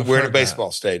 We're in a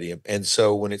baseball stadium. And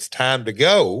so when it's time to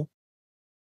go,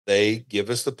 they give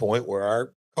us the point where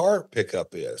our car pickup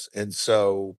is. And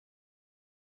so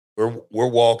we're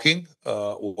walking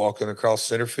across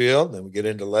center field, and we get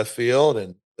into left field,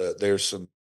 and there's some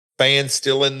fans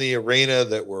still in the arena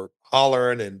that were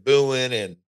hollering and booing.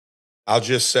 And I'll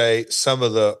just say some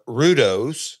of the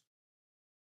rudos,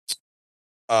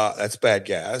 that's bad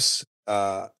guys,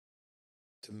 to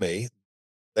me.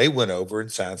 they went over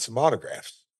and signed some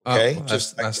autographs. Okay, Well,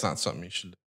 just like that's not something you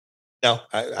should do. no,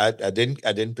 I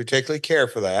didn't particularly care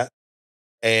for that,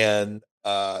 and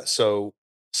so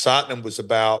Sotnam was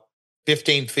about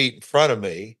 15 feet in front of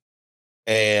me,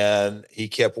 and he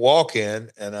kept walking,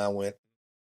 and I went.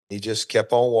 He just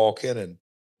kept on walking and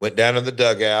went down in the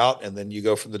dugout, and then you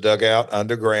go from the dugout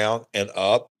underground and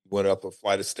up. Went up a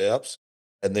flight of steps,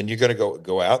 and then you're going to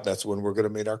go out. That's when we're going to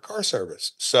meet our car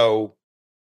service. So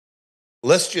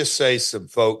let's just say some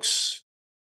folks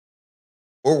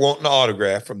were wanting an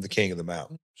autograph from the King of the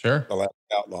Mountain, Sure. the last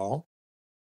outlaw,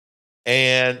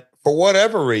 and for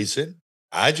whatever reason,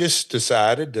 I just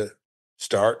decided to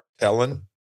start telling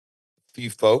a few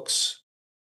folks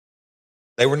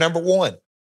they were number one.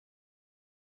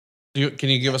 Can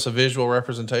you give us a visual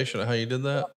representation of how you did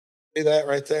that? See that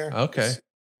right there? Okay.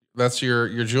 That's your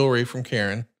jewelry from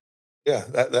Karen. Yeah,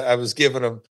 I was giving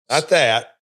them not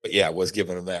that, but yeah, I was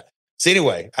giving them that. So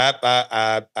anyway,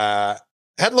 I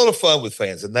had a little fun with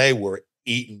fans, and they were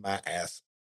eating my ass.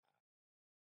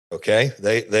 Okay,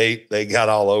 they got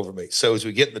all over me. So as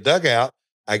we get in the dugout,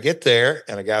 I get there,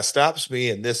 and a guy stops me,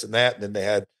 and this and that, and then they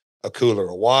had a cooler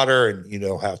of water, and you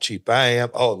know how cheap I am.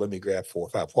 Oh, let me grab 4 or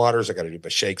 5 waters. I got to do my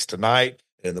shakes tonight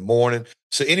and in the morning.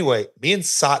 So anyway, me and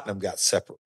Sotnam got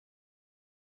separate.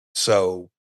 So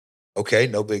okay,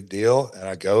 no big deal. And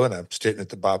I go and I'm sitting at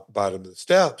the bottom of the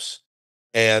steps.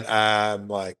 And I'm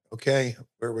like, okay,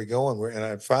 where are we going? And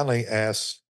I finally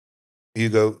asked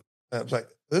Hugo, I was like,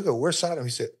 Hugo, where's Sodom? He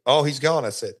said, oh, he's gone. I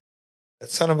said, that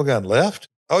son of a gun left?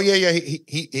 Oh, yeah, yeah,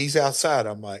 he's outside.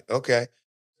 I'm like, okay.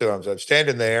 So I'm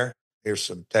standing there. Here's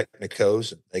some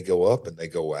technicos, and they go up and they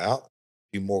go out. A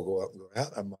few more go up and go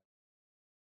out. I'm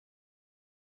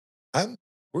like,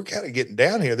 we're kind of getting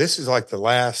down here. This is like the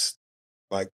last,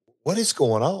 like, what is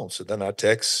going on? So then I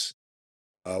text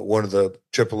one of the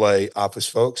AAA office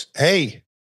folks. Hey,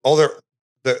 oh,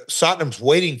 the Sotnam's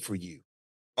waiting for you.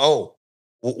 Oh,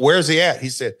 where's he at? He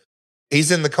said,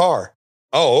 he's in the car.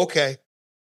 Oh, okay.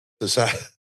 So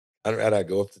I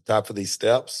go up the top of these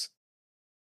steps,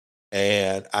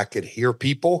 and I could hear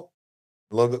people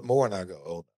a little bit more, and I go,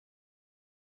 oh,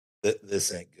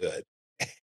 this ain't good.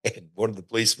 And one of the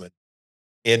policemen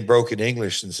in broken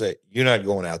English and said, you're not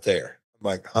going out there. I'm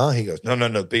like, huh? He goes, no, no,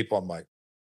 no, people. I'm like,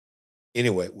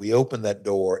 anyway, we open that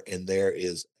door, and there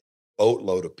is a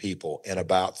boatload of people, and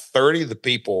about 30 of the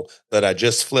people that I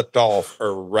just flipped off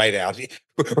are right out,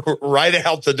 right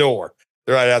out the door.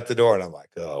 They're right out the door, and I'm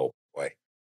like, oh boy.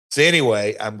 So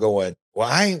anyway, I'm going, well,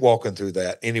 I ain't walking through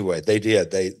that. Anyway, they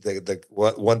did. The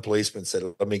one policeman said,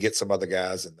 let me get some other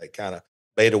guys, and they kind of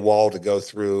made a wall to go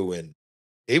through, and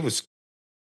it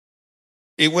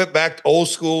went back to old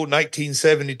school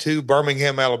 1972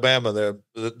 Birmingham, Alabama.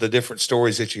 The different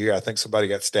stories that you hear. I think somebody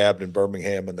got stabbed in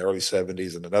Birmingham in the early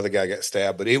 70s, and another guy got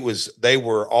stabbed. But they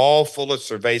were all full of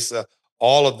cerveza,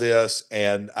 all of this,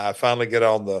 and I finally get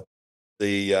on the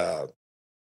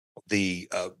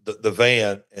the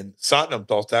van, and Sotnam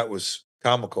thought that was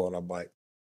comical, and I'm like,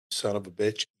 son of a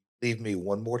bitch, leave me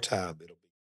one more time, it'll be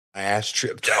my ass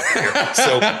tripped out here.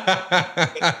 So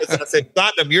as I said,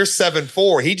 Tottenham, you're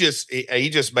 7'4". He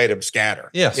just made him scatter.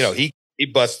 Yes. You know, he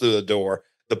busts through the door.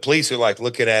 The police are like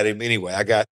looking at him anyway. I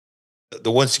got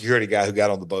the one security guy who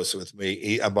got on the bus with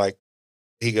me. I'm like,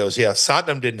 he goes, yeah,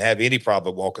 Tottenham didn't have any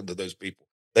problem walking to those people.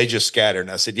 They just scattered.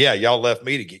 And I said, yeah, y'all left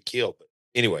me to get killed. But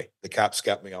anyway, the cops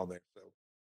got me on there. So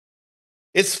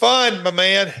it's fun, my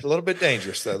man. A little bit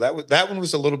dangerous though. That one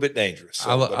was a little bit dangerous. So,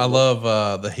 I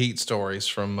love the heat stories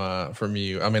from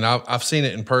you. I mean, I've seen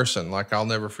it in person. Like I'll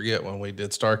never forget when we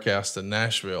did Starcast in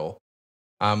Nashville.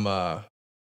 I'm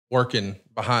working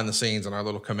behind the scenes in our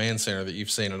little command center that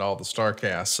you've seen at all the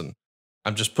Starcasts, and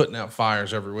I'm just putting out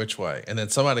fires every which way. And then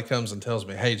somebody comes and tells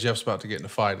me, "Hey, Jeff's about to get in a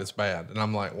fight. It's bad." And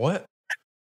I'm like, "What?"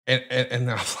 And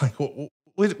I was like,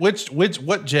 "Which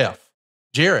what Jeff?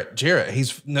 Jarrett.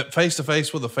 He's face to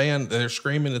face with a fan. They're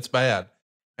screaming, it's bad."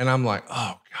 And I'm like,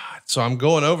 "Oh God." So I'm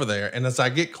going over there. And as I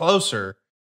get closer,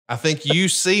 I think you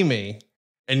see me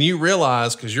and you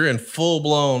realize, cause you're in full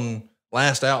blown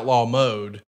Last Outlaw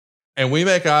mode. And we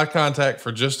make eye contact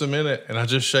for just a minute. And I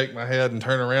just shake my head and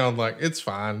turn around like, it's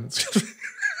fine.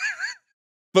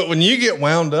 But when you get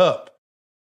wound up,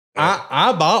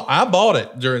 I bought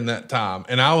it during that time,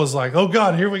 and I was like, "Oh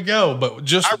God, here we go!" But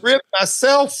just I ripped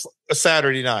myself a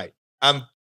Saturday night. I'm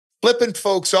flipping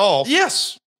folks off.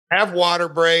 Yes, have water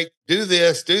break, do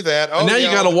this, do that. Oh, and now you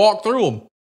got to walk through them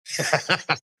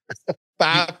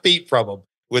 5 feet from them.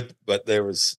 But there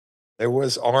was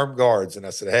armed guards, and I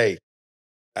said, "Hey,"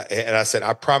 and I said,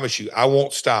 "I promise you, I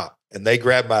won't stop." And they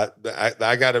grabbed I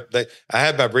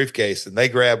had my briefcase, and they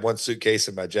grabbed one suitcase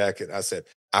in my jacket. I said,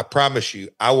 I promise you,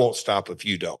 I won't stop if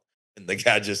you don't. And the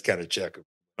guy just kind of checked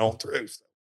on through. So,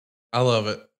 I love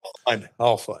it.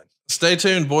 all fun. Stay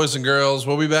tuned, boys and girls.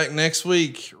 We'll be back next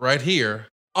week right here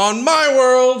on My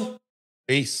World.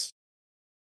 Peace.